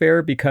probably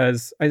fair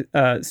because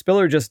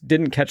Spiller just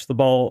didn't catch the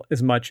ball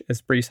as much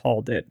as Breece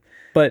Hall did.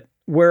 But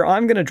where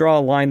I'm going to draw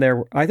a line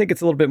there, I think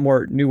it's a little bit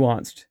more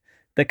nuanced.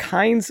 The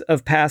kinds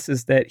of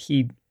passes that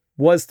he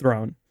was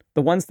thrown,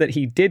 the ones that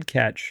he did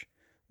catch,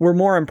 were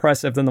more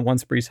impressive than the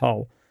ones Breece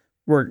Hall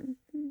were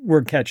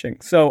catching.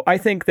 So I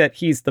think that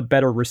he's the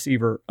better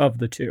receiver of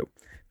the two,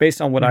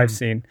 based on what I've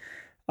seen.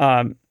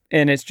 And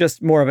it's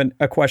just more of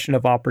a question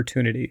of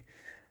opportunity.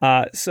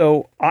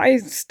 So I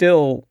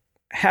still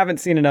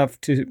haven't seen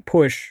enough to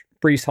push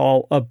Breece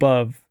Hall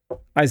above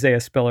Isaiah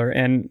Spiller.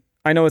 And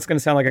I know it's going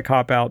to sound like a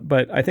cop-out,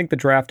 but I think the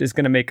draft is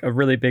going to make a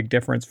really big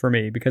difference for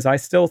me because I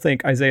still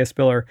think Isaiah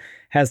Spiller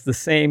has the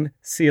same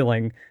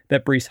ceiling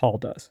that Breece Hall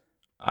does.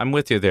 I'm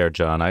with you there,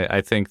 John. I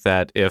think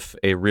that if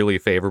a really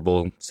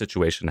favorable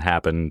situation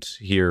happened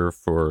here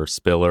for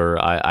Spiller,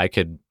 I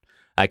could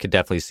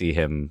definitely see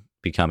him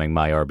becoming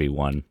my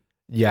RB1.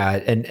 Yeah,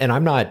 and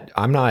I'm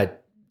not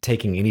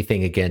taking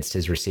anything against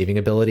his receiving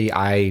ability.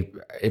 I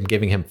am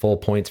giving him full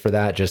points for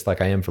that, just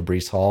like I am for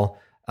Breece Hall.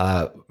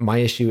 My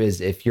issue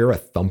is if you're a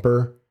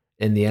thumper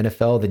in the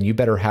NFL, then you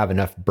better have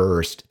enough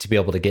burst to be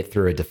able to get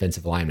through a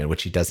defensive lineman,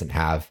 which he doesn't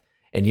have.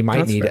 And you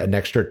might need an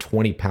extra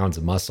 20 pounds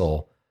of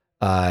muscle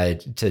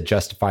to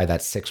justify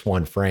that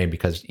 6'1" frame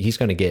because he's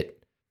going to get.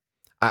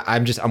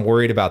 I'm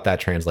worried about that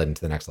translating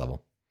to the next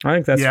level. I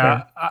think that's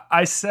fair.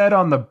 I said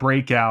on the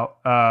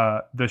breakout,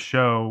 the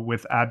show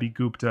with Abby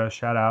Gupta,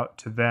 shout out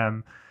to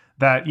them,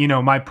 that,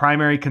 my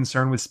primary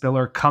concern with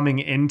Spiller coming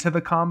into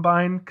the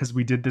combine, because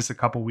we did this a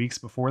couple weeks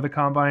before the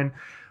combine,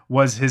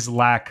 was his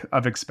lack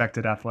of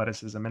expected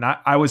athleticism. And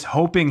I was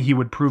hoping he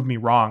would prove me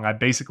wrong. I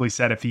basically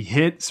said if he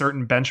hit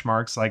certain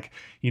benchmarks, like,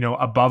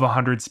 above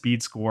 100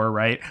 speed score,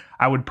 right,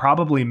 I would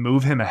probably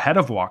move him ahead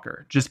of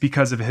Walker just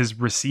because of his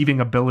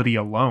receiving ability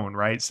alone,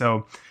 right?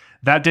 So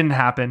that didn't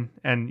happen.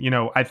 And,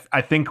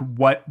 I think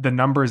what the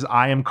numbers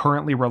I am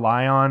currently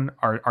rely on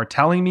are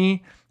telling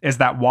me is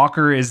that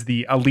Walker is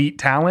the elite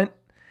talent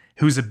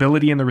whose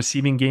ability in the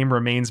receiving game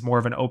remains more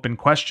of an open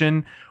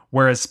question.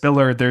 Whereas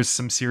Spiller, there's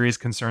some serious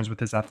concerns with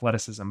his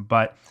athleticism.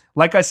 But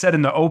like I said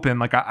in the open,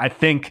 like I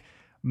think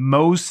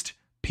most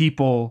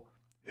people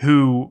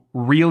who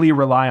really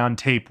rely on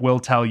tape will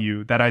tell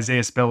you that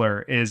Isaiah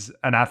Spiller is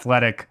an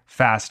athletic,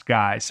 fast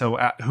guy. So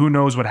who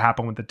knows what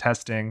happened with the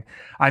testing?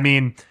 I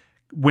mean,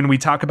 when we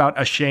talk about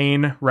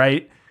Achane,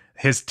 right,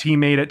 his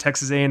teammate at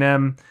Texas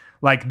A&M,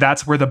 like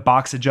that's where the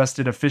box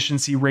adjusted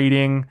efficiency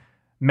rating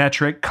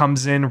metric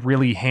comes in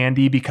really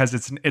handy because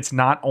it's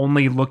not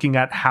only looking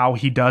at how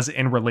he does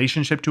in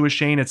relationship to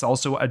Achane, it's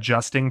also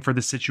adjusting for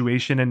the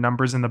situation and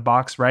numbers in the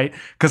box, right?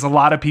 Because a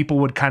lot of people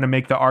would kind of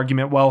make the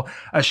argument, well,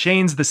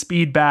 Achane's the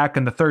speed back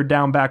and the third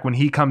down back. When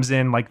he comes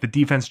in, like the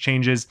defense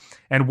changes.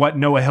 And what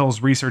Noah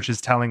Hill's research is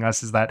telling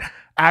us is that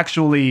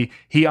actually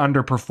he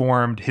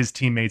underperformed his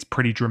teammates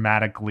pretty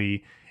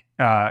dramatically,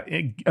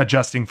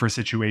 adjusting for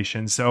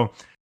situations. So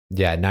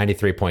yeah,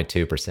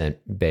 93.2%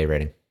 Bay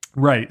rating.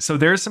 Right. So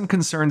there's some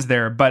concerns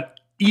there. But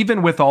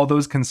even with all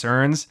those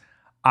concerns,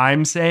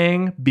 I'm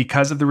saying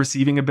because of the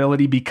receiving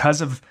ability,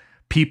 because of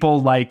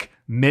people like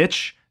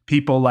Mitch,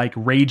 people like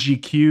Ray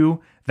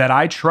GQ, that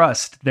I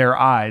trust their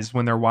eyes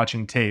when they're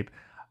watching tape.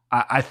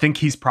 I think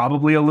he's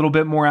probably a little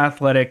bit more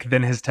athletic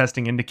than his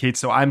testing indicates.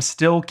 So I'm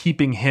still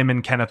keeping him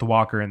and Kenneth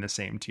Walker in the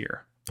same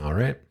tier. All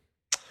right.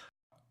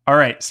 All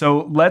right.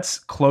 So let's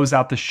close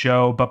out the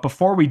show. But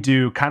before we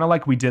do, kind of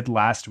like we did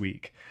last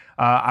week,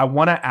 I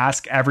want to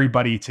ask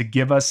everybody to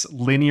give us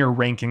linear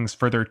rankings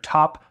for their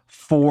top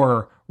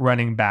 4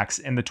 running backs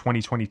in the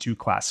 2022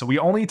 class. So we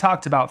only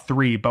talked about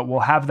 3, but we'll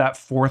have that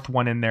 4th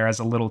one in there as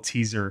a little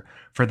teaser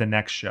for the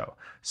next show.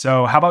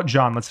 So how about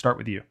John? Let's start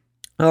with you.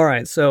 All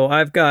right, so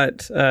I've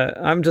got,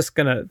 I'm just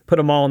going to put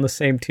them all in the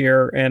same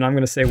tier, and I'm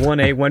going to say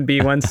 1A,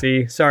 1B,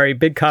 1C. Sorry,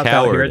 big cop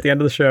out here at the end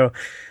of the show.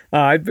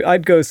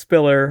 I'd go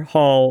Spiller,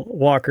 Hall,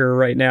 Walker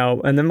right now.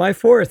 And then my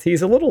 4th,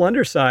 he's a little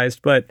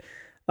undersized, but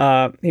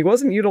he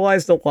wasn't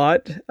utilized a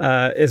lot,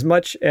 as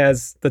much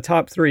as the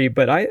top 3,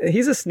 but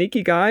he's a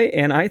sneaky guy,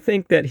 and I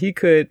think that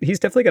he's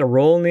definitely got a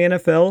role in the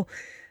NFL,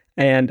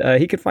 and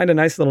he could find a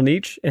nice little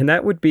niche, and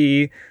that would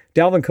be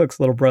Dalvin Cook's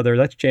little brother.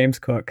 That's James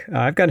Cook.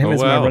 I've got him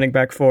as my running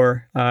back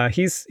 4.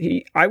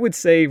 I would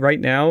say right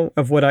now,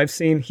 of what I've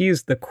seen,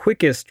 he's the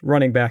quickest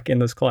running back in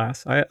this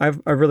class. I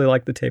really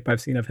like the tape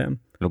I've seen of him.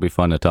 It'll be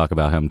fun to talk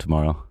about him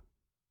tomorrow.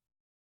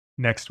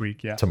 Next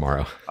week, yeah.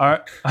 Tomorrow.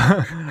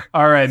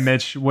 All right,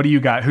 Mitch, what do you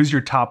got? Who's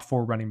your top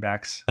 4 running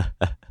backs?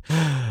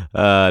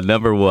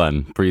 Number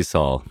 1, Breece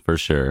Hall, for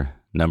sure.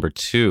 Number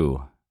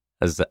 2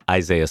 is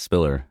Isaiah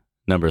Spiller.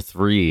 Number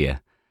 3,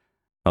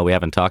 we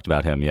haven't talked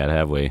about him yet,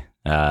 have we?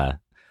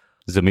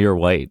 Zamir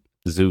White,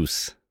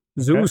 Zeus.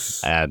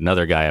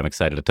 Another guy I'm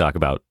excited to talk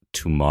about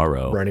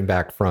tomorrow. Running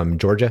back from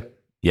Georgia?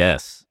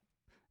 Yes.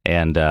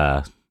 And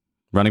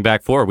running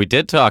back 4, we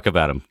did talk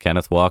about him,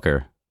 Kenneth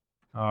Walker.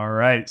 All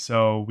right,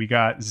 so we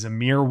got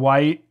Zamir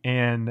White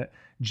and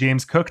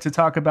James Cook to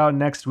talk about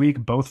next week,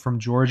 both from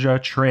Georgia.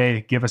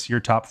 Trey, give us your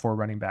top 4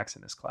 running backs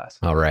in this class.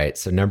 All right,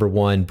 so number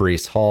 1,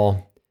 Breece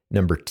Hall.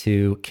 Number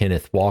 2,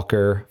 Kenneth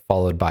Walker,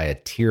 followed by a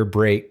tier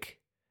break.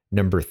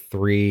 Number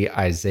 3,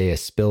 Isaiah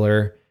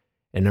Spiller.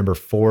 And number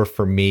 4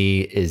 for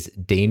me is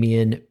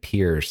Dameon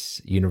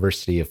Pierce,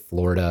 University of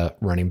Florida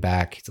running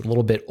back. He's a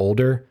little bit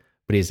older,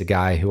 but he's a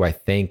guy who I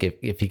think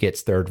if he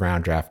gets 3rd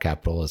round draft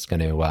capital is going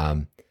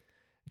to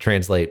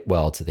translate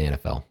well to the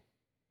NFL.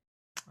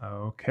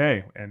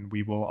 Okay, and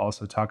we will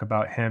also talk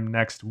about him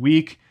next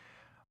week.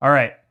 All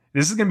right,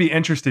 this is going to be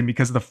interesting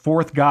because the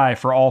 4th guy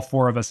for all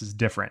 4 of us is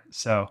different.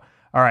 So,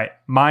 all right,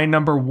 my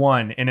number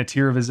 1 in a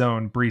tier of his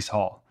own, Breece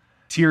Hall.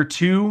 Tier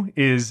 2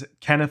 is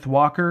Kenneth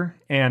Walker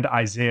and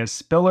Isaiah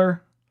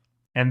Spiller.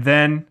 And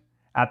then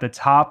at the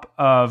top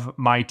of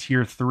my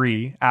tier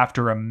 3,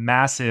 after a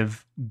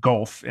massive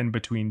gulf in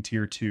between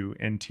tier 2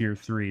 and tier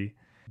 3,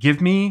 give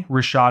me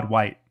Rachaad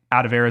White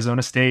out of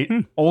Arizona State.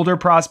 Older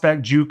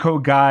prospect,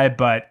 JUCO guy,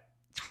 but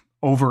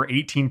over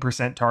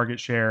 18% target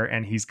share,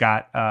 and he's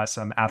got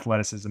some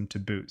athleticism to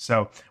boot.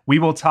 So we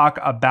will talk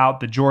about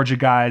the Georgia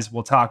guys.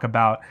 We'll talk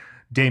about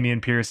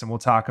Dameon Pierce, and we'll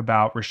talk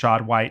about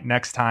Rachaad White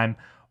next time.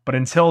 But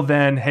until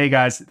then, hey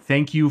guys,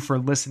 thank you for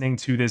listening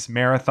to this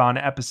marathon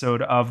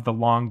episode of the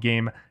Long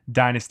Game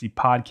Dynasty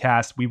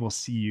podcast. We will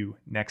see you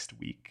next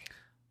week.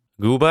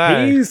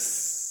 Goodbye.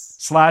 Peace.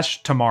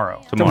 /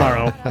 tomorrow.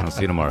 I'll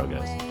see you tomorrow,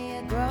 guys.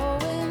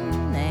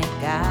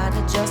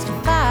 Gotta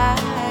justify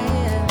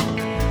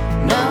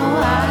it. No,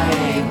 I